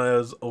and not when I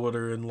was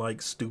older and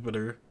like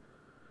stupider.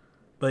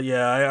 But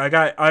yeah, I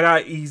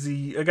got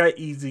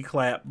easy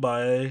clapped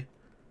by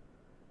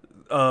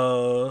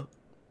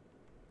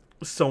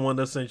someone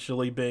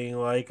essentially being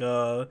like,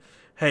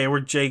 hey,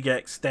 we're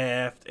JGEX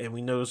staffed and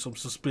we noticed some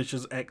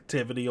suspicious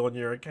activity on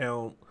your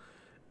account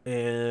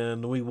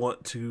and we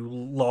want to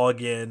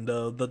log in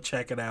to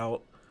check it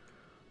out.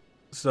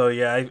 So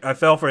yeah, I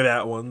fell for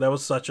that one. That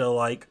was such a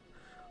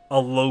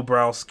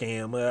lowbrow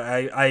scam.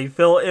 I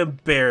feel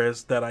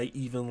embarrassed that I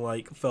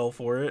even fell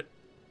for it.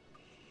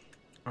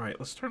 All right,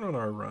 let's turn on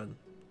our run.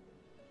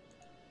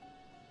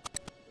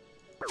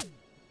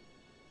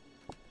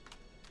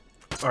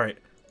 All right,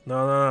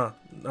 no,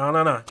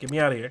 get me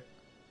out of here.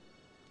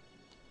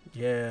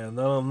 Yeah,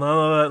 none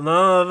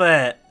of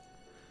that,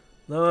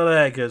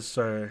 good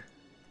sir.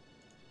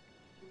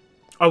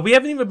 Oh, we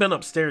haven't even been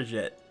upstairs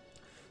yet.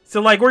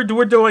 So,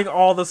 we're doing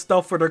all the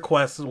stuff for the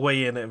quest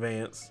way in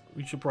advance.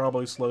 We should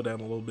probably slow down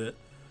a little bit.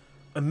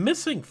 I'm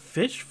missing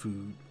fish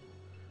food.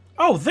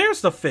 Oh,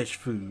 there's the fish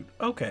food.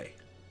 Okay.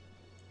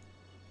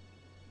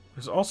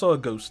 There's also a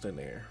ghost in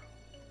there.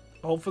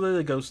 Hopefully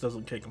the ghost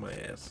doesn't kick my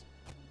ass.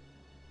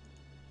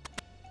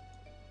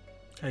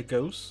 Hey,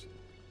 ghost.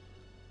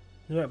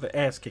 You're not the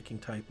ass-kicking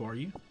type, are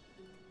you?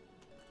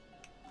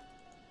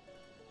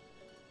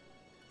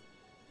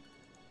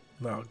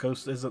 No,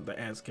 ghost isn't the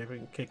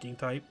ass-kicking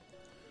type.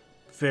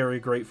 Very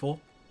grateful.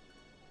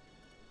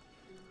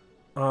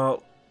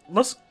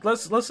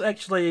 Let's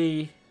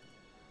actually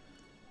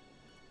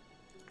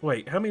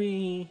wait, how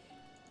many?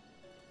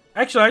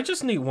 Actually, I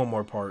just need one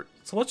more part.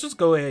 So let's just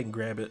go ahead and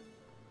grab it.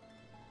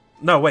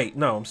 No, wait,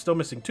 no, I'm still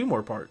missing 2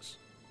 more parts.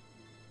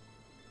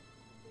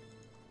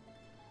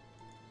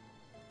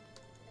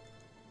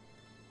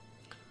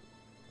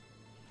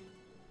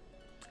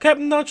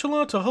 Captain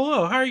Nonchalanto,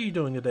 hello, how are you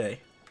doing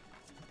today?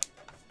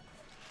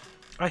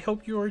 I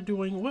hope you are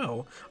doing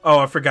well. Oh,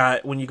 I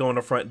forgot, when you go in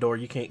the front door,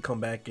 you can't come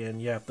back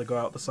in. You have to go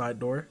out the side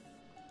door.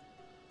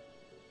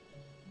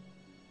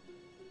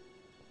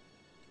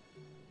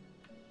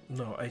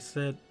 No, I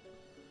said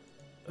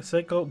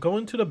go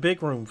into the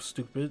big room,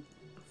 stupid.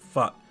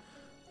 Fuck.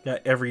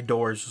 Got every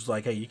door is just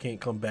like, hey, you can't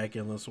come back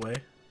in this way.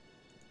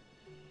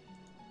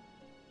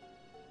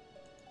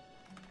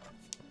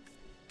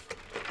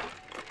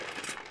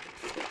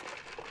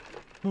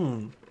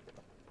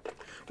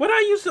 What I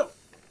used to...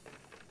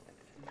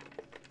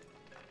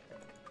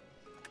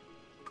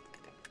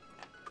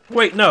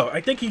 Wait, no.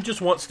 I think he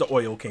just wants the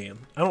oil can.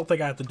 I don't think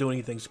I have to do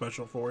anything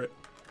special for it.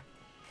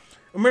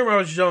 I remember I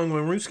was young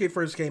when RuneScape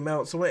first came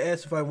out. Someone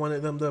asked if I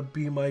wanted them to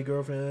be my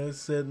girlfriend. I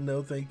said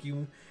no, thank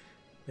you.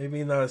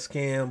 Maybe not a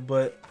scam,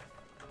 but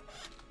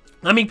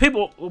I mean,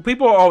 people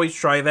always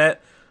try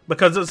that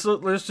because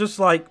it's just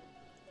like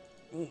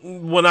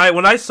when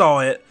I saw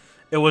it,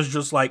 it was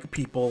just like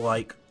people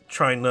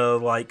trying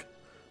to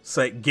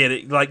say get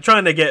it,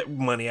 trying to get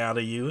money out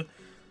of you.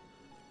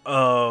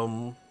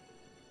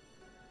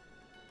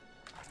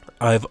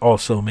 I've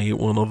also made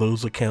one of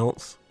those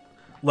accounts.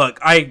 Look,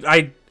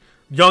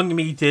 young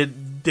me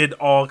did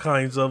all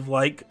kinds of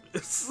like,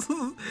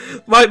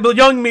 but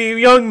young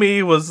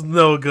me was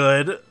no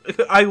good.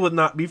 I would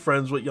not be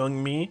friends with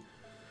young me.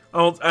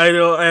 I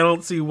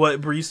don't see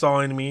what Bree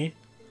saw in me.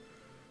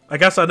 I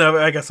guess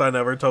I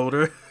never told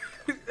her.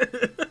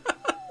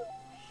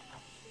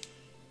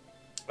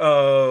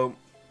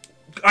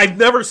 I've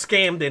never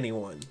scammed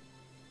anyone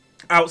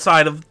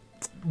outside of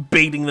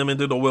baiting them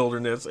into the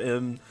wilderness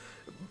and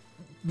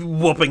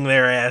whooping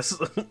their ass.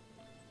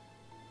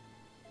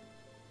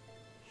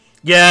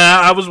 Yeah,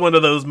 I was one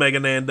of those, Mega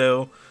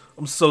Nando.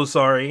 I'm so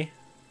sorry.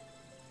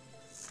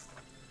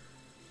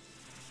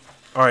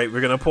 Alright,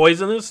 we're gonna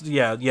poison this?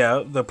 Yeah,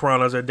 the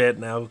piranhas are dead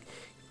now.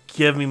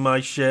 Give me my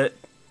shit.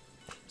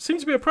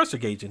 Seems to be a pressure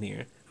gauge in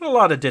here. And a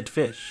lot of dead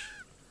fish.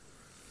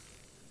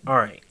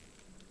 Alright.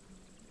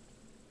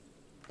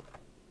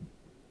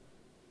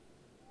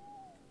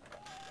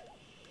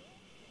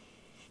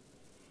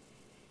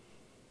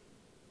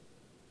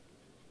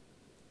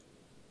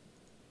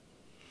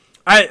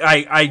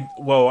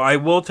 Well, I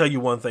will tell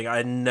you one thing.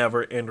 I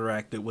never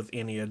interacted with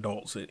any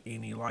adults in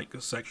any, like,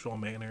 a sexual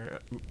manner.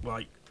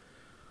 Like,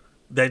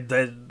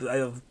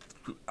 I'm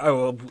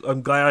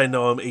glad I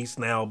know I'm ace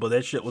now, but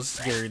that shit was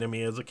scary to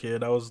me as a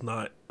kid. I was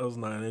not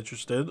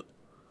interested.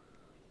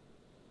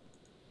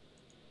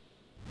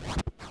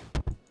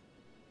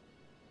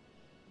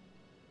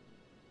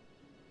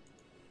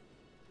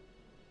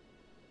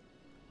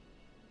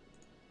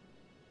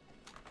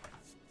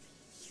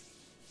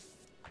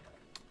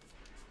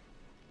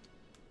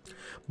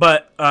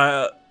 But,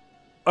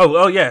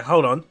 oh yeah,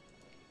 hold on.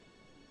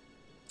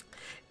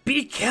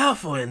 Be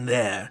careful in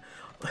there.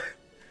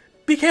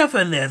 Be careful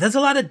in there. There's a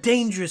lot of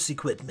dangerous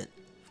equipment.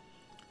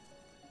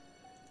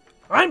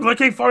 I'm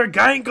looking for a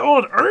guy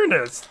called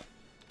Ernest.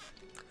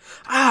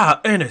 Ah,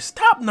 Ernest,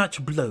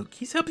 top-notch bloke.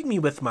 He's helping me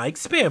with my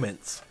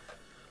experiments.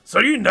 So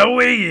you know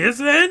where he is,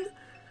 then?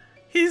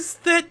 He's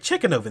that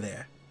chicken over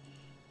there.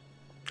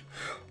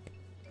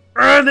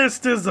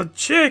 Ernest is a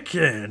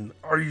chicken.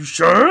 Are you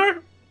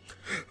sure?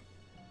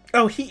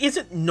 Oh, he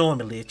isn't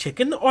normally a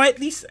chicken, or at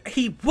least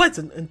he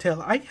wasn't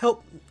until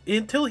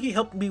he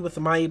helped me with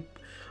my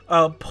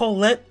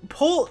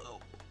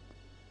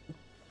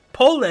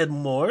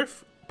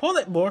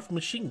polymorph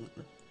machine.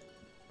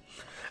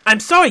 I'm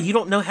sorry you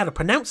don't know how to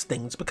pronounce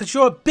things because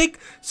you're a big,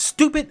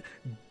 stupid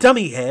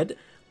dummy head.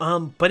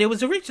 But it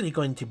was originally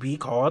going to be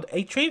called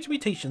a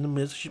transmutation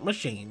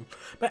machine.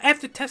 But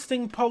after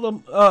testing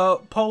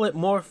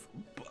polymorph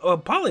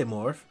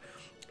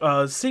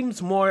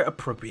seems more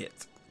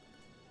appropriate.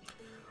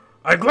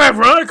 I'm glad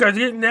Veronica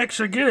didn't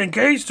actually get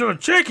engaged to a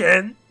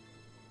chicken.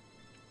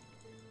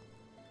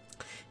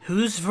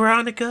 Who's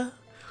Veronica?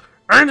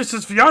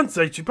 Ernest's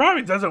fiance. She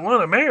probably doesn't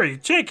want to marry a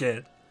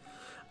chicken.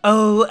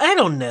 Oh, I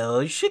don't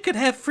know. She could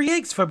have free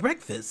eggs for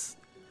breakfast.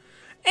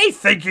 I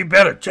think you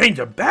better change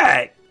them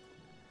back.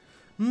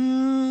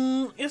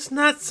 It's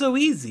not so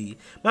easy.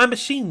 My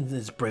machine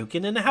is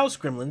broken and the house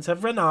gremlins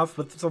have run off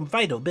with some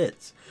vital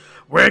bits.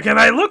 Where can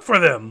I look for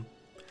them?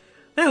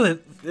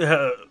 That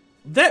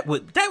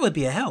would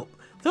be a help.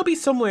 They'll be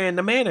somewhere in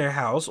the manor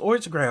house or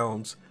its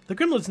grounds. The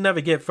gremlins never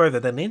get further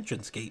than the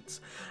entrance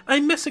gates.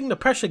 I'm missing the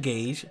pressure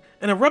gauge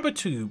and a rubber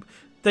tube.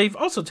 They've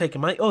also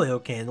taken my oil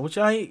can, which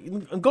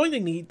I'm going to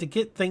need to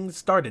get things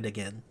started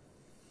again.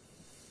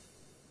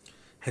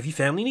 Have you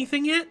found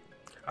anything yet?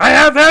 I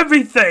have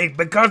everything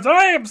because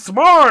I am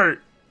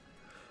smart.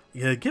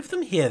 Yeah, give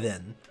them here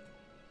then.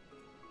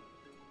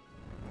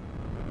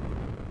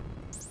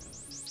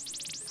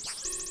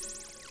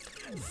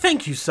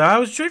 Thank you, sir. I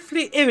was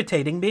dreadfully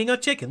irritating being a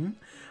chicken.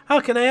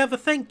 How can I ever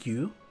thank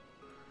you?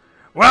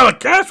 Well, a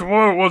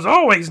casserole was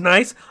always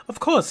nice. Of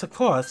course, of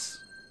course.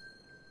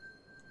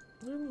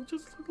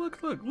 Just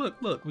look.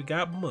 We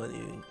got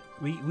money.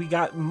 We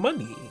got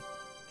money.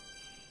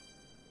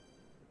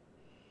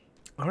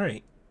 All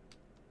right.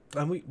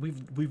 And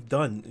we've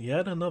done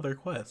yet another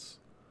quest.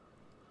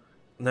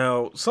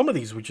 Now, some of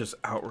these we're just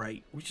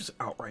outright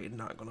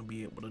not gonna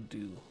be able to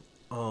do.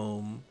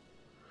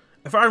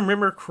 If I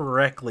remember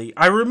correctly,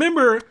 I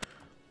remember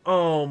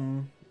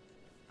long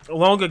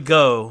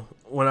ago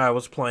when I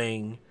was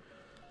playing,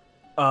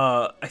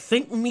 I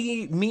think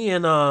me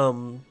and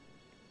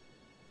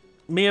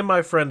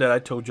my friend that I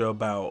told you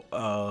about,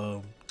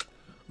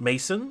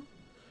 Mason,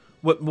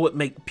 would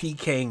make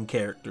PKing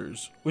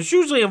characters, which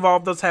usually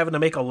involved us having to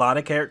make a lot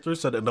of characters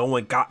so that no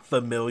one got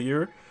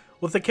familiar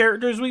with the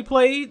characters we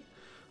played.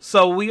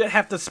 So we would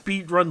have to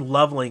speedrun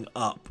leveling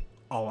up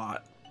a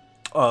lot.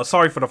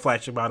 Sorry for the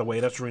flashing, by the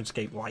way. That's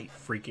RuneScape Lite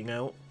freaking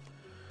out.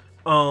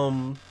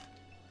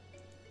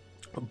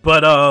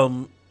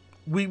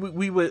 We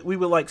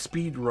would like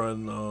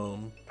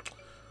speedrun,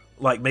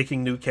 like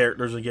making new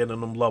characters and getting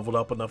them leveled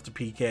up enough to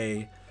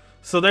PK.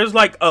 So there's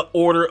like an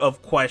order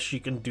of quests you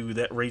can do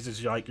that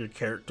raises like your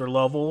character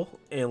level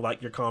and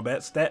like your combat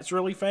stats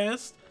really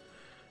fast.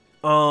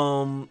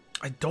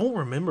 I don't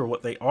remember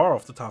what they are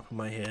off the top of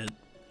my head.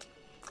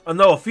 I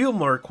know a few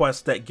more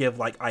quests that give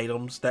like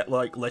items that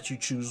like let you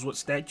choose what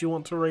stat you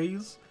want to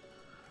raise.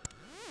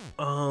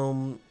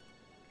 But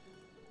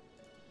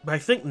I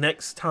think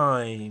next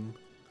time,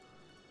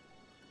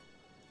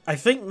 I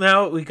think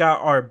now we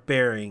got our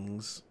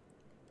bearings,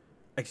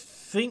 I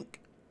think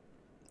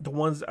the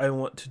ones I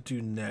want to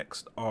do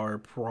next are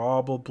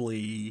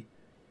probably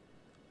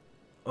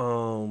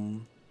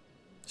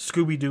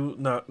Scooby-Doo,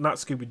 not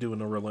Scooby-Doo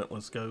and the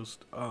Relentless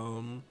Ghost.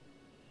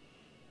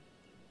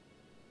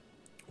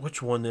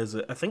 Which one is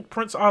it? I think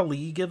Prince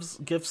Ali gives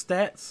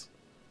stats.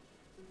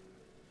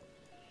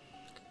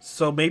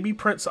 So maybe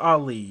Prince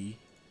Ali.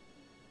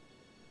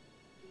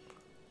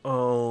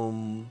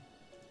 No,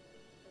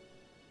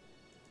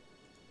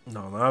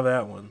 not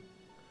that one.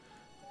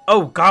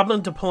 Oh,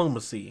 Goblin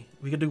Diplomacy.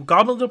 We could do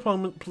Goblin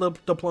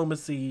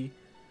Diplomacy.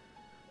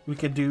 We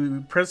could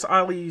do Prince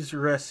Ali's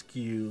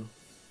Rescue.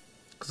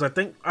 Because I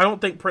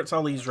don't think Prince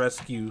Ali's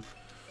Rescue,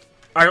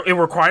 it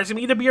requires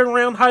me to be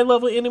around high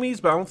level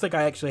enemies, but I don't think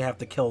I actually have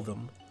to kill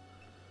them.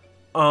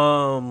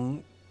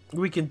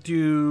 We can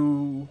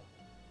do,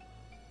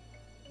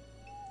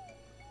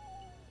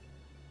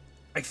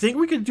 I think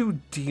we could do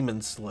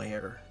Demon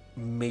Slayer,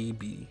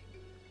 maybe.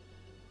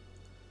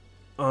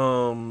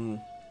 But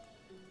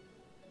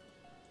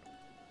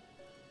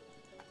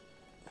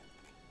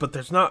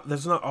there's not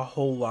a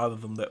whole lot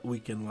of them that we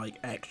can like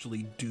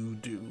actually do.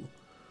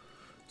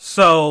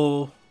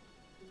 So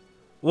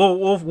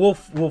we'll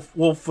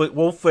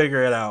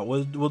figure it out.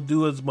 We'll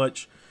do as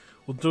much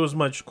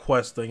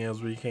questing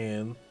as we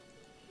can.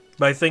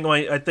 But I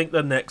think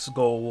the next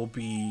goal will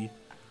be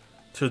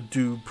to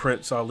do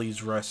Prince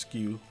Ali's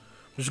Rescue,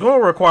 which is going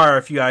to require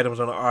a few items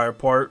on our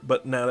part.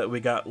 But now that we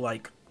got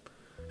like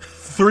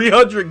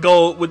 300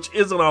 gold, which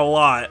isn't a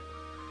lot,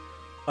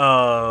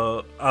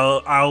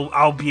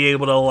 I'll be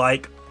able to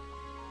like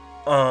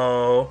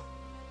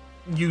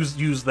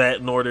use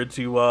that in order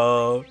to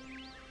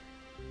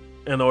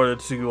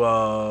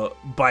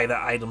buy the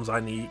items I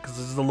need, because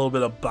this is a little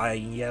bit of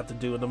buying you have to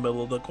do in the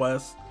middle of the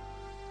quest.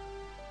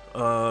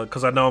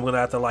 Because I know I'm gonna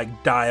have to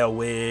like dye a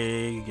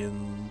wig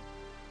and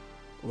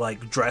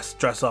like dress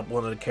up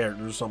one of the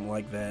characters or something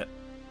like that.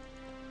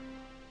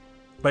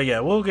 But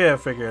yeah, we'll get it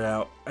figured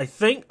out. I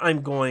think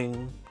I'm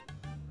going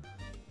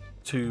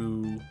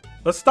to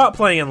let's stop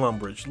playing in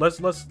Lumbridge.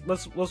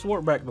 Let's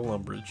work back to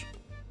Lumbridge.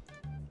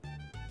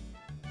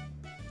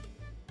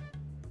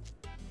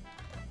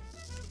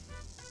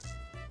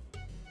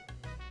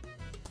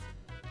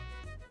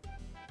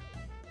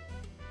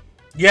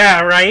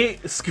 Yeah,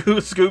 right?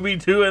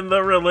 Scooby-Doo and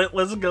the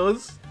Relentless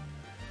Ghost.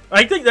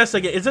 I think that's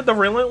again. Is it the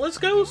Relentless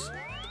Ghost?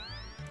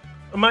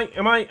 Am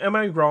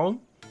I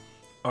wrong?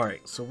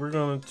 Alright, so we're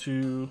going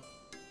to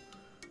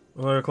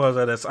close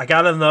out this. I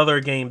got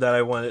another game that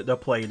I wanted to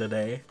play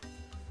today.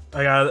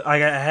 I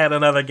had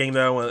another game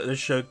that I wanted to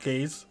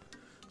showcase.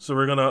 So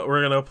we're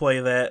gonna play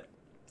that.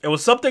 It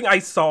was something I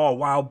saw a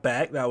while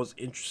back that I was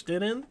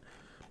interested in,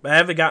 but I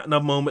haven't gotten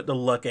a moment to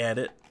look at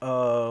it.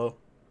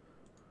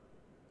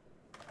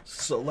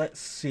 So let's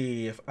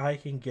see if I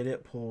can get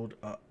it pulled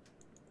up.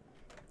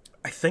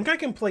 I think I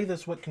can play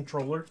this with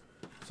controller,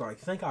 so I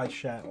think I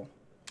shall.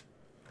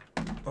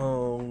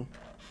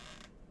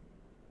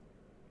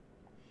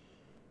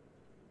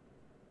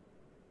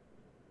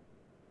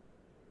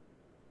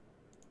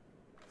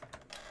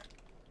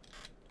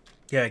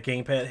 Yeah,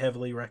 gamepad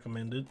heavily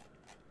recommended.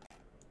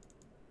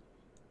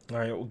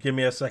 Alright, well, give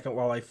me a second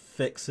while I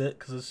fix it,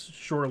 because it's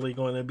surely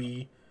going to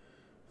be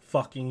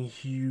fucking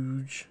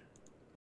huge.